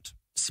hand.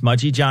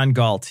 Smudgy John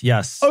Galt,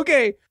 yes.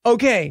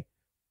 Okay.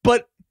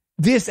 But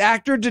this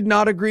actor did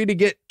not agree to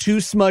get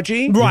too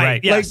smudgy.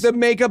 Right. Yes. Like the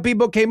makeup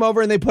people came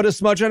over and they put a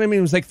smudge on him and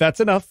he was like, that's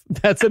enough.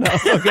 That's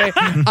enough. Okay.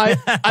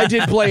 I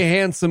did play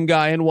handsome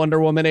guy in Wonder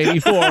Woman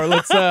 84.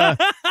 Let's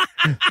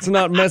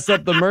not mess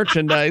up the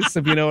merchandise,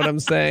 if you know what I'm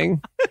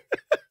saying.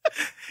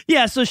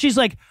 Yeah. So she's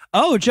like,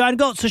 oh, John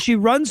Galt. So she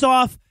runs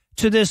off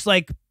to this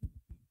like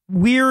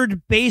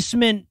weird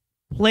basement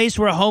place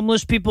where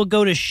homeless people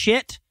go to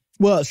shit.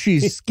 Well, she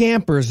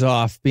scampers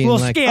off, being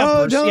like,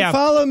 "Oh, don't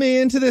follow me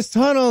into this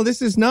tunnel.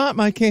 This is not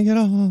my king at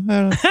all.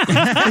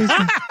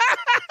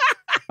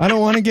 I don't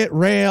want to get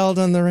railed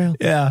on the rail."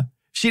 Yeah.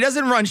 She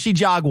doesn't run. She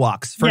jog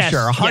walks for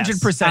sure.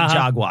 100%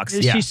 jog walks.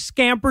 Yeah. She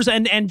scampers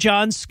and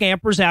John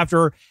scampers after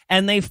her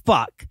and they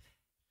fuck.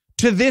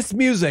 To this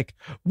music.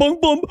 Boom,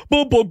 boom,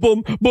 boom, boom,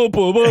 boom, boom, boom,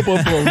 boom, boom,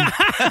 boom.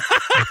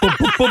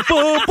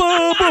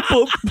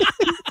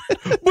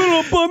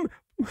 Boom, boom.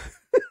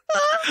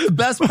 The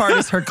best part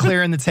is her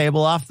clearing the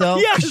table off, though.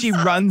 Yes. She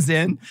runs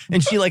in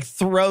and she like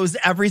throws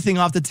everything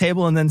off the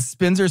table and then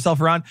spins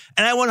herself around.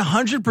 And I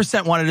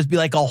 100% wanted it to be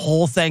like a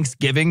whole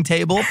Thanksgiving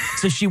table.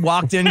 So she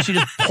walked in, she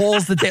just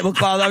pulls the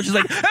tablecloth out. She's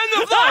like, and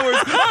the flowers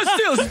are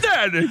still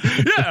standing.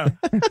 Yeah.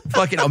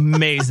 Fucking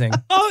amazing.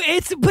 Oh,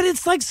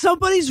 it's like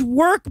somebody's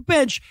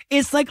workbench.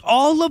 It's like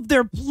all of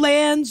their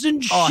plans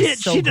and shit.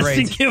 So she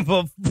great. doesn't give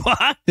a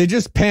fuck. They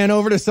just pan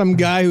over to some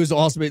guy who's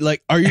also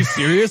like, "Are you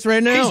serious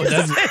right now?"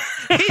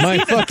 My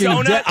fucking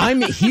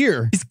I'm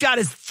here. He's got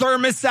his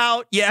thermos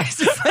out. Yeah. He's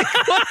just like,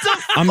 what the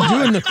fuck? I'm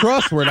doing the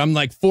crossword. I'm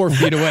like 4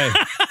 feet away.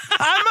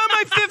 I'm on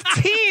my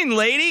 15,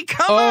 lady.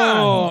 Come on.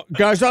 Oh,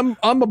 guys, I'm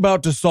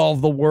about to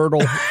solve the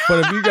Wordle.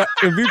 But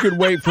if you could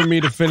wait for me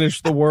to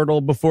finish the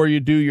Wordle before you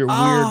do your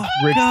weird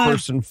rich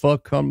person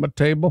fuck on my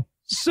table.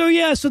 So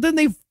yeah, so then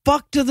they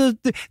fuck to the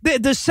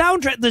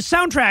soundtrack. The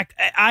soundtrack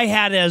I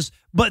had as,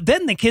 but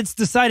then the kids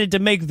decided to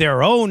make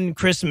their own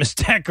Christmas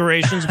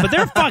decorations, but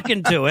they're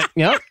fucking to it.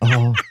 Yep.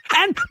 Oh.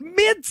 And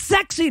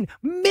mid-sexing,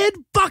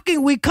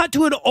 mid-fucking, we cut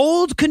to an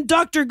old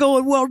conductor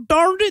going, well,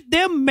 darn it,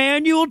 them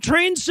manual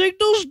train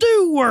signals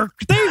do work.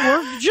 They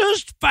work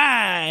just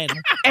fine.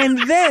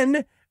 And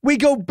then we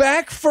go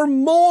back for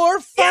more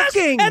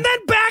fucking. Yes, and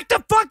then back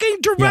to fucking,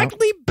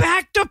 directly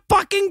back to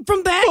fucking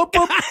from that Talk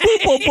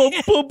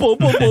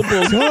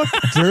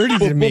dirty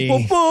to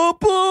me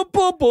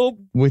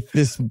with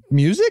this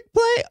music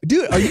play,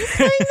 dude. Are you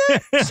playing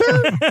that,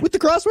 sir? With the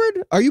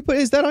crossword? Are you?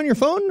 Is that on your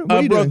phone? What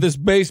I brought this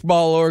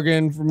baseball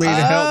organ for me to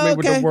help me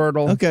with the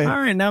Wordle. Okay, all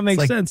right, now it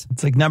makes sense.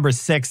 It's like number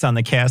 6 on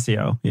the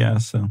Casio. Yeah.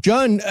 So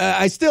John,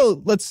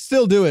 let's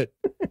still do it.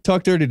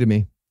 Talk dirty to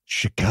me.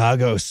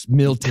 Chicago's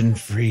Milton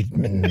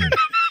Friedman.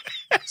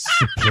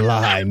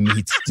 Supply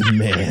meets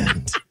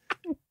demand.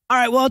 All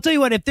right, well, I'll tell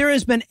you what, if there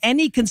has been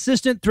any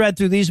consistent thread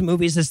through these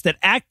movies, it's that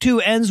Act 2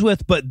 ends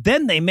with, but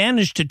then they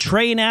managed to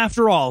train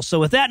after all. So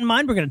with that in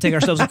mind, we're going to take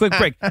ourselves a quick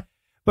break.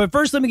 But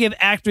first, let me give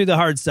Act 3 the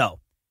hard sell.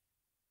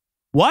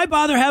 Why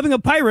bother having a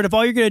pirate if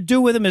all you're going to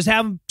do with him is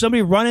have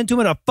somebody run into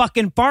him at a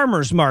fucking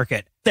farmer's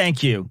market?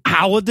 thank you.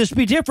 How would this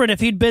be different if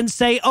he'd been,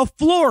 say, a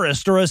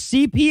florist or a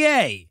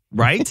CPA?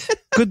 Right?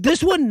 Could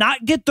this one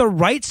not get the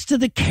rights to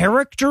the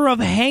character of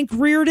Hank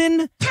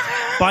Reardon?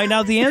 Find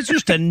out the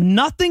answers to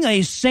nothing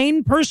a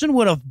sane person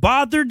would have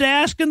bothered to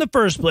ask in the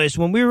first place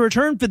when we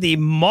return for the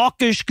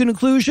mawkish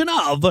conclusion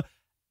of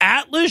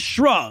Atlas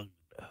Shrugged.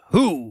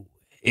 Who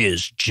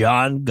is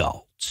John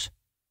Galt?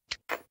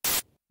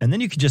 And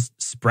then you could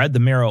just spread the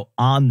marrow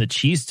on the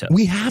cheese toast.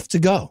 We have to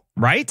go.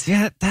 Right?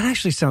 Yeah, that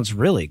actually sounds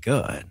really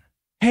good.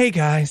 Hey,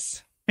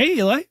 guys. Hey,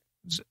 Eli.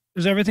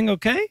 Is everything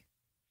okay?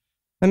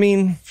 I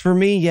mean, for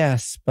me,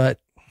 yes. But,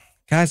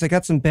 guys, I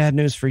got some bad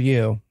news for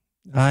you.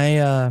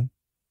 I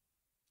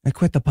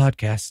quit the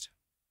podcast.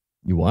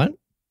 You what?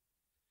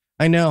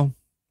 I know.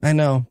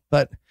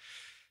 But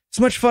as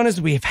much fun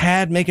as we've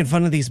had making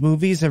fun of these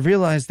movies, I've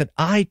realized that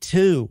I,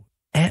 too,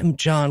 am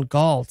John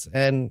Galt.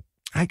 And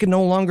I can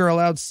no longer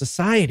allow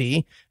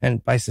society,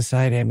 and by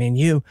society I mean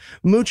you,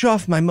 mooch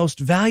off my most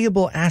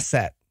valuable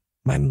asset,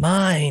 my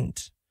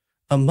mind.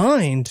 A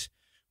mind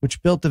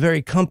which built the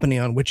very company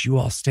on which you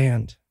all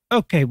stand.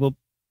 Okay, well,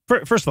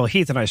 first of all,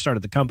 Heath and I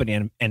started the company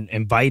and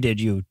invited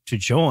you to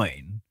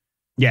join.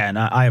 Yeah, and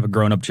I have a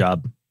grown-up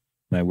job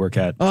that I work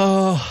at.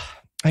 Oh,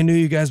 I knew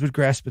you guys would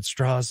grasp at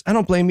straws. I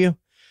don't blame you.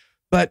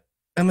 But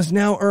I must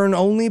now earn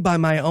only by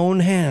my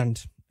own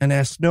hand and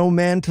ask no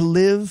man to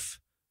live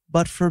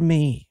but for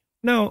me.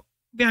 No,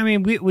 I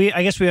mean, we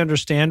I guess we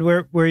understand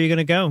where you're going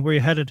to go, where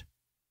you're headed.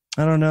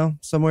 I don't know,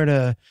 somewhere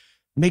to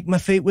make my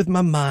fate with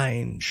my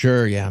mind.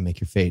 Sure, yeah, make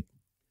your fate.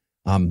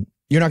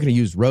 You're not going to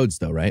use roads,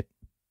 though, right?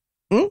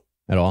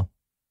 At all?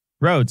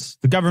 Roads.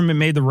 The government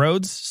made the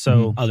roads,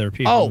 so Other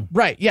people. Oh,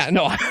 right. Yeah,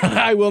 no,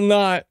 I will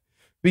not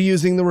be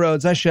using the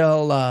roads. I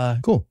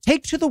shall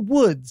take to the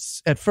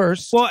woods at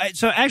first. Well,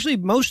 so actually,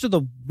 most of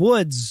the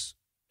woods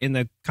in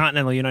the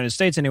continental United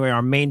States, anyway,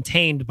 are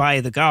maintained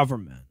by the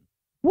government.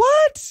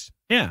 What?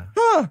 Yeah.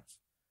 Huh.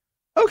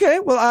 Okay,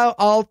 well,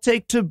 I'll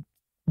take to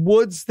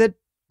woods that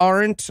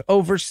aren't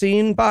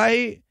overseen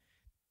by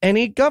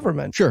any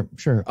government. Sure.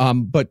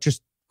 But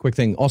just quick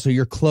thing. Also,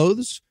 your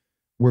clothes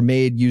were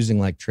made using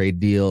like trade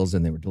deals,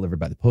 and they were delivered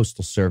by the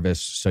postal service.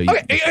 So you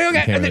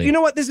really, you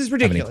know what? This is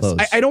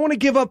ridiculous. I don't want to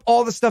give up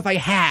all the stuff I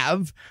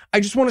have.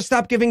 I just want to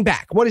stop giving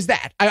back. What is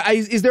that?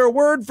 Is there a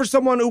word for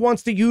someone who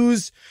wants to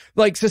use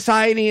like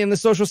society and the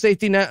social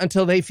safety net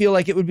until they feel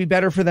like it would be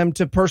better for them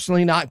to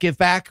personally not give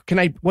back?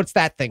 What's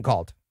that thing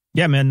called?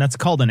 Yeah, man, that's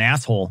called an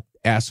asshole.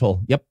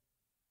 Asshole. Yep.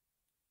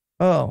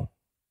 Oh.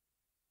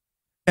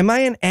 Am I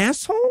an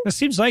asshole? It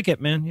seems like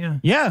it, man. Yeah.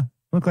 Yeah.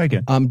 Look like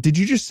it. Did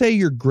you just say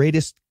your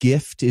greatest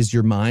gift is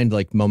your mind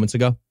like moments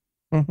ago?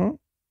 Mm-hmm.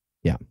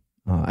 Yeah.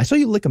 I saw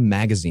you lick a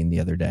magazine the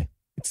other day.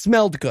 It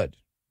smelled good.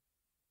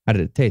 How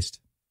did it taste?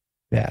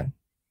 Bad.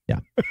 Yeah.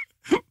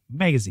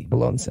 Magazine.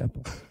 Cologne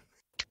sample.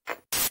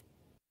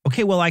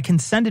 Okay, well, I can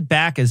send it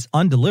back as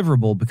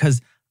undeliverable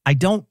because I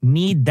don't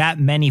need that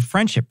many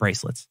friendship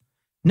bracelets.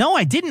 No,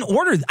 I didn't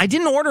order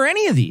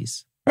any of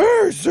these.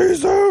 Hey,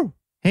 Cecil.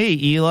 Hey,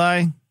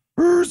 Eli.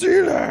 Where's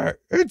Eli?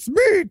 It's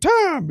me,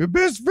 Tom, your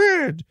best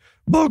friend.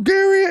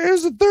 Bulgaria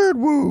is the third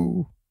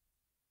woo.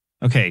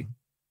 Okay,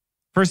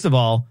 first of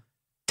all,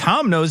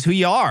 Tom knows who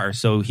you are,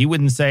 so he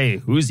wouldn't say,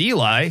 who's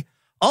Eli?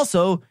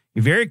 Also,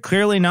 you're very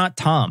clearly not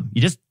Tom.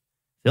 You just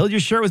filled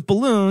your shirt with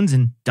balloons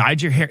and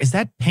dyed your hair. Is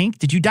that pink?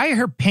 Did you dye your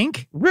hair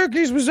pink?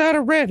 Ricky's was out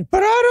of red,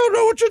 but I don't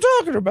know what you're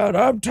talking about.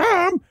 I'm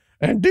Tom,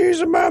 and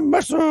these are my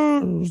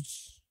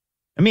muscles.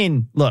 I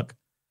mean, look,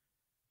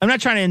 I'm not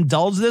trying to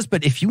indulge this,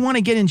 but if you want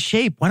to get in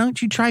shape, why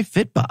don't you try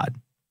Fitbod?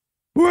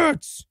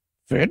 What's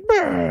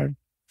Fitbod?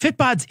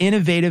 Fitbod's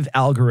innovative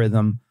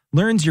algorithm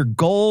learns your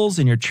goals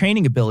and your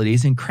training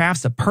abilities and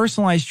crafts a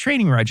personalized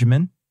training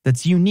regimen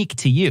that's unique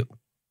to you.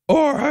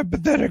 Or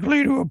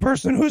hypothetically to a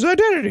person whose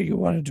identity you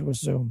wanted to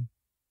assume.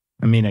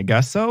 I mean, I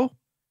guess so.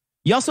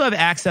 You also have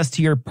access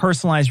to your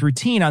personalized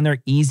routine on their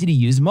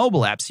easy-to-use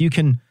mobile app, so you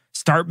can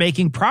start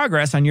making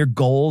progress on your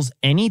goals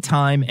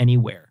anytime,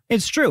 anywhere.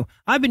 It's true.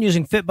 I've been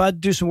using Fitbod to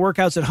do some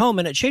workouts at home,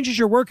 and it changes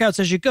your workouts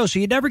as you go, so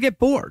you never get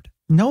bored.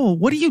 No,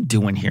 what are you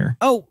doing here?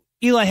 Oh,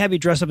 Eli had me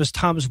dress up as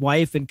Tom's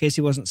wife in case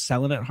he wasn't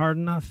selling it hard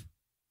enough.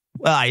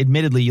 Well,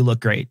 admittedly, you look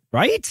great.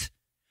 Right?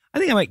 I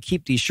think I might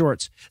keep these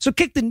shorts. So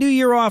kick the new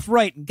year off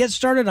right and get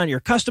started on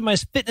your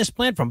customized fitness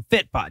plan from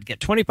Fitbod. Get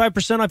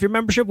 25% off your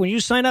membership when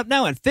you sign up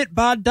now at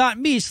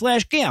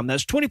fitbod.me/gam.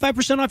 That's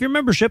 25% off your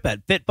membership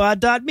at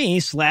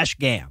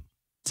fitbod.me/gam.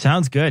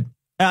 Sounds good.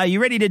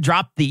 You ready to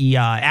drop the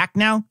act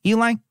now,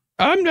 Eli?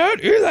 I'm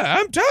not Eli.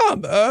 I'm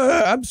Tom.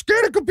 I'm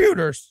scared of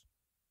computers.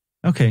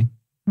 Okay.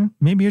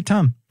 Maybe you're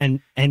Tom.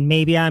 And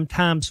maybe I'm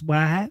Tom's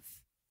wife?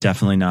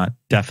 Definitely not.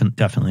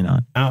 Definitely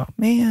not. Oh,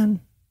 man.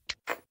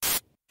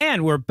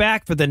 And we're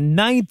back for the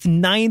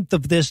ninth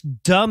of this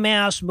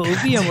dumbass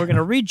movie, and we're going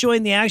to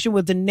rejoin the action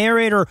with the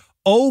narrator,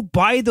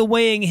 by the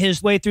way-ing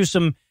his way through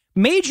some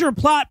major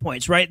plot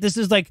points, right? This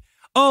is like,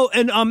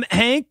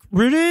 Hank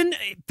Rudin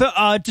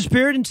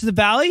disappeared into the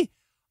valley.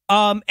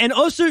 And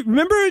also,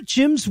 remember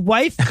Jim's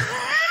wife?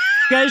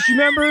 Guys, you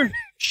remember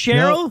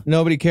Cheryl? No,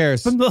 nobody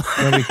cares.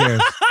 Nobody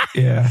cares.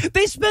 Yeah.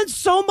 They spent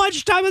so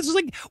much time. It's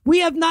like,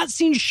 we have not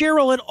seen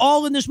Cheryl at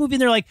all in this movie.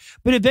 And they're like,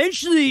 but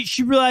eventually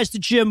she realized that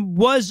Jim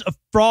was a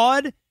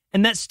fraud.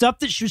 And that stuff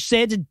that she was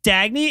saying to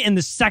Dagny in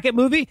the second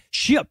movie,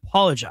 she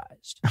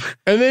apologized.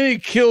 And then he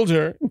killed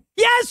her.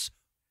 Yes.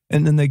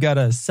 And then they got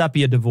a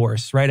sepia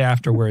divorce right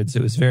afterwards.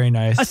 It was very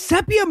nice. A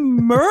sepia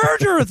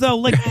murder, though.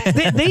 Like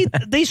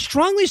they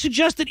strongly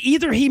suggest that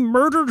either he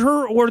murdered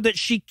her or that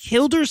she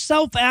killed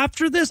herself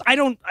after this.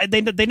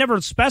 They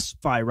never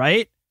specify,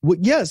 right? Well,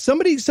 yeah,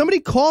 somebody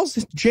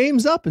calls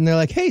James up and they're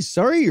like, hey,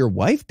 sorry, your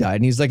wife died.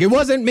 And he's like, it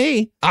wasn't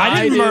me.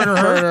 I didn't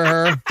murder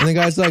her. And the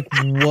guy's like,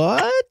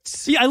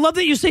 what? Yeah, I love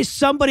that you say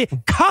somebody.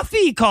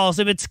 Cuffy calls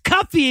him. It's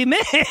Cuffy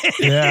Miggs.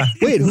 Yeah.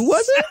 Wait, who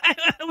was it?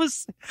 It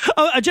was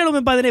a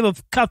gentleman by the name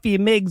of Cuffy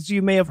Miggs.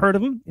 You may have heard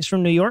of him. He's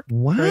from New York.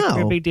 Wow.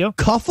 Very big deal.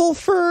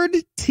 Cuffleford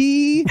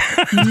T.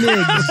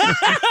 Miggs.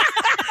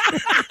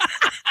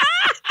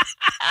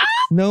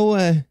 No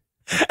way.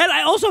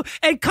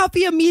 And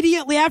Cuffy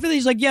immediately after that,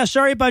 he's like, yeah,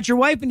 sorry about your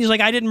wife. And he's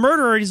like, I didn't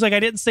murder her. And he's like, I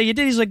didn't say you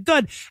did. He's like,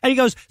 good. And he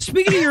goes,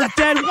 speaking of your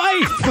dead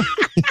wife.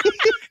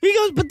 He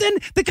goes, but then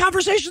the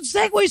conversation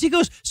segues. He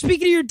goes,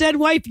 speaking of your dead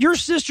wife, your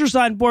sister's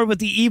on board with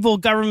the evil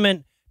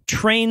government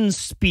train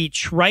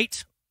speech,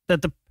 right?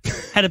 That the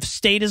head of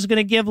state is going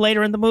to give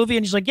later in the movie.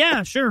 And he's like,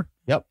 yeah, sure.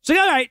 Yep. So,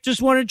 all right,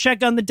 just wanted to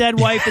check on the dead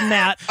wife and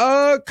that.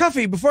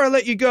 Cuffy, before I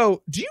let you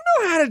go, do you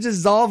know how to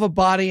dissolve a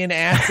body in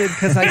acid?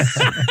 Because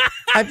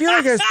I feel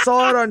like I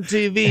saw it on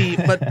TV,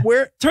 but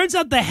where? Turns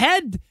out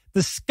the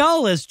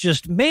skull is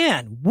just,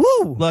 man,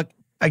 woo. Look,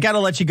 I got to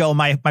let you go.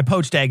 My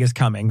poached egg is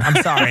coming. I'm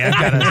sorry. I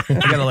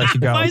gotta let you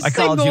go. I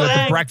called you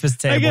at the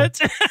breakfast table.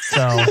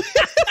 So,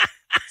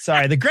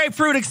 sorry. The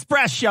Grapefruit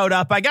Express showed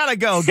up. I got to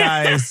go,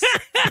 guys.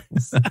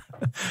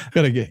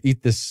 Gotta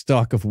eat this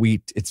stalk of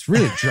wheat. It's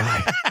really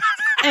dry.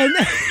 And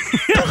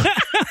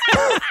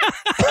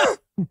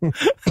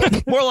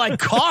more like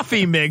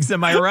coffee, Miggs.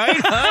 Am I right?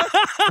 Huh?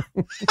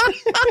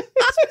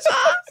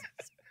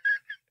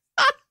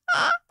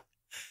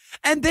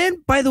 And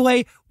then, by the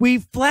way, we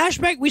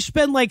flashback. We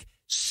spend like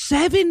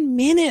 7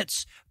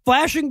 minutes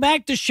flashing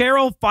back to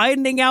Cheryl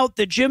finding out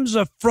that Jim's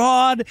a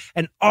fraud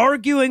and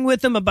arguing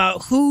with him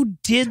about who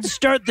did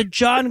start the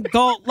John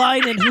Galt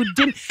line and who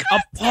didn't,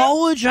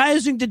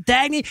 apologizing to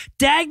Dagny.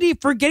 Dagny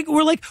forgetting,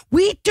 we're like,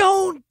 we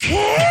don't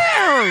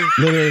care.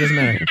 Literally doesn't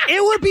matter.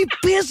 It would be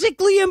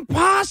physically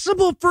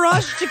impossible for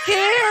us to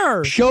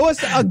care. Show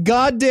us a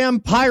goddamn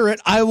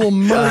pirate, I will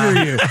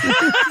murder you.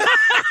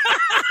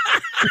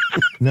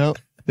 No,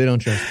 they don't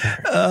trust.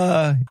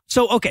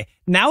 So, okay,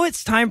 now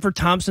it's time for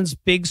Thompson's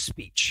big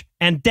speech.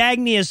 And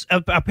Dagny is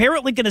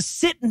apparently going to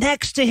sit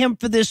next to him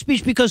for this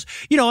speech because,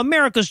 you know,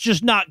 America's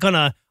just not going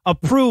to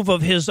approve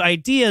of his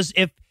ideas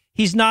if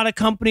he's not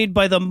accompanied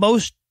by the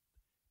most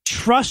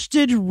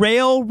trusted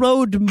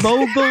railroad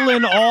mogul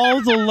in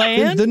all the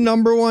land. The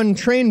number one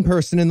train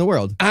person in the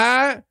world.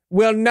 I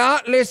will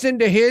not listen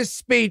to his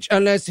speech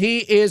unless he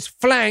is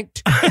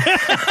flanked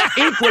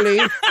equally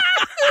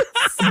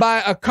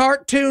by a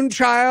cartoon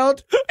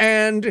child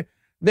and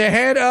the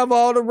head of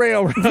all the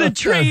railroads. The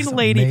train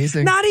lady.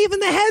 amazing. Not even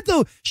the head,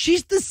 though.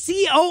 She's the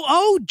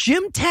COO.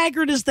 Jim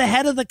Taggart is the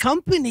head of the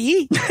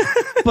company.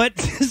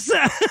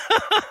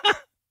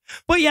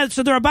 But yeah,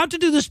 so they're about to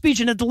do the speech,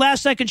 and at the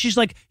last second, she's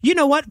like, you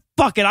know what?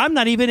 Fuck it. I'm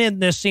not even in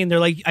this scene. They're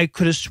like, I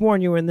could have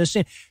sworn you were in this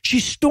scene. She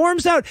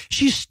storms out.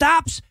 She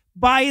stops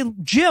by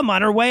Jim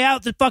on her way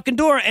out the fucking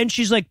door, and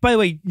she's like, by the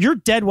way, your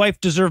dead wife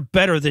deserved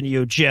better than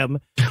you, Jim.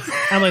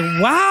 I'm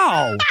like,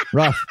 wow.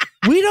 Rough.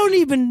 We don't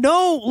even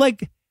know,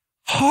 like,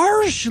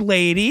 harsh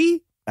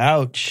lady.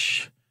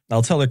 Ouch.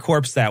 I'll tell the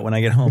corpse that when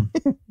I get home.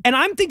 And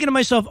I'm thinking to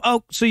myself,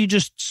 oh, so you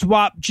just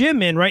swap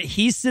Jim in, right?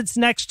 He sits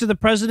next to the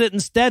president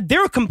instead.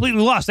 They're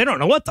completely lost. They don't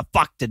know what the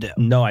fuck to do.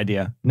 No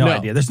idea. No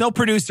idea. There's no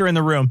producer in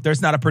the room.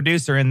 There's not a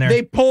producer in there.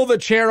 They pull the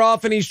chair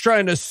off and he's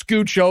trying to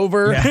scooch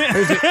over.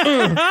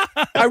 Yeah.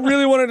 I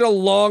really wanted a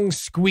long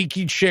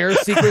squeaky chair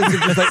sequence.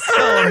 It's just like,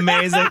 so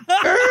amazing.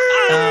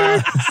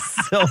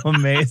 So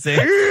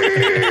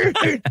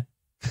amazing.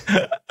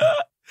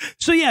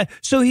 So yeah,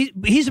 so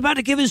he's about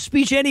to give his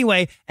speech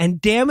anyway,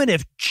 and damn it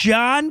if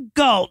John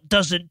Galt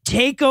doesn't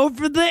take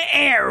over the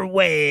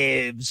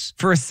airwaves.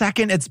 For a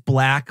second, it's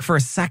black. For a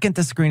second,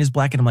 the screen is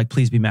black, and I'm like,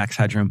 please be Max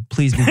Headroom.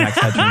 Please be Max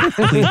Headroom.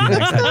 Please be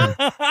Max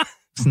Headroom.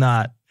 It's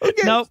not.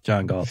 Okay. Nope.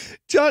 John Galt.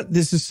 John,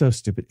 this is so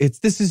stupid.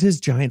 This is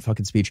his giant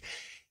fucking speech.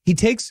 He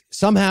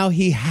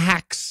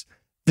hacks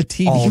the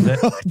TV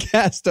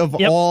broadcast of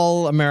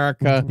all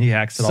America. He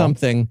hacks it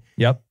something.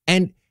 Yep.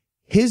 And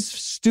his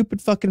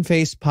stupid fucking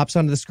face pops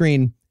onto the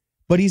screen,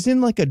 but he's in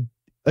like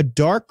a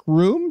dark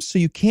room, so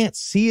you can't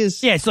see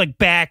his it's like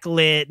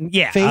backlit.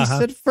 face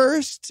at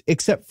first,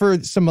 except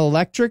for some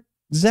electric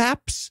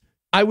zaps.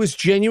 I was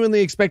genuinely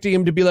expecting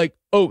him to be like,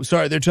 oh,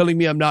 sorry, they're telling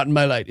me I'm not in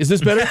my light. Is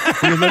this better?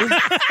 Is this better?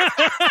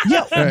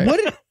 Yeah.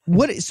 Right.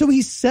 What? So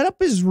he set up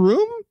his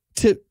room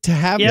to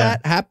have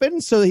that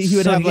happen, so that he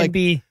would have like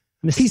be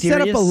mysterious. He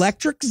set up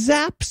electric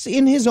zaps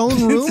in his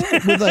own room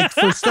with like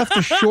for stuff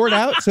to short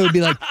out, so it'd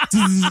be like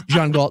zzz,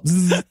 John Galt.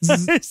 Zzz,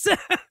 zzz.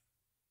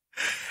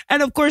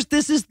 And of course,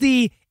 this is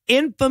the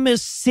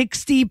infamous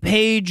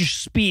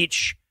 60-page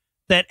speech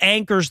that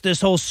anchors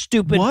this whole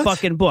stupid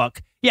fucking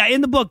book. Yeah,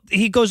 in the book,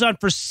 he goes on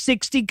for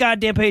 60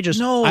 goddamn pages.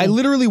 No. I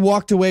literally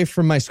walked away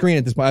from my screen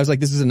at this point. I was like,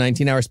 this is a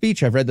 19-hour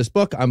speech. I've read this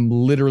book. I'm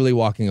literally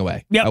walking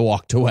away. Yep. I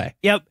walked away.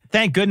 Yep.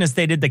 Thank goodness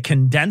they did the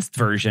condensed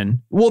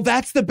version. Well,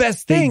 that's the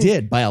best thing. They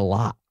did by a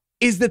lot.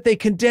 Is that they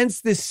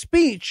condensed this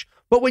speech,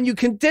 but when you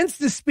condense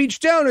this speech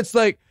down, it's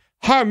like,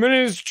 hi, my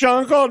name is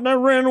John Galt, and I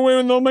ran away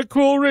with all my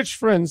cool rich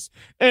friends.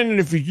 And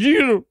if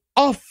you,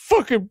 I'll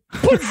fucking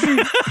punch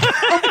you.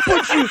 I'll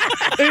punch you.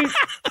 And,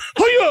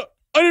 hiya!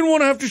 I didn't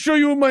want to have to show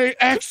you my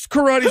axe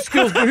karate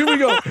skills, but here we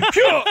go.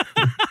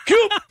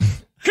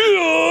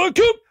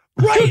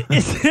 Right.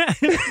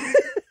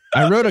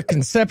 I wrote a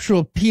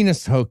conceptual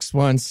penis hoax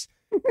once.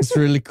 It's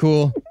really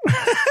cool.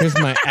 Here's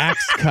my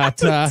axe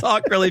kata.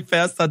 Talk really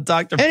fast on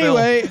Dr. Phil.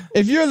 Anyway,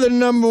 if you're the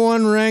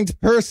 #1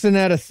 ranked person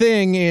at a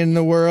thing in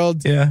the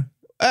world, we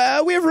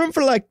have room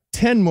for like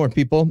 10 more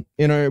people.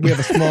 We have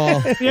a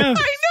small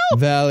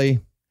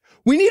valley.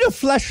 We need a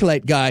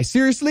fleshlight guy.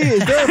 Seriously,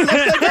 is there a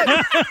fleshlight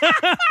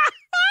guy?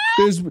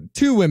 There's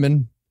 2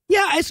 women.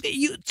 Yeah.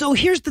 So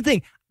here's the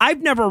thing.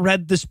 I've never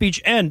read the speech,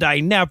 and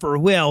I never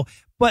will.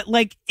 But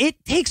like,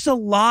 it takes a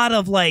lot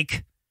of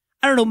like,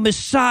 I don't know,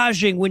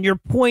 massaging when your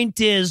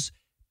point is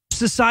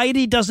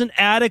society doesn't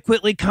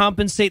adequately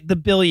compensate the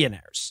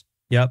billionaires.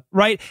 Yep.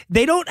 Right.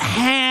 They don't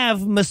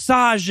have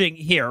massaging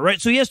here.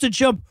 Right. So he has to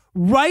jump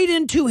right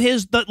into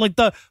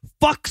the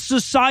fuck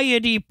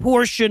society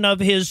portion of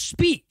his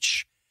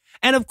speech.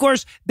 And of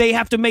course, they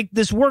have to make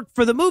this work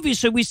for the movie.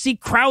 So we see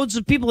crowds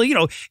of people,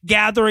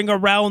 gathering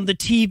around the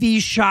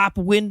TV shop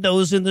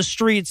windows in the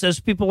streets, as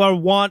people are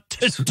wont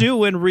to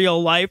do in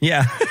real life.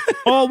 Yeah.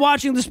 All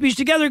watching the speech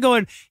together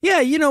going, yeah,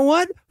 you know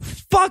what?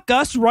 Fuck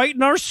us right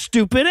in our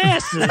stupid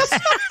asses.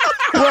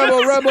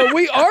 Rebel,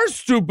 we are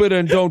stupid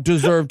and don't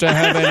deserve to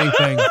have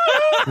anything.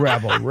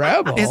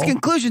 Rebel. His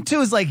conclusion,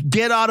 too, is like,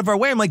 get out of our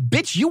way. I'm like,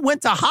 bitch, you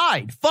went to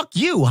hide. Fuck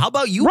you. How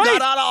about you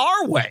got out of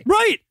our way?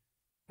 Right.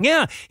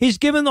 Yeah, he's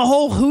given the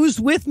whole "Who's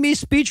with me"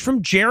 speech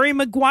from Jerry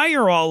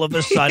Maguire all of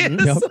a sudden.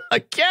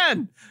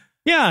 Again.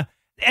 Yeah.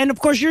 And of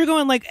course you're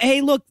going like,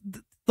 hey, look,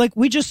 like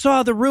we just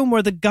saw the room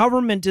where the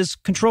government is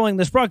controlling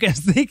this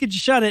broadcast. They could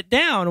shut it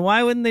down.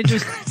 Why wouldn't they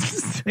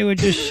just, they would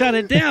just shut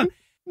it down?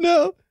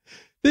 No,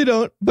 they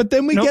don't. But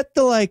then we get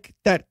the like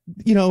that,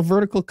 you know,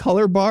 vertical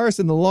color bars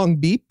and the long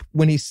beep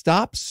when he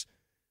stops.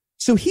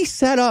 So he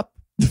set up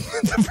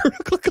the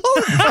vertical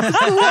color bars.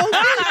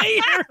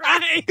 You're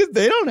right. Because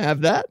they don't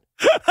have that.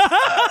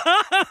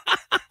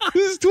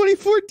 This is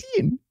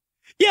 2014.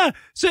 Yeah.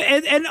 So,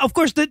 and of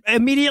course,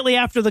 immediately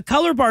after the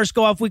color bars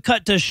go off, we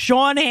cut to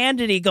Sean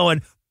Hannity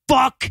going,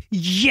 fuck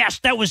yes,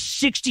 that was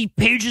 60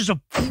 pages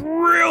of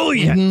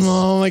brilliance.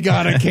 Oh my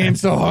God, I came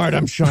so hard.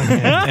 I'm Sean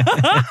Hannity.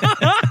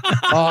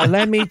 Oh,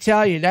 let me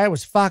tell you, that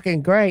was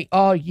fucking great.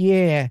 Oh,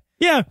 yeah.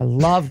 Yeah. I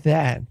love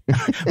that.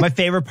 My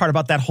favorite part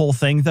about that whole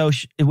thing, though,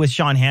 with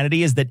Sean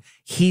Hannity is that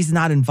he's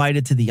not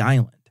invited to the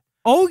island.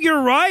 Oh,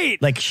 you're right.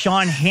 Like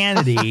Sean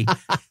Hannity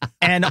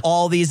and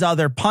all these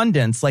other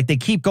pundits, like they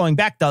keep going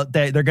back.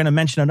 They're going to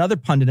mention another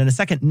pundit in a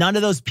second. None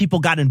of those people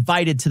got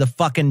invited to the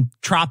fucking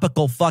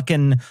tropical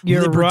fucking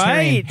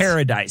libertarian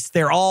paradise.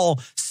 They're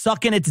all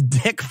sucking its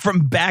dick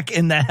from back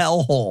in the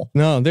hellhole.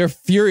 No, they're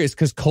furious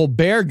because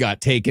Colbert got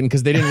taken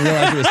because they didn't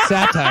realize it was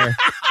satire.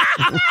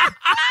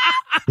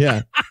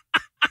 Yeah.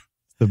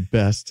 The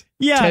best.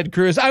 Yeah. Ted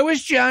Cruz. I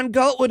wish John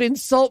Galt would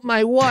insult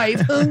my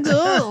wife.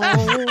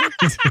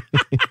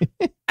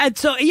 And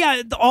so,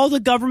 yeah, all the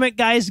government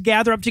guys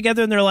gather up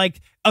together and they're like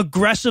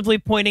aggressively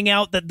pointing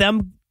out that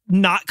them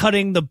not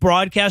cutting the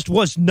broadcast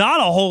was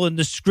not a hole in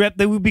the script.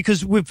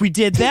 Because if we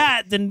did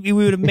that, then we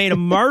would have made a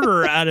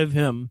martyr out of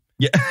him.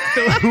 Yeah.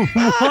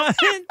 What?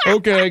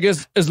 Okay, I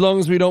guess as long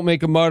as we don't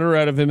make a martyr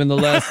out of him in the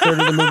last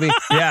third of the movie.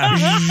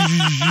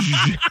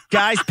 Yeah.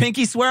 Guys,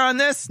 pinky swear on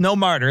this? No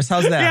martyrs.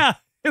 How's that? Yeah.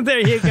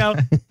 There you go.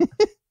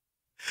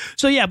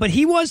 So, yeah, but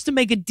he wants to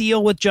make a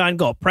deal with John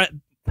Galt.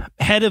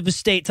 Head of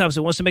Estate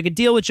Thompson wants to make a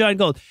deal with John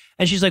Galt.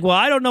 And she's like, well,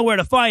 I don't know where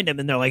to find him.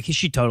 And they're like,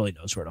 she totally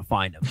knows where to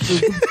find him.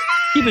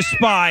 Keep a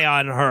spy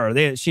on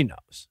her. She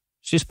knows.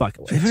 She's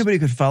fucking with If anybody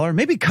could follow her,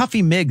 maybe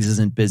Cuffy Miggs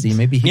isn't busy.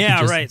 Maybe he could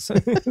just right.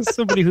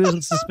 Somebody who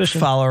isn't suspicious.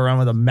 Follow around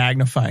with a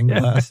magnifying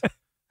glass.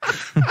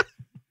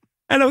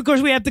 And of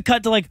course, we have to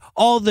cut to like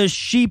all the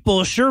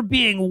sheeple sure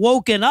being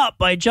woken up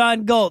by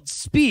John Galt's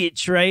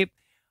speech, right?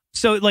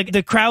 So like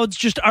the crowds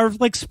just are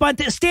like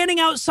standing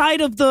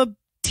outside of the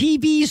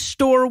TV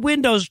store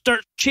windows,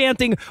 start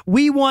chanting,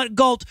 "We want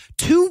Galt,"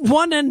 to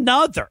one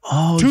another.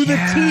 Oh, to the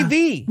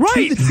TV.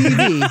 Right. To the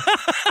TV.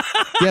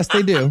 Yes,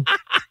 they do.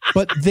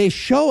 But they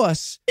show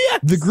us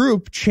the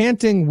group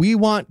chanting, "We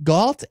want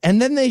Galt,"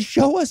 and then they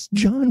show us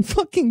John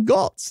fucking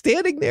Galt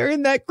standing there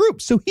in that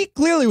group. So he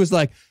clearly was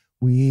like,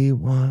 "We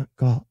want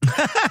Galt."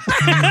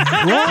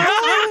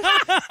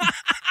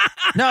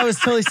 No, I was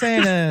totally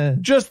saying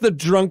Just the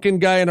drunken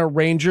guy in a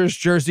Rangers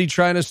jersey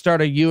trying to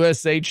start a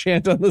USA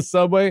chant on the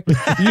subway.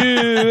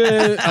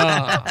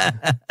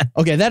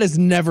 Okay, that has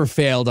never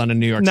failed on a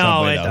New York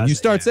subway, though. You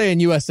start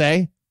saying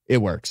USA, it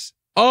works.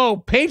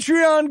 Oh,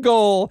 Patreon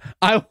goal.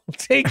 I will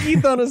take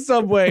Heath on a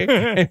subway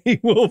and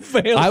he will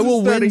fail. I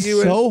will win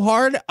so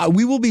hard.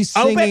 We will be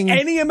singing. I'll bet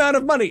any amount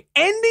of money.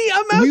 Any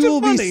amount of money. We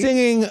will be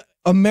singing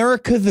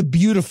America the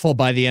Beautiful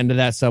by the end of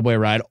that subway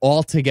ride,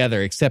 all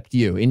together, except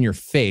you, in your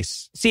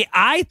face. See,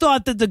 I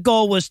thought that the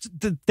goal was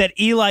that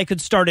Eli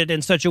could start it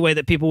in such a way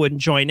that people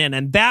wouldn't join in,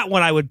 and that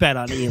one I would bet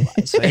on Eli.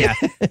 So yeah.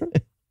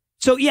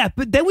 So yeah,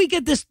 but then we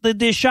get this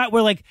shot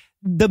where like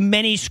the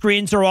many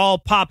screens are all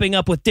popping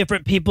up with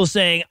different people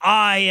saying,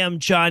 "I am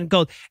John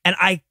Galt," and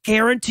I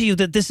guarantee you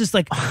that this is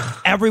like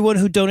everyone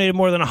who donated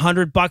more than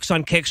 $100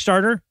 on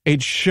Kickstarter.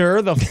 It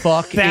sure the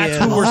fuck That's is.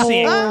 who we're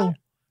seeing.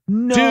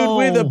 no. Dude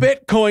with a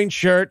Bitcoin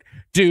shirt.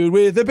 Dude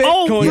with a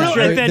Bitcoin really?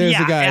 shirt. Then, There's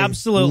yeah, a guy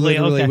absolutely.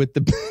 literally Okay. with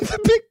the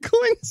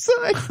Bitcoin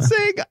sign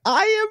saying,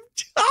 "I am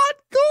John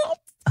Galt."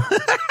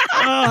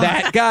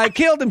 That guy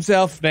killed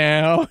himself.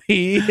 Now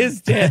he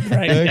is dead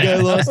right That now. guy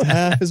lost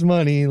half his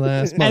money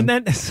last month.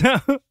 And then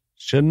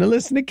Shouldn't have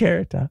listened to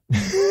Carrot Top.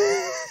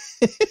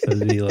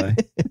 Eli.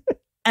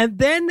 and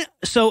then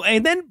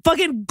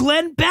fucking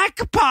Glenn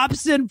Beck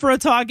pops in for a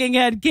talking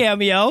head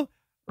cameo.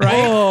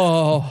 Right?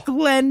 Oh,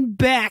 Glenn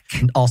Beck.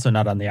 Also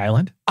not on the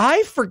island.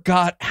 I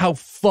forgot how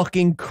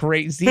fucking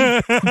crazy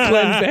Glenn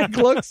Beck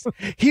looks.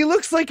 He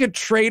looks like a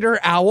traitor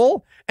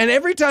owl. And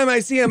every time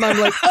I see him, I'm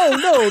like, oh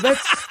no,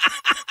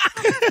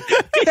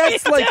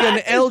 that's like an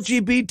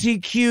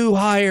LGBTQ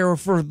hire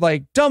for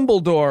like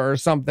Dumbledore or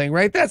something,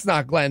 right? That's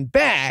not Glenn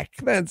Beck.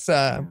 That's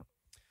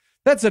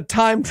a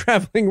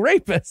time-traveling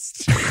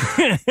rapist.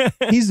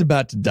 He's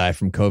about to die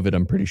from COVID,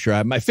 I'm pretty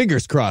sure. My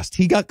fingers crossed.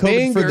 He got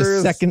COVID for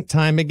the second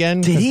time again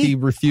because he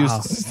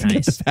refused to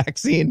get the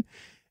vaccine.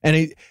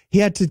 And he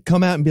had to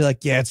come out and be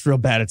like, yeah, it's real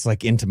bad. It's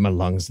like into my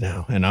lungs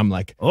now. And I'm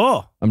like,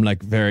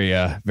 very,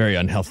 very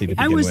unhealthy to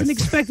begin with. I wasn't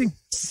expecting.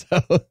 So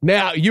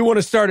now you want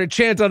to start a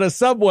chant on a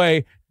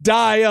subway,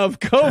 die of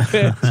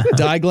COVID.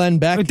 Die Glenn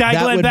Beck. Die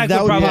Glenn Beck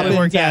would probably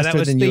work. Yeah, that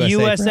was the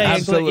USA.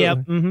 Absolutely. Yep.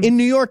 Mm-hmm. In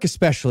New York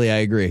especially, I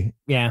agree.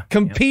 Yeah.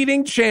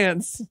 Competing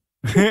chants.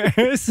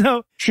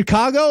 So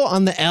Chicago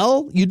on the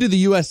L, you do the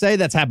USA,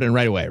 that's happening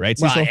right away, right,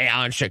 Cecil? Well,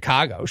 on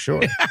Chicago,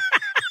 sure.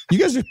 You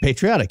guys are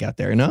patriotic out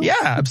there, you know? Yeah,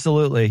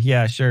 absolutely.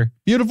 Yeah, sure.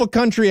 Beautiful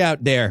country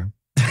out there.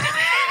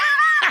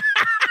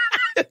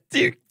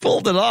 You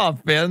pulled it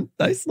off, man.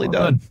 Nicely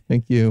done.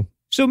 Thank you.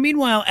 So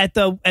meanwhile, at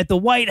the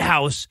White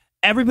House,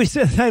 everybody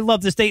says, I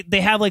love this. They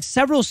have like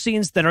several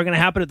scenes that are going to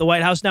happen at the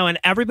White House now, and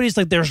everybody's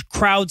like, there's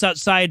crowds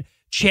outside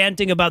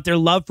chanting about their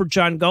love for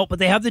John Galt, but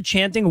they have the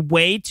chanting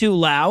way too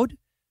loud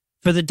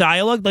for the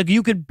dialogue. Like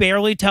you could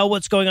barely tell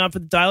what's going on for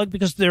the dialogue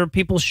because there are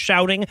people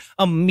shouting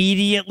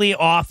immediately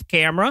off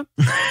camera.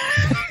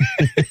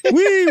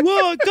 We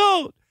want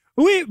Galt.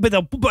 But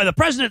the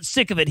president's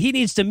sick of it. He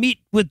needs to meet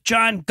with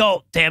John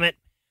Galt, damn it.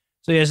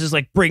 So he has this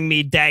like bring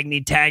me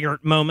Dagny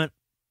Taggart moment.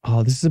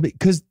 Oh, this is a bit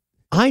because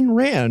Ayn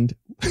Rand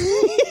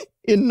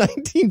in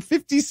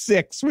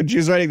 1956, when she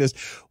was writing this,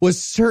 was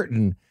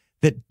certain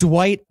that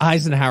Dwight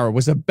Eisenhower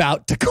was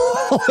about to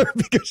call her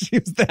because she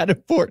was that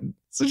important.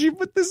 So she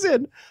put this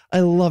in. I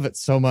love it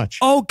so much.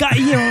 Oh, God,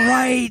 you're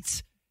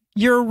right.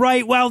 You're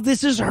right. Well,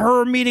 this is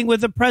her meeting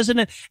with the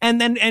president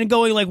and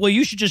going like, well,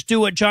 you should just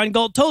do what John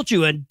Galt told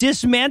you and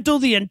dismantle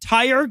the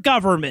entire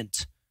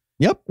government.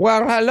 Yep.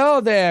 Well, hello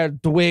there,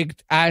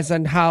 Dwight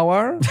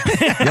Eisenhower.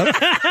 Yep.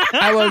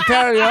 I will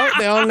tell you,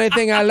 the only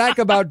thing I like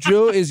about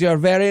you is your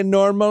very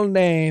normal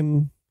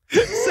name.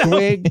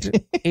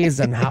 Dwight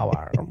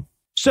Eisenhower.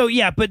 So,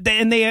 yeah, but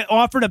they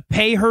offer to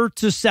pay her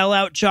to sell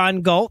out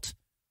John Galt.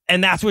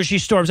 And that's where she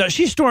storms out.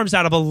 She storms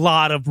out of a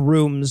lot of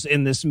rooms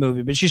in this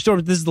movie, but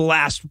this is the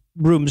last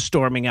room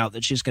storming out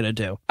that she's going to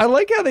do. I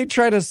like how they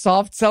try to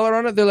soft sell her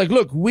on it. They're like,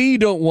 look, we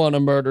don't want to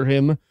murder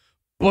him.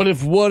 But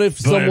what if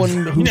someone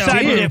who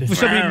did? If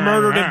somebody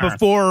murdered him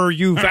before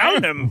you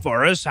found him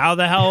for us, how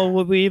the hell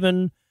would we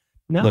even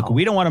know? Look,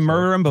 we don't want to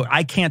murder him, but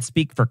I can't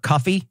speak for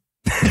Cuffy.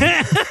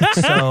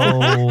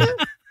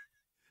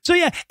 So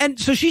yeah, and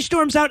so she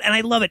storms out, and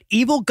I love it.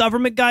 Evil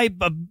government guy,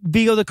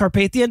 Vigo the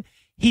Carpathian,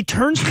 he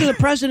turns to the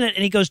president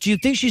and he goes, do you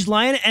think she's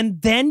lying?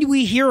 And then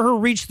we hear her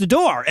reach the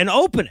door and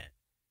open it.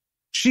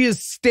 She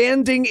is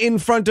standing in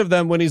front of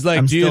them when he's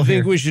like, do you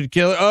think we should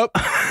kill her? Oh.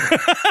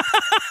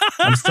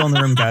 I'm still in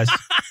the room, guys.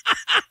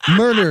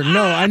 Murder.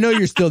 No, I know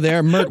you're still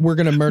there. We're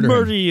going to murder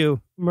him.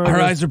 You.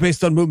 Her eyes are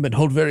based on movement.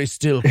 Hold very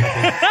still.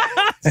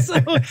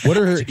 What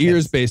are her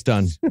ears based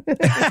on?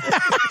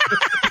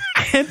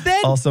 And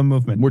then also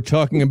movement. We're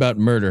talking about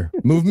murder.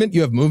 Movement? You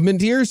have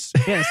movement ears?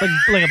 Yeah, it's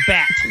like a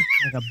bat.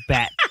 Like a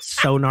bat.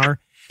 Sonar.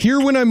 Hear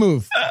when I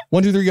move.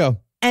 1, 2, 3, go.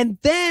 And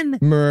then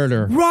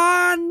murder.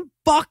 Ron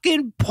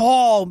fucking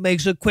Paul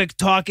makes a quick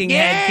talking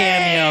head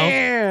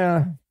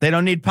cameo. They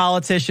don't need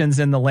politicians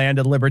in the land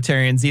of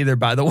libertarians either,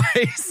 by the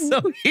way. So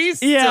he's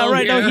still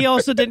right. here. No, he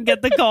also didn't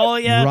get the call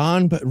yet.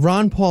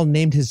 Ron Paul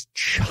named his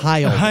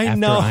child after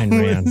Ayn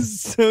Rand.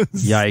 So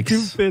yikes.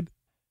 Stupid.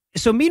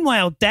 So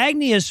meanwhile,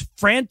 Dagny is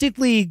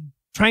frantically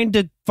trying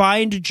to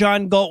find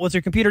John Galt with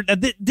her computer.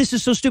 This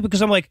is so stupid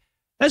because I'm like,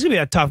 that's going to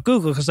be a tough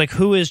Google because like,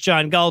 who is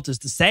John Galt is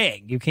the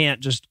saying. You can't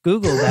just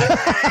Google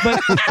that.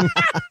 But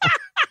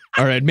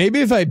all right, maybe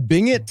if I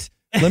Bing it,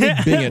 let me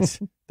Bing it.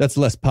 That's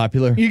less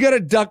popular. You got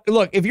to duck.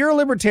 Look, if you're a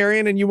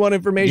libertarian and you want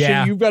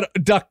information, you've got to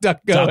duck, go.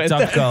 Go.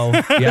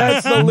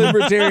 That's the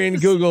libertarian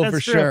Google for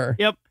true. sure.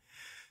 Yep.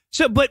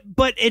 So, but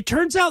it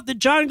turns out that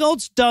John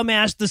Galt's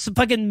dumbass, the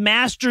fucking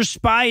master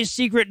spy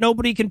secret,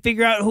 nobody can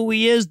figure out who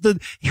he is.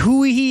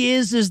 Who he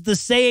is the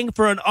saying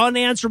for an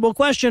unanswerable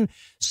question.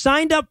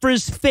 Signed up for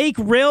his fake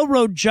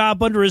railroad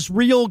job under his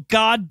real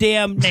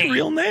goddamn name. His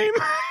real name?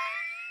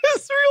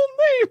 His real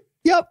name.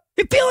 Yep.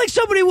 I feel like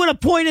somebody would have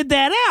pointed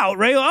that out,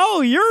 right? Oh,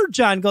 you're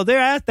John Galt.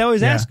 They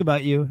always ask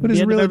about you. Put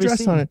his real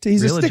address on it.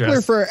 He's a stickler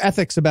for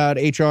ethics about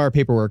HR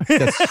paperwork.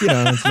 That's,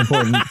 that's an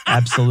important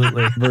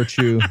absolutely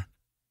virtue.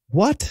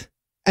 What?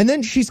 And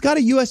then she's got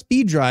a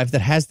USB drive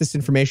that has this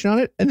information on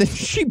it, and then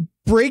she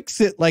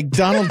breaks it like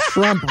Donald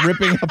Trump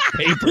ripping up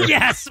paper.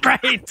 Yes,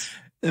 right.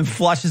 And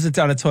flushes it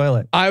down a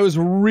toilet. I was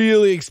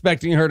really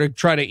expecting her to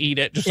try to eat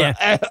it. Just like,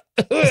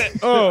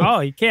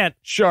 oh, you can't.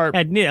 Sharp.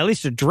 I'd need at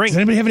least a drink. Does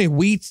anybody have any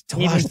wheat to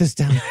wash this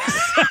down?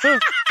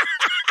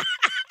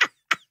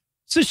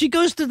 So she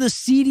goes to the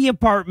seedy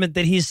apartment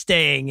that he's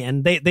staying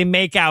in. They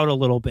make out a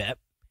little bit.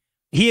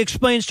 He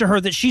explains to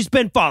her that she's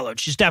been followed.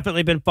 She's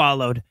definitely been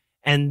followed.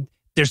 And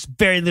there's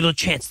very little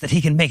chance that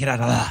he can make it out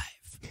alive.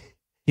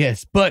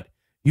 Yes, but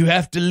you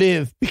have to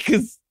live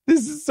because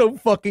this is so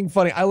fucking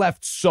funny. I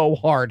laughed so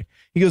hard.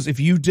 He goes, if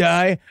you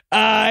die,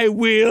 I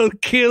will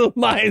kill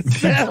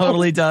myself.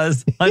 Totally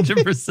does.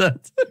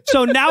 100%.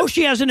 So now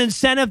she has an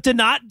incentive to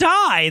not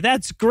die.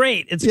 That's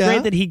great. It's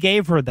great that he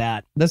gave her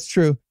that. That's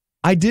true.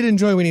 I did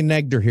enjoy when he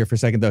negged her here for a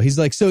second, though. He's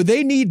like, so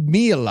they need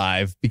me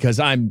alive because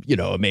I'm,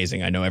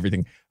 amazing. I know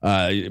everything.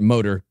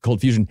 Motor,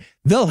 cold fusion.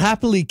 They'll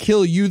happily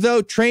kill you,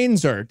 though.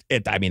 Trains are,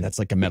 that's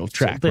like a metal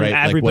track, right?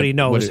 Everybody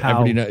knows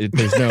how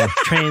there's no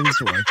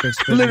trains work.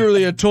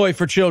 Literally a toy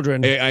for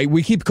children.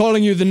 We keep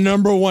calling you the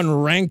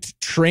 #1 ranked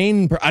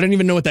train. I don't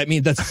even know what that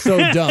means. That's so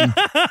dumb.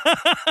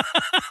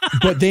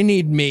 But they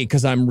need me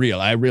because I'm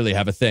real. I really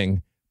have a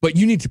thing. But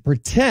you need to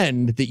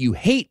pretend that you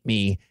hate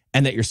me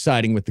and that you're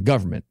siding with the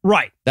government.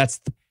 Right. That's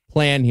the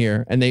plan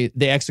here. And they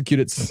execute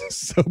it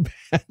so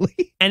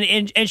badly.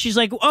 And she's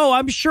like, oh,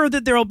 I'm sure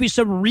that there'll be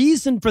some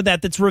reason for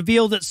that's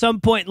revealed at some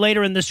point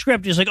later in the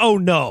script. He's like, oh,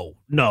 no,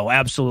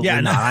 absolutely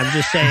not. No. I'm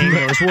just saying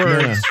those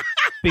words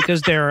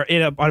because they're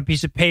on a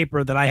piece of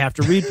paper that I have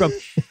to read from.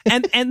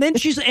 And then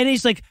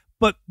he's like,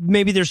 but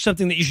maybe there's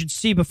something that you should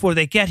see before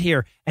they get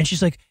here. And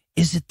she's like,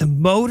 is it the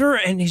motor?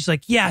 And he's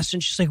like, yes.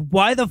 And she's like,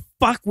 why the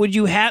fuck would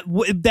you have?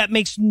 That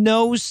makes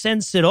no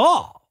sense at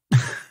all.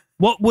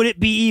 What would it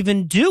be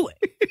even doing?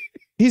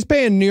 He's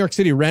paying New York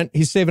City rent.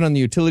 He's saving on the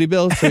utility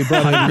bill. So he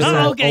brought a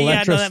little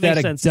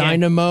electrostatic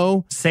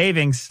dynamo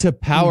savings to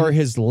power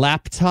his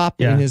laptop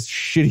in his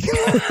shitty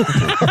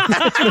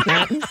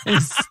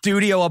his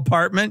studio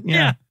apartment.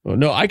 Yeah. Oh,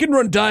 no, I can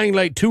run Dying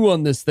Light 2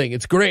 on this thing.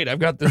 It's great. I've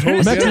got this whole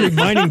I'm actually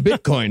mining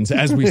bitcoins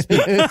as we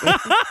speak.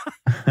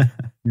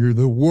 You're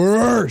the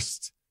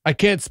worst. I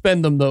can't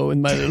spend them, though,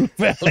 in my little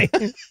valley.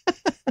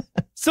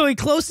 So he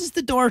closes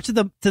the door to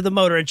the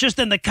motor, and just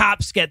then the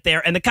cops get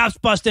there, and the cops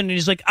bust in, and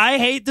he's like, I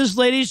hate this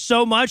lady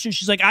so much, and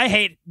she's like, I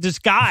hate this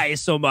guy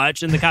so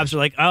much, and the cops are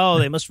like, oh,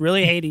 they must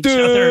really hate each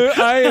other.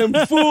 I am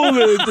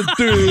foolish.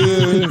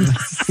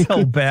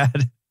 So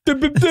bad.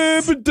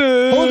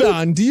 Hold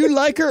on, do you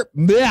like her?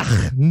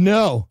 Blech.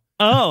 No.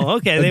 Oh,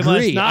 okay, they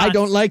must not. I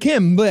don't like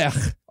him.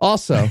 Blech.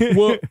 Also.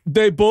 Well,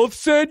 they both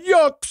said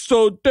yuck,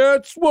 so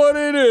that's what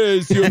it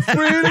is. You're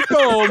free to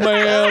go,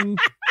 man.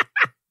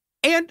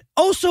 And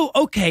also,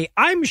 okay,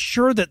 I'm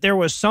sure that there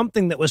was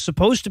something that was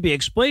supposed to be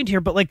explained here,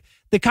 but like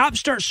the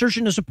cops start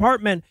searching his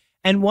apartment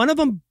and one of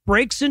them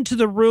breaks into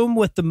the room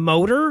with the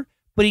motor,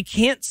 but he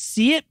can't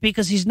see it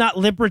because he's not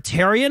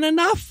libertarian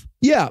enough.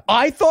 Yeah,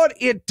 I thought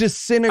it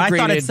disintegrated. I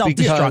thought it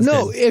self-destructed.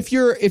 No, if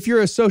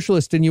you're a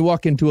socialist and you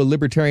walk into a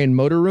libertarian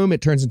motor room,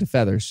 it turns into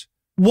feathers.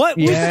 What?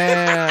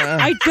 Yeah.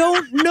 I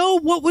don't know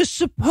what was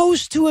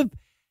supposed to have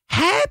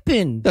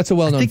happened. That's a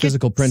well-known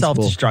physical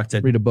principle.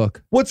 Self-destructed. Read a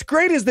book. What's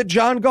great is that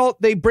John Galt,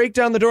 they break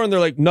down the door and they're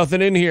like,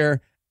 nothing in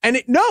here.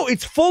 And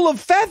it's full of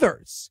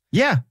feathers.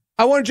 Yeah.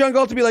 I want John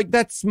Galt to be like,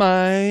 that's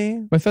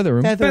my feather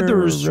room.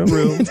 Feathers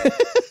room.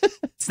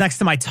 It's next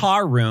to my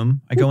tar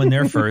room. I go in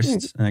there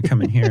first and I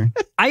come in here.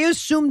 I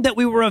assumed that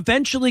we were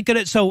eventually going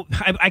to, so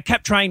I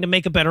kept trying to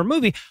make a better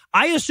movie.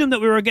 I assumed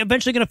that we were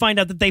eventually going to find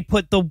out that they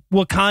put the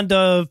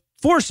Wakanda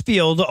force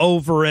field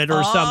over it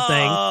or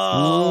something.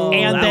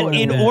 And then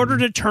in order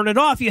to turn it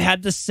off, you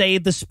had to say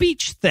the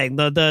speech thing,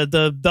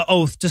 the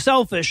oath to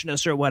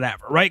selfishness or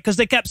whatever, right? Because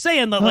they kept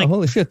saying that, like,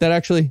 holy shit, that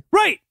actually,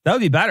 right? That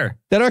would be better.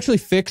 That actually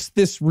fixed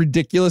this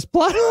ridiculous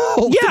plot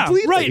hole. Yeah,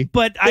 completely. right.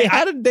 But they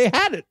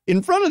had it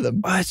in front of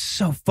them. Oh, it's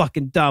so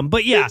fucking dumb.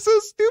 But yeah, it's so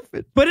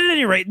stupid. But at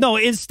any rate, no.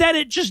 Instead,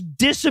 it just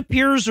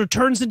disappears or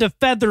turns into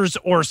feathers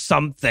or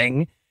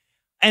something.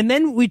 And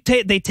then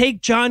they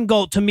take John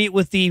Galt to meet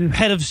with the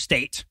head of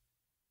state.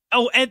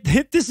 Oh, and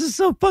this is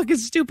so fucking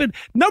stupid.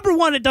 Number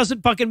one, it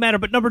doesn't fucking matter.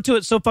 But number two,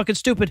 it's so fucking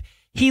stupid.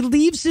 He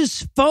leaves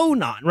his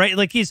phone on, right?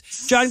 Like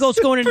John Galt's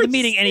going into the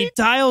meeting and he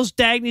dials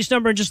Dagny's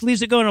number and just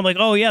leaves it going. I'm like,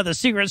 oh yeah, the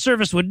Secret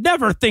Service would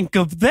never think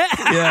of that.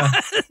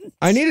 Yeah.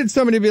 I needed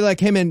somebody to be like,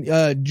 hey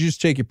man, just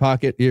take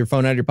your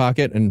phone out of your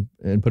pocket and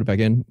put it back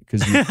in.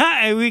 Because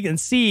we can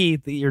see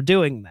that you're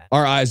doing that.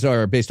 Our eyes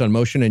are based on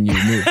motion and you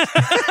move.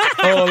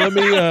 Oh, let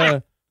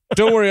me,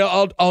 don't worry,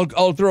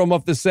 I'll throw him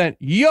off the scent.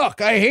 Yuck,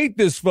 I hate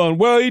this phone.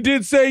 Well, he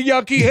did say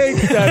yuck, he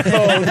hates that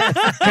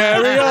phone.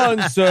 Carry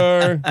on,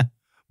 sir.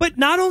 But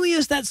not only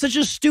is that such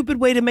a stupid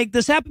way to make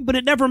this happen, but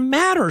it never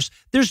matters.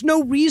 There's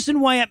no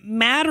reason why it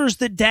matters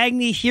that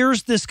Dagny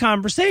hears this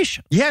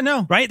conversation. Yeah,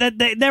 no. Right? That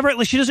they never,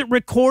 like, she doesn't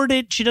record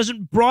it. She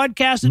doesn't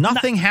broadcast it.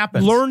 Nothing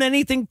happens. Learn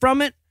anything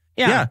from it.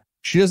 Yeah.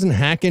 She doesn't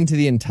hack into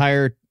the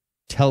entire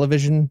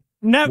television.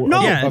 Nothing.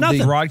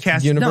 The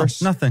broadcast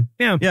universe. No, nothing.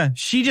 Yeah.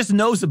 She just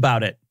knows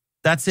about it.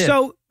 That's it.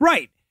 So,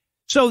 right.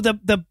 So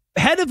the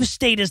head of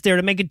state is there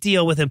to make a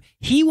deal with him.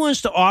 He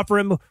wants to offer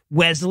him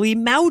Wesley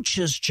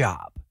Mouch's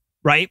job,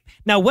 right?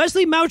 Now,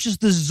 Wesley Mouch is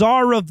the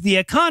czar of the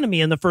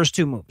economy in the first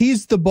two movies.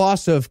 He's the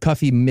boss of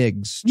Cuffy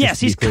Miggs. Yes,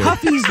 he's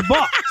Cuffy's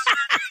boss.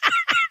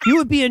 You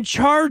would be in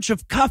charge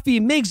of Cuffy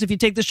Miggs if you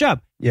take this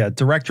job. Yeah,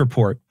 direct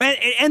report.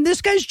 And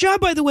this guy's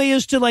job, by the way,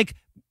 is to, like,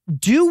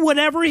 do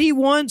whatever he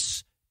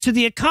wants to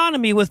the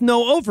economy with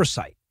no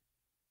oversight.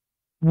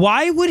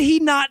 Why would he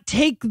not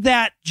take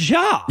that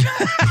job?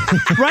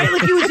 Right?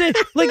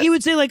 Like he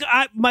would say,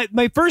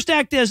 my first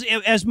act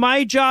as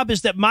my job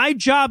is that my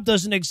job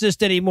doesn't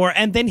exist anymore,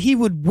 and then he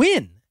would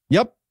win.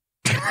 Yep.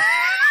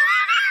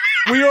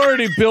 We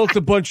already built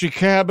a bunch of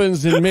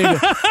cabins and made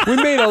We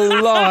made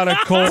a lot of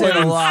coins. Did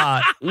a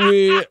lot.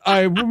 We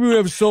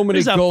have so many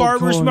There's a gold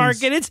farmer's coins.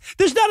 market.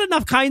 There's not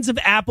enough kinds of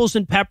apples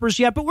and peppers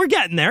yet, but we're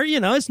getting there. You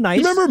know, it's nice.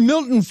 Remember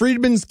Milton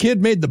Friedman's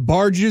kid made the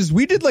barges?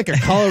 We did like a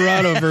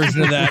Colorado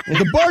version of that.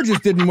 The barges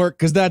didn't work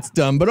because that's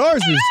dumb, but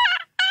ours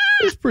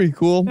is pretty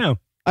cool. Yeah.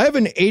 I have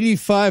an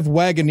 85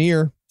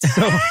 Wagoneer.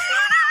 So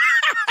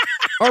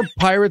Our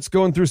pirate's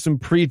going through some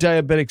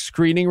pre-diabetic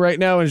screening right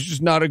now, and it's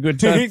just not a good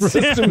time for us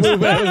to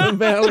move out of the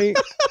valley.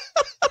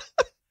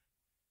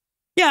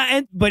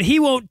 Yeah, but he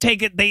won't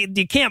take it.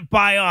 You can't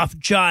buy off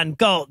John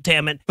Galt,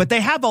 damn it. But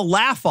they have a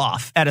laugh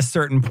off at a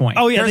certain point.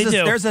 Oh, yeah, they do.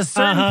 There's a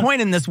certain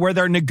point in this where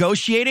they're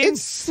negotiating.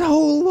 it's so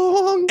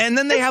long. And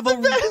then they have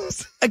a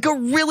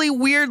really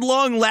weird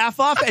long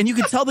laugh off, and you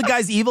can tell the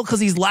guy's evil because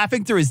he's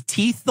laughing through his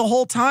teeth the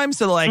whole time.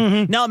 So they're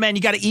like, no, man,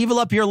 you got to evil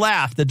up your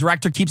laugh. The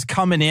director keeps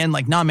coming in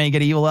like, no, man, you got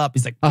to evil up.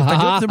 He's like,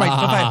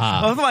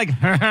 I'm like,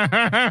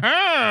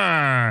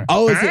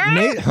 Oh, is it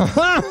Nate?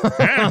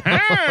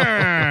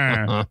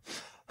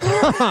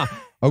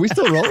 Are we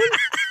still rolling?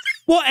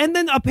 Well, and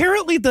then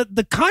apparently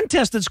the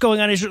contest that's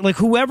going on is like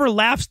whoever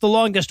laughs the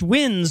longest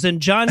wins,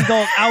 and John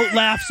Galt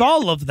outlaughs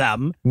all of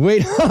them.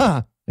 Wait,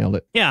 nailed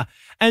it. Yeah.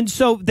 And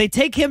so they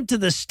take him to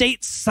the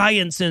State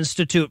Science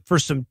Institute for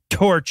some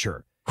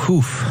torture.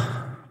 Oof.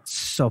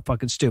 So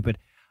fucking stupid.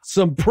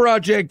 Some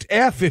Project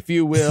F, if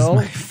you This is will.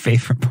 my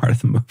favorite part of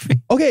the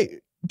movie.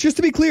 Okay, just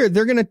to be clear,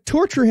 they're going to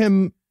torture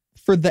him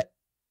for the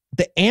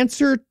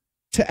answer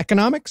to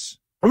economics?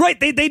 Right.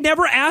 They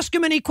never ask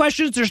him any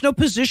questions. There's no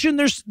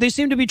position they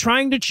seem to be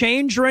trying to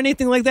change or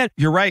anything like that.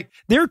 You're right.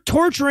 They're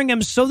torturing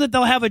him so that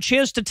they'll have a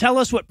chance to tell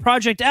us what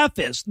Project F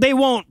is. They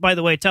won't, by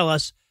the way, tell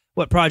us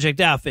what Project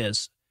F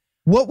is.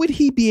 What would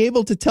he be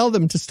able to tell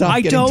them to stop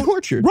getting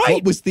tortured? Right.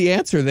 What was the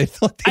answer they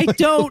thought they I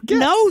don't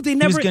know. They He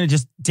never. was going to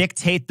just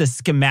dictate the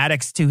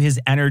schematics to his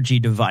energy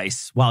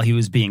device while he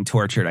was being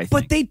tortured, I think.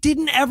 But they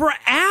didn't ever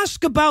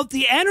ask about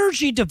the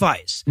energy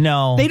device.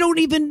 No. They don't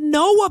even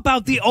know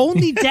about the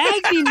only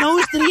Dagny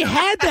knows that he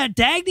had that.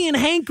 Dagny and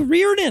Hank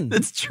Reardon.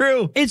 That's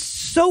true. It's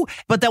so.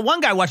 But that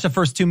one guy watched the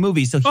first two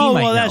movies, so he might know.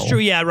 Well, that's true.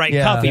 Yeah, right.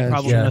 Cuffy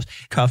probably knows.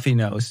 Cuffy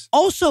knows.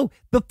 Also,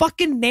 the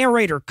fucking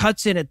narrator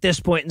cuts in at this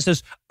point and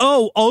says,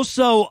 "Oh,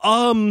 also,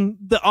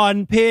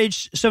 on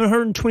page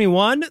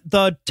 721,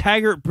 the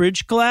Taggart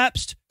Bridge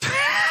collapsed."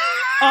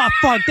 Oh,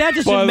 fuck, that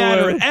doesn't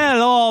matter at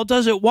all,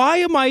 does it? Why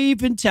am I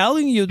even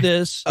telling you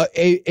this?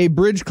 A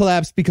bridge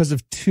collapsed because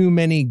of too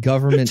many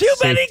government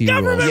safety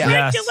rules.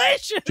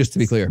 Regulations. Just to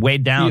be clear.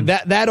 Weighed down.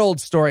 That old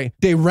story.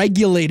 They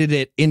regulated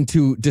it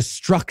into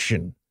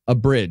destruction, a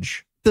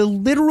bridge. The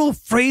literal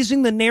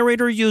phrasing the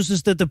narrator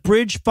uses that the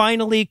bridge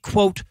finally,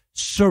 quote,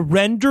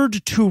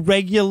 surrendered to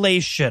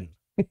regulation.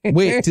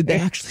 Wait, did they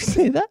actually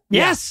say that?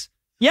 Yes.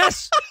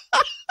 Yes.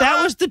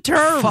 That was the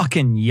term.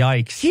 Fucking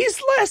yikes.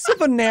 He's less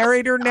of a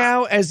narrator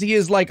now as he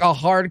is like a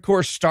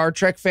hardcore Star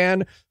Trek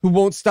fan who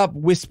won't stop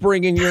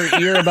whispering in your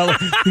ear about, like,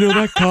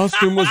 that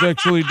costume was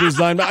actually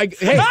designed by...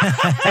 Hey,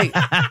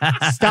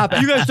 stop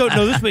it. You guys don't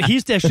know this, but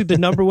he's actually the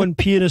 #1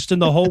 pianist in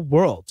the whole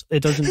world.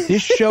 It doesn't...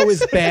 This show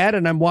is bad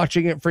and I'm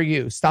watching it for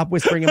you. Stop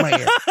whispering in my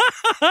ear.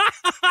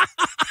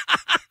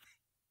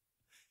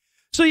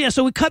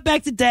 So we cut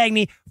back to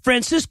Dagny.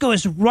 Francisco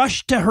is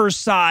rushed to her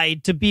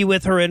side to be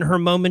with her in her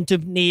moment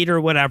of need or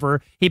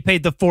whatever. He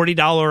paid the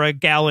 $40 a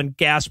gallon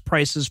gas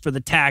prices for the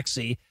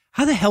taxi.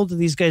 How the hell do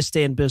these guys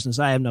stay in business?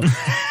 I have no...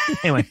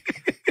 Anyway.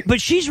 But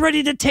she's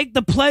ready to take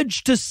the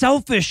pledge to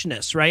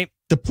selfishness, right?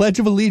 The Pledge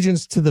of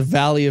Allegiance to the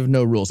Valley of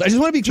No Rules. I just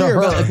want to be clear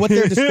about like, what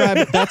they're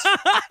describing.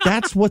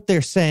 That's what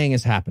they're saying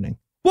is happening.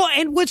 Well,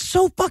 and what's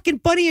so fucking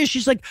funny is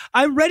she's like,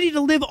 I'm ready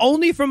to live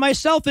only for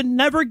myself and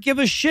never give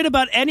a shit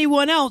about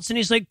anyone else. And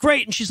he's like,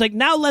 great. And she's like,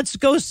 now let's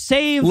go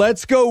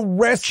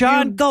rescue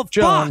John Galt.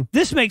 Fuck,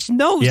 this makes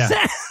no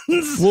sense.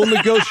 We'll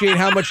negotiate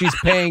how much he's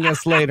paying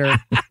us later.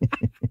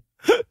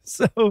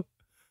 So,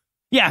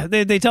 yeah,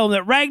 they tell him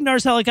that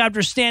Ragnar's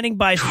helicopter's standing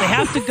by, so they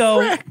have to go.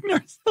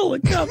 Ragnar's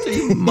helicopter,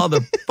 you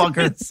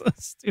motherfucker. So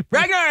stupid.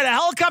 Ragnar had a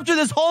helicopter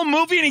this whole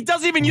movie and he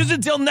doesn't even use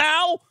it till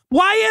now?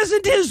 Why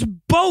isn't his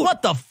boat?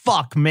 What the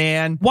fuck,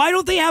 man? Why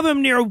don't they have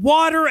him near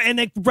water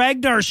and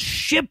Ragnar's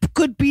ship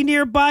could be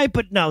nearby?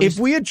 But no. If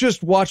we had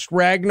just watched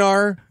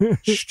Ragnar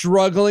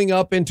struggling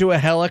up into a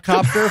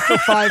helicopter for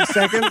 5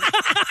 seconds.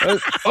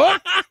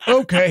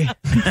 Okay.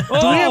 Do we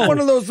have one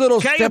of those little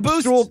step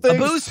stool things? A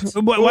boost?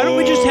 Why don't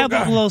we just have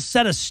a little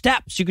set of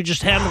steps? You could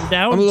just hand them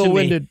down. I'm a little to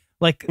winded. Me.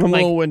 Like I'm a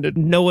little winded.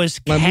 Noah's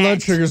cat. My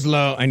blood sugar's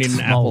low. I need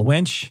an apple.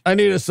 Winch. I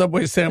need a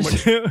Subway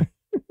sandwich.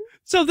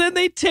 So then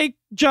they take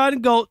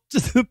John Galt to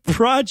the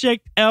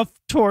Project F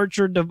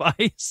torture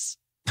device.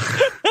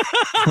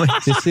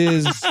 This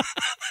is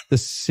the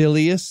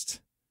silliest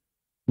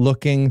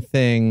looking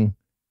thing.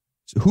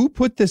 Who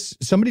put this?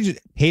 Somebody just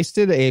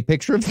pasted a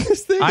picture of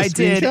this thing? I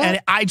did, and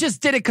I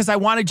just did it because I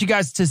wanted you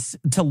guys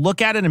to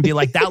look at it and be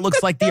like, that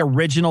looks like the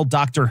original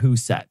Doctor Who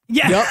set.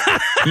 Yeah.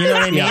 Yep. You know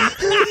what I mean?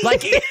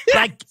 Like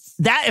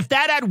that, if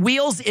that had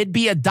wheels, it'd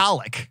be a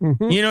Dalek.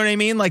 Mm-hmm. You know what I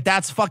mean? Like,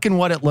 that's fucking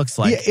what it looks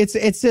like. Yeah, it's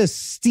a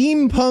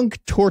steampunk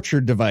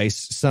torture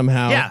device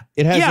somehow. Yeah.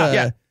 It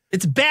has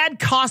It's bad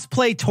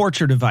cosplay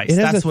torture device. It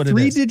has That's a what it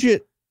is.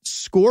 3-digit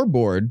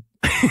scoreboard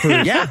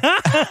for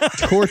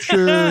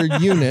torture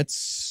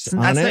units. That's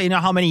on how it. you know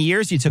how many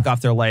years you took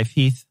off their life,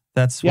 Heath.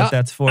 That's what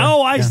that's for.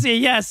 Oh, I see.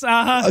 Yes.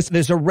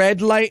 There's a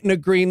red light and a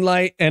green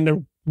light and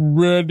a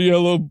red,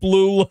 yellow,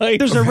 blue light.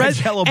 There's a red,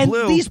 yellow, and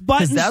blue. these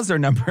buttons. That's their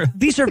number.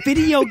 These are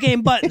video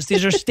game buttons.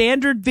 These are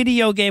standard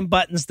video game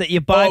buttons that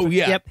you buy. Oh,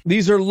 yeah. Yep.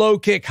 These are low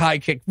kick, high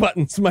kick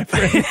buttons, my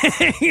friend.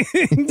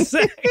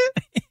 Exactly.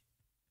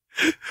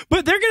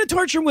 But they're going to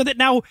torture him with it.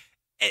 Now,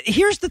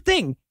 here's the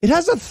thing. It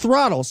has a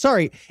throttle.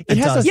 Sorry. It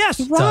has does.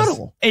 a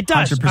throttle. It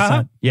does.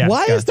 100%. Yeah.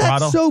 Why got is a that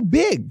throttle. so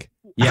big?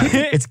 Yeah.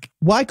 It's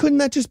Why couldn't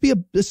that just be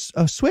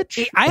a switch?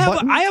 I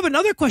have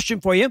another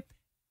question for you.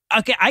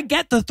 Okay, I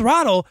get the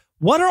throttle.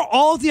 What are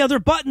all the other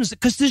buttons?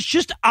 Because it's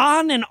just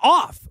on and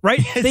off,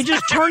 right? They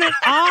just turn it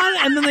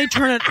on and then they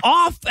turn it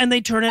off and they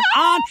turn it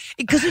on.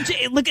 Because it's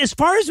like, as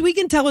far as we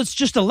can tell, it's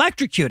just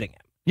electrocuting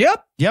him.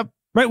 Yep.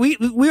 Right?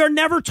 We are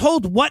never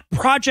told what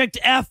Project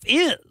F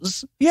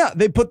is. Yeah,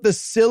 they put the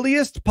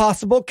silliest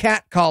possible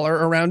cat collar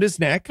around his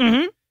neck.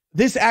 Mm-hmm.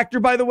 This actor,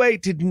 by the way,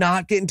 did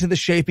not get into the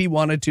shape he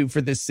wanted to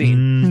for this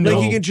scene. No.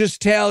 Like, you can just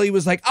tell he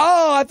was like,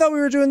 oh, I thought we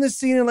were doing this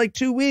scene in like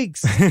 2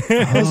 weeks.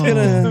 I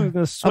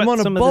was I'm on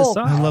a bolt.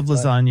 I love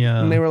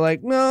lasagna. And they were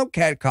like, no,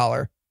 cat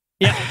collar.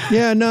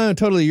 Yeah, no,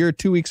 totally. You're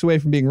 2 weeks away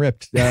from being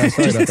ripped. Sorry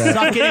about that.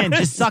 Suck it in.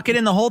 Just suck it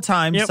in the whole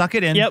time. Yep. Suck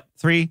it in. Yep.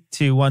 3,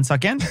 2, 1,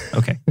 suck in.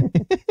 Okay.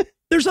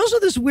 There's also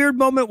this weird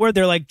moment where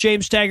they're like,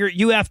 James Taggart,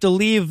 you have to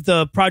leave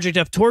the Project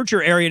F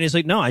torture area. And he's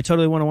like, no, I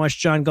totally want to watch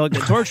John Galt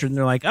get tortured. And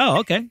they're like,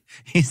 oh, okay.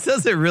 He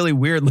says it really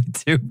weirdly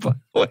too. But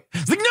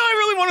he's like, no, I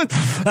really want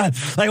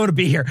to. I want to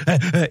be here.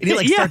 And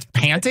he starts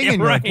panting, and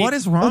you're like, what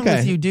is wrong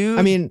with you, dude?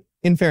 I mean,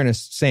 in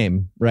fairness,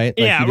 same, right?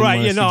 Like, Yeah, you didn't right.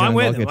 wanna You see know, John I'm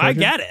with Galt him. get I tortured?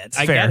 get it.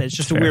 I fair. get it. It's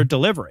just a Fair. weird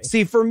delivery.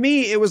 See, for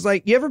me, it was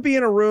like, you ever be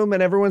in a room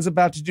and everyone's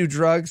about to do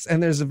drugs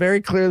and there's a very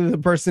clearly the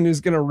person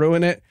who's going to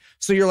ruin it.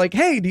 So you're like,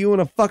 hey, do you want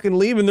to fucking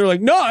leave? And they're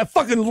like, no, I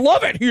fucking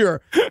love it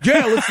here.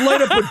 Yeah, let's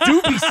light up a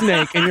doobie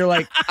snake. And you're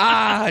like,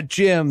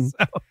 Jim,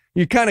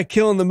 you're kind of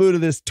killing the mood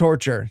of this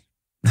torture.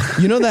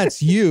 You know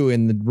that's you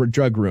in the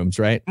drug rooms,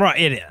 right? Right,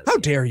 it is. How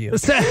dare you?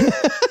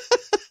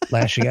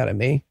 Lashing out at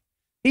me.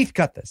 Heath,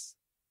 cut this.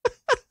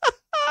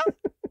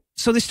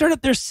 So they start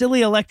up their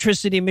silly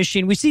electricity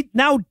machine. We see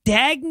now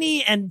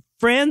Dagny and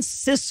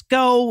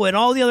Francisco and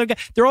all the other guys.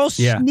 They're all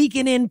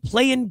sneaking in,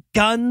 playing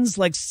guns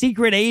like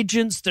secret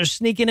agents. They're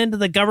sneaking into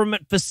the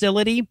government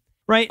facility,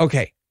 right?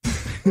 Okay.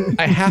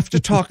 I have to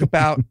talk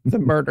about the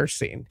murder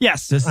scene.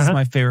 Yes. This is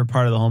my favorite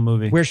part of the whole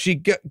movie. Where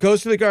she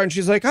goes to the guard and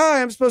she's like,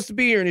 hi, I'm supposed to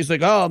be here. And he's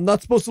like, oh, I'm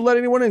not supposed to let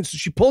anyone in. So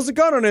she pulls a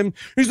gun on him.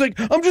 He's like,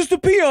 I'm just a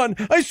peon.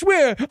 I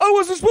swear, I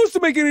wasn't supposed to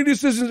make any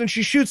decisions. And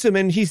she shoots him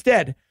and he's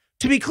dead.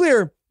 To be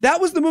clear, that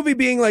was the movie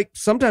being like,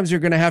 sometimes you're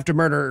going to have to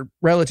murder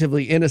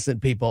relatively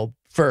innocent people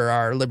for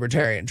our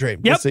libertarian dream.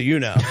 Yep. Just so you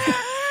know.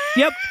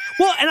 Yep.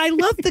 Well, and I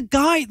love the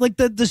guy, like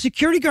the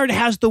security guard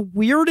has the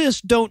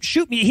weirdest don't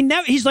shoot me.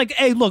 He's like,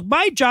 hey, look,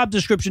 my job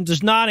description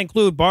does not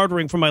include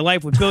bartering for my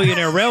life with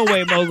billionaire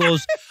railway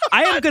moguls.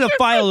 I am going to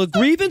file a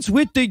grievance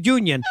with the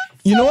union.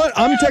 You know what?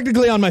 I'm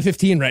technically on my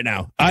 15 right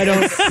now. I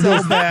don't.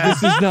 So bad.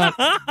 This is not.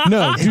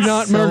 No, do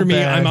not so murder me.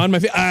 bad. I'm on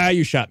my.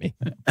 You shot me.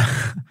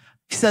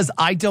 He says,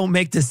 I don't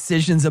make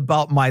decisions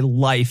about my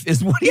life,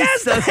 is what he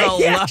says out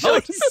He loud.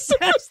 actually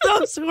says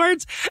those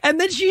words.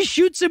 And then she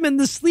shoots him in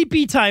the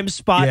sleepy time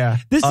spot. Yeah.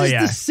 This is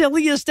the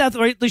silliest death,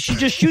 right? Like, she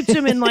just shoots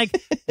him in like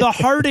the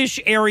heartish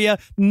area.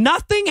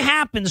 Nothing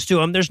happens to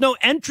him. There's no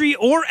entry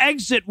or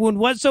exit wound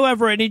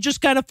whatsoever. And he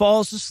just kind of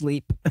falls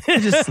asleep. He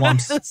just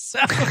slumps.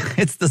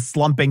 It's the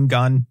slumping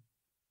gun.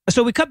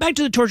 So we cut back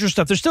to the torture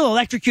stuff. They're still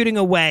electrocuting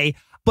away.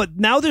 But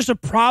now there's a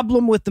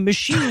problem with the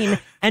machine,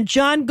 and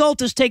John Galt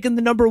has taken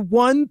the number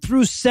 1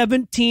 through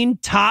 17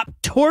 top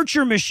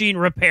torture machine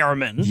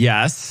repairmen.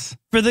 Yes.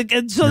 They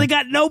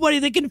got nobody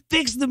that can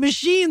fix the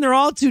machine. They're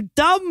all too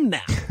dumb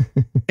now.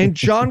 And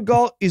John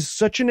Galt is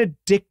such an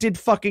addicted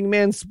fucking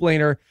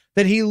mansplainer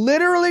that he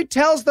literally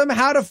tells them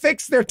how to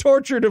fix their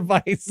torture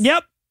device.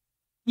 Yep.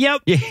 Yeah,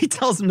 he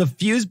tells them the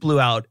fuse blew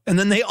out, and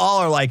then they all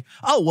are like,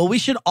 "Oh, well, we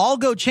should all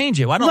go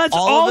change it. Why don't Let's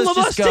all of us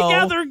just go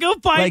together go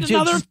find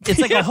another?" It's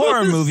like a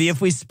horror movie.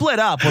 If we split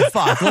up, we're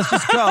fucked. Let's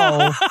just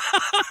go.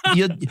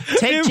 You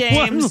take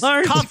James.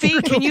 Coffee,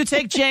 can you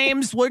take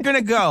James? We're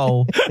gonna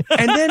go.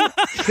 And then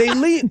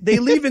they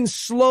leave in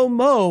slow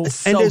mo. It's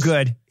so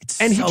good.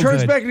 And he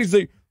turns back and he's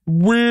like,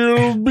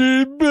 we'll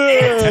be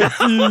back.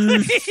 My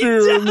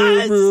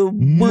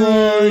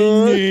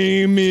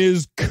name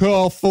is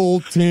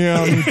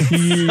Cuffleton.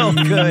 So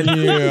good.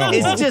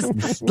 It's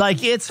just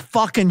like, it's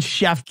fucking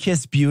chef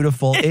kiss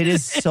beautiful. It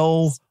is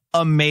so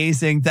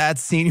amazing. That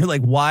scene, you're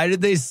like, why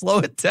did they slow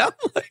it down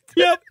like that?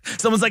 Yep.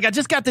 Someone's like, I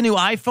just got the new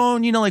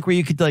iPhone, you know, like where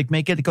you could like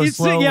make it go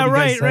slow. Yeah,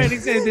 right.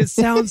 It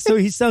sounds so.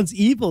 He sounds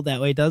evil that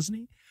way, doesn't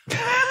he?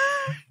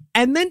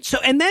 And then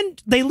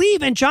they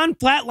leave, and John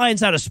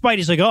flatlines out of spite.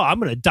 He's like, "Oh, I'm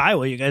going to die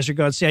while you guys are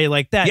going. See how you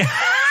like that." Yeah.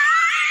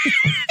 He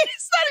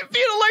said, if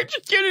you'd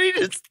Kennedy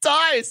just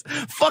dies.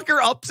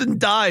 Fucker ups and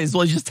dies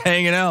while he's just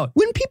hanging out.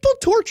 When people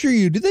torture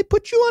you, do they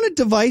put you on a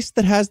device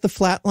that has the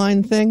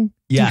flatline thing?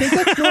 Yeah. Do you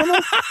think that's normal?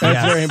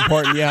 That's very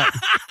important. Yeah.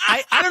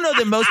 I don't know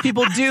that most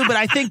people do, but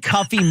I think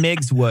Cuffy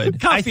Miggs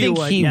would. I think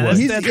would, he yeah, would.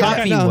 that's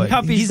Cuffy right. would.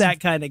 Cuffy's that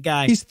kind of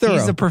guy. He's thorough.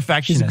 He's a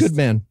perfectionist. He's a good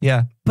man.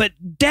 Yeah. But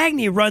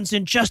Dagny runs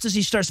in just as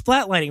he starts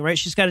flatlining, right?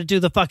 She's got to do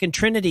the fucking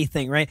Trinity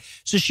thing, right?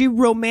 So she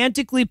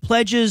romantically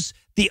pledges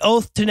the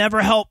oath to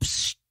never help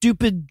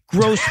stupid,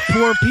 gross,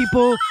 poor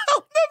people.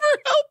 I'll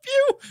never help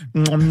you.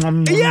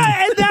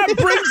 Yeah, and that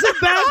brings him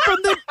back from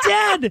the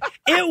dead.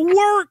 It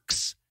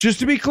works. Just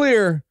to be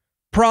clear,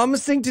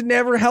 promising to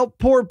never help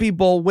poor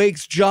people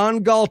wakes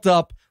John Galt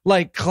up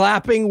like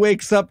clapping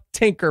wakes up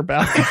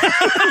Tinkerbell.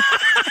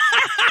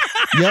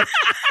 Yep.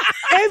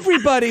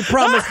 Everybody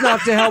promised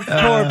not to help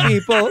poor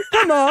people.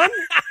 Come on.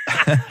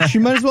 She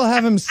might as well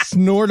have him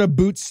snort a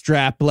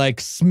bootstrap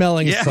like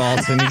smelling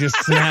salts and he just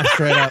snaps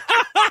right up.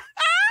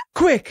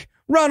 Quick,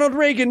 Ronald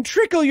Reagan,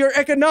 trickle your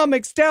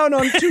economics down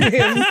onto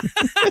him.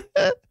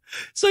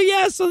 So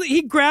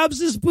he grabs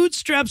his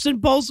bootstraps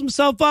and pulls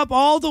himself up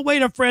all the way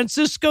to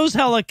Francisco's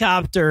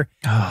helicopter.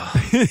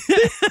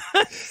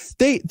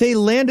 They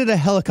landed a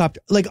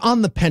helicopter like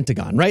on the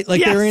Pentagon, right?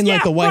 Like they're in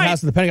like the White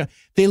House of the Pentagon.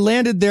 They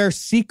landed their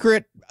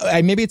secret.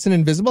 Maybe it's an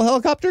invisible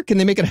helicopter. Can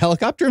they make a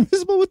helicopter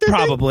invisible with their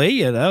Probably,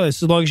 you know,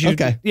 as long as you.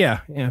 Okay. Yeah.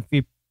 If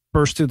you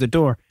burst through the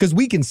door. Because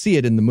we can see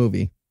it in the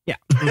movie. Yeah.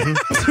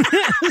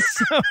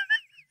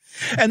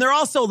 And they're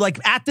also like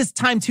at this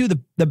time too,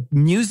 the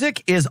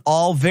music is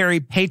all very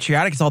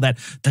patriotic. It's all that.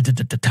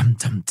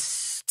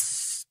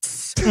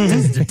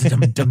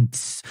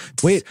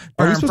 Wait,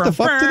 are we supposed to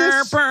fuck to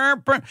this?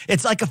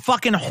 It's like a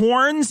fucking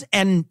horns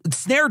and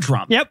snare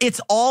drum. Yep. It's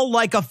all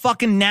like a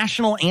fucking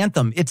national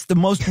anthem. It's the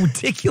most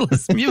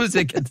ridiculous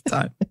music at the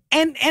time.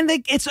 And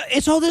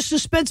it's all this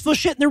suspenseful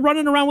shit, and they're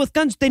running around with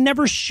guns. They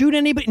never shoot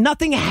anybody.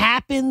 Nothing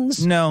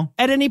happens. No.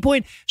 At any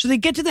point. So they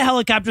get to the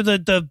helicopter.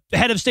 The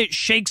head of state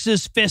shakes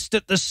his fist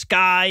at the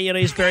sky. You know,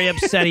 he's very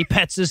upset. He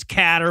pets his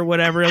cat or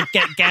whatever. He'll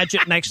get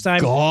Gadget next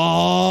time.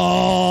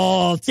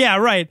 Galt. Yeah,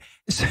 right.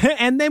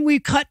 And then we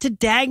cut to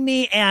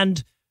Dagny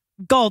and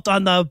Galt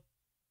on the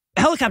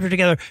helicopter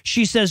together.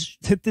 She says,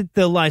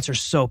 the lines are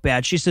so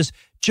bad. She says,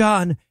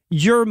 John,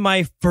 you're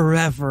my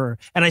forever.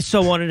 And I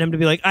so wanted him to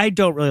be like, I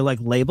don't really like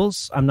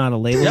labels. I'm not a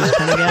labels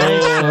kind of guy.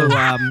 So,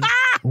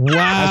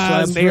 wow.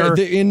 I'm here.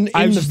 In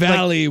the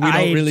valley, we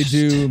don't really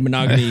do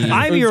monogamy.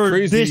 I'm your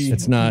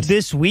It's not.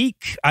 this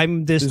week.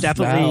 I'm this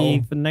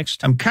definitely for the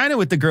next. I'm kind of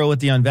with the girl with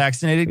the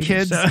unvaccinated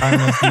kids. I don't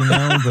know if you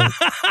know, but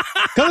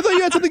Kind of thought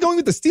you had something going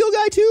with the steel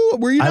guy too.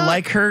 Were you? Not? I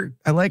like her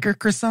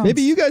croissants.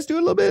 Maybe you guys do it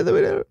a little bit.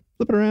 Flip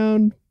it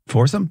around.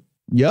 Foursome.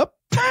 Yep.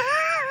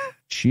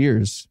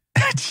 Cheers.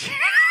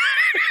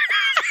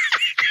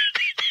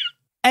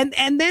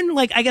 And then,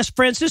 like, I guess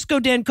Francisco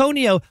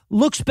D'Anconio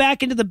looks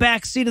back into the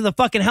back seat of the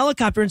fucking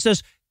helicopter and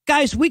says,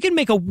 guys, we can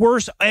make a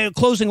worse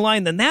closing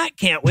line than that,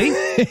 can't we?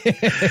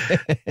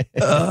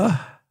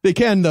 They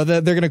can, though.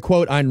 They're going to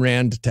quote Ayn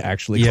Rand to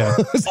actually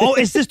close. Oh,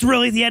 is this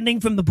really the ending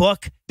from the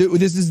book?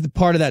 This is the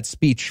part of that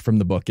speech from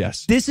the book,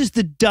 yes. This is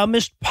the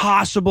dumbest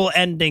possible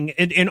ending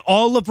in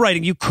all of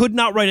writing. You could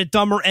not write a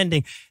dumber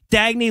ending.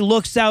 Dagny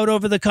looks out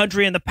over the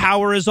country and the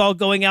power is all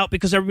going out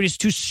because everybody's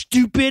too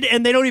stupid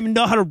and they don't even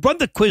know how to run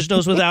the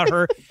Quiznos without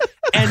her.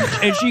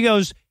 and she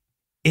goes,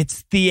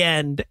 it's the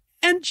end.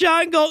 And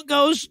John Galt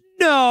goes,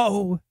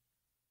 no.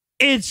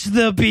 It's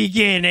the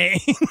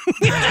beginning.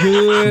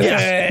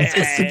 Yes.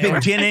 It's the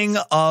beginning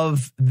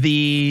of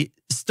the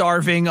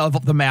starving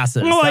of the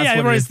masses. Oh, That's yeah,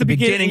 what right. it It's is, the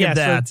beginning of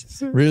that.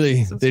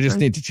 Really, they just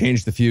need to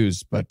change the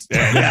fuse, but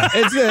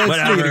it's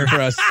beginning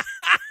for us.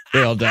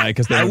 They all die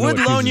because they I don't know would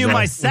what loan fuses you are.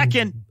 my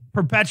second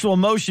perpetual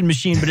motion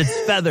machine, but it's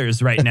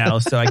feathers right now,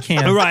 so I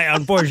can't. Right,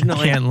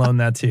 unfortunately. Can't loan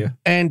that to you.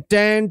 And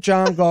then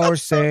John Galt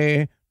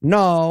say,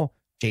 no.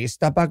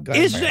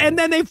 And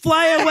then they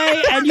fly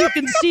away, and you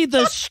can see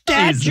the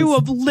Statue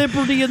of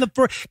Liberty in the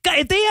first. God,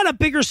 if they had a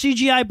bigger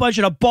CGI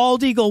budget, a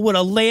bald eagle would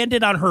have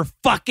landed on her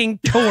fucking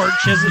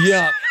torch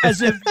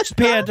as it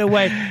spanned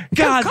away.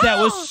 God, that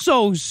was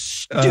so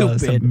stupid.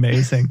 That's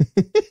amazing.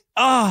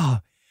 Oh,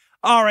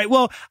 all right.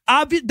 Well,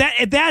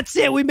 that's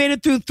it. We made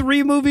it through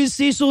 3 movies,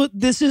 Cecil.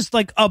 This is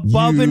like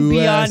above and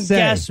beyond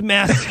guest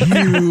mask.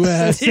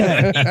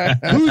 USA.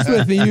 Who's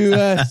with the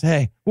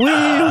USA? We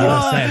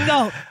want to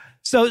go.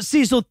 So,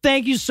 Cecil,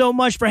 thank you so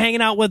much for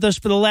hanging out with us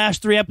for the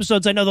last 3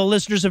 episodes. I know the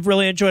listeners have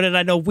really enjoyed it.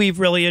 I know we've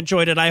really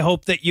enjoyed it. I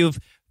hope that you've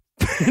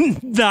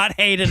not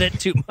hated it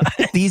too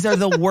much. These are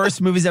the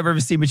worst movies I've ever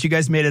seen, but you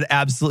guys made it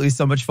absolutely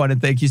so much fun, and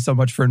thank you so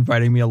much for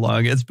inviting me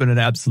along. It's been an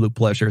absolute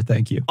pleasure.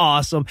 Thank you.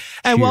 Awesome.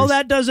 And Cheers. well,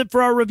 that does it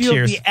for our review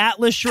Cheers. of the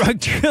Atlas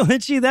Shrugged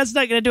trilogy. That's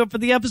not going to do it for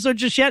the episode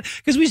just yet,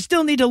 because we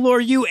still need to lure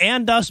you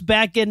and us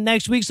back in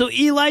next week. So,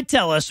 Eli,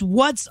 tell us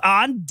what's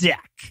on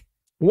deck.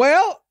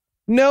 Well,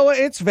 Noah,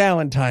 it's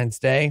Valentine's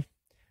Day.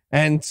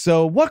 And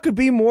so what could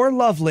be more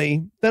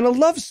lovely than a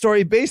love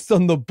story based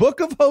on the book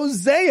of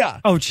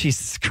Hosea? Oh,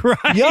 Jesus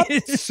Christ.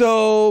 Yep.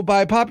 So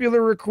by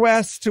popular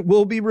request,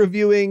 we'll be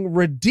reviewing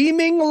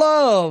Redeeming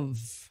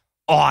Love.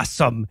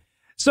 awesome.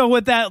 So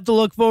with that to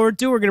look forward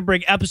to, we're going to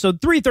bring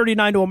episode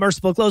 339 to a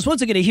merciful close.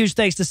 Once again, a huge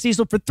thanks to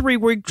Cecil for 3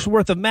 weeks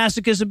worth of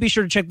masochism. Be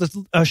sure to check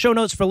the show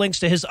notes for links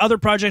to his other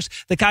projects,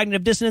 the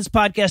Cognitive Dissonance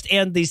podcast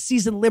and the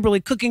Seasoned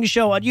Liberally Cooking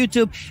Show on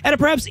YouTube. And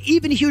perhaps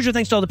even huger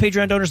thanks to all the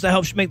Patreon donors that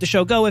help make the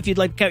show go. If you'd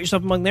like to count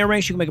yourself among their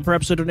ranks, you can make a per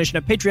episode donation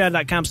at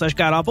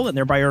patreon.com/godawful and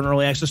thereby earn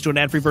early access to an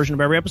ad-free version of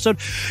every episode.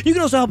 You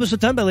can also help us a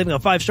ton by leaving a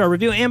 5-star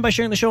review and by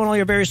sharing the show on all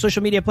your various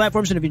social media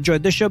platforms. And if you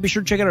enjoyed this show, be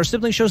sure to check out our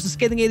sibling shows, The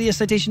Scathing Atheist,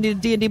 Citation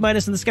D&D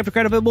minus, and The Skeptic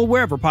Crowd, available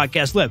wherever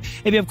podcasts live.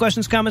 If you have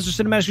questions, comments, or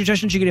cinematic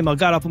suggestions, you can email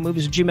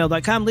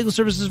godawfulmovies@gmail.com. Legal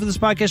services for this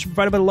podcast are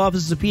provided by the law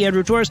offices of P.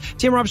 Andrew Torres.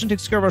 Tim Robertson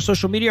takes care of our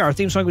social media. Our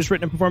theme song was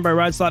written and performed by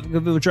Rod Slott and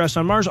Gavu Dress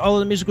on Mars. All of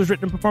the music was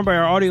written and performed by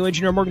our audio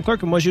engineer, Morgan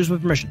Clark, and was used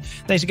with permission.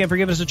 Thanks again for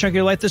giving us a chunk of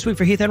your life this week.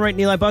 For Heath Enright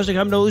and Eli Bosnick,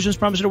 I'm No Lugeons,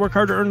 promising to work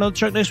hard to earn another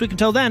chunk next week.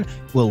 Until then,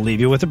 we'll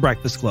leave you with the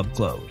Breakfast Club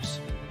close.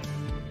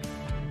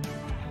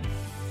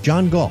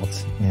 John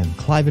Galt and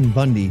Cliven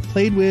Bundy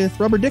played with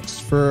rubber dicks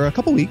for a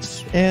couple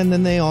weeks, and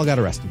then they all got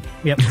arrested.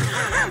 Yep.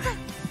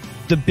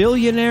 The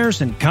billionaires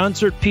and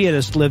concert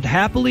pianists lived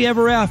happily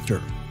ever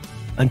after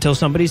until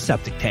somebody's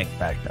septic tank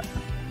backed up.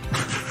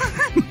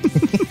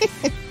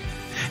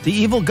 The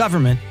evil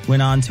government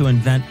went on to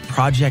invent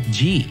Project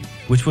G,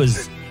 which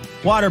was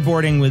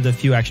waterboarding with a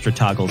few extra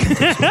toggles.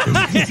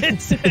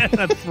 It's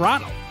a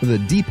throttle. With a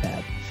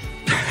D-pad.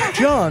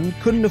 John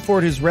couldn't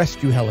afford his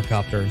rescue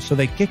helicopter, so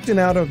they kicked him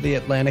out of the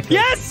Atlantic Ocean.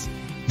 Yes!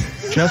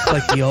 Just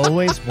like he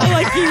always wanted.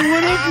 Like he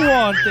would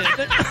have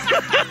wanted.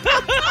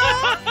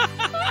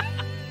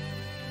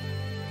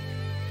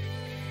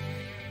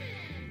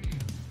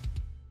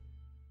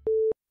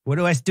 What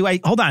do I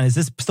hold on, is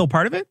this still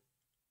part of it?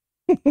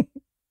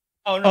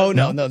 Oh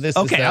no! This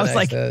okay, is I was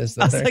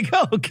like,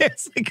 oh, okay.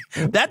 It's like,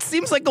 that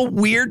seems like a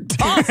weird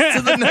toss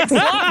to the next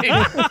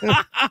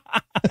line.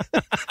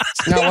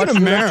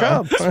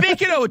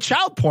 Speaking of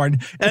child porn,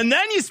 and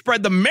then you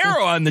spread the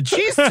marrow on the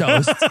cheese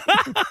toast.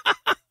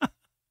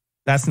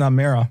 That's not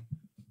marrow.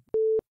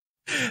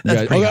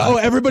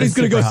 Everybody's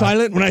going to go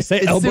silent when I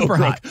say elbow super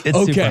hot. It's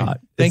super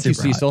hot. Thank you,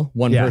 Cecil. Hot.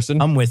 One person.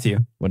 I'm with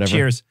you. Whatever.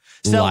 Cheers.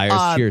 So,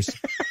 liars. Cheers.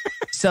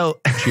 So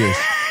cheers.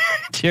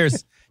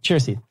 Cheers.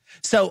 Cheers, Heath.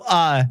 So,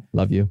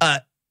 love you.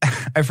 I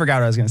forgot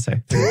what I was going to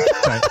say.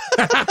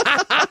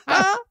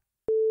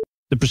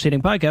 The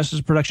preceding podcast is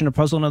a production of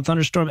Puzzle and a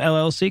Thunderstorm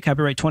LLC,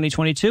 copyright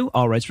 2022,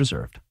 all rights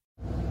reserved.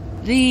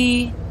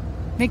 The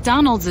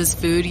McDonald's is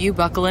food you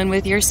buckle in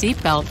with your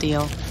seatbelt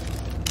deal.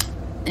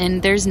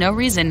 And there's no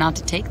reason not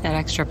to take that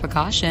extra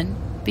precaution,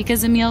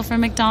 because a meal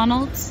from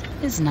McDonald's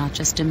is not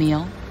just a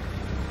meal.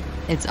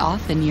 It's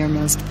often your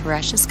most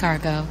precious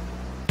cargo.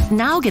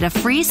 Now get a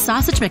free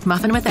Sausage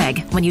McMuffin with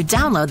egg when you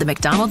download the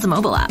McDonald's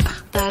mobile app.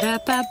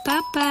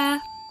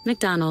 Ba-da-ba-ba-ba.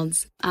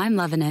 McDonald's. I'm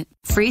loving it.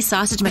 Free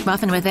Sausage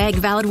McMuffin with egg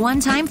valid one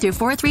time through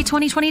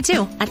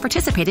 4/3/2022 at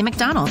participating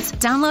McDonald's.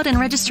 Download and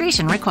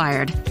registration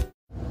required.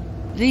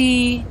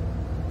 The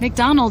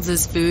McDonald's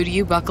is food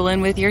you buckle in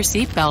with your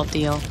seatbelt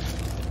deal.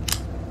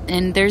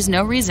 And there's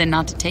no reason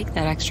not to take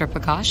that extra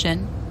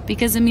precaution,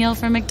 because a meal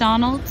from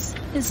McDonald's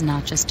is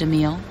not just a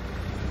meal.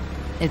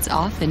 It's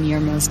often your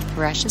most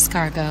precious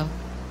cargo.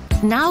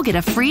 Now get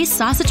a free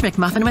Sausage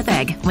McMuffin with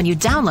egg when you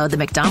download the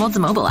McDonald's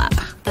mobile app.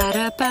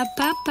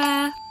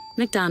 Ba-da-ba-ba-ba.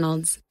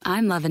 McDonald's.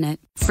 I'm loving it.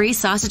 Free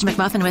Sausage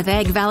McMuffin with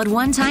egg valid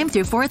one time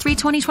through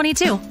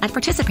 4/3/2022 at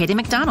participating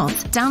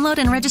McDonald's. Download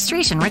and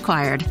registration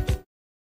required.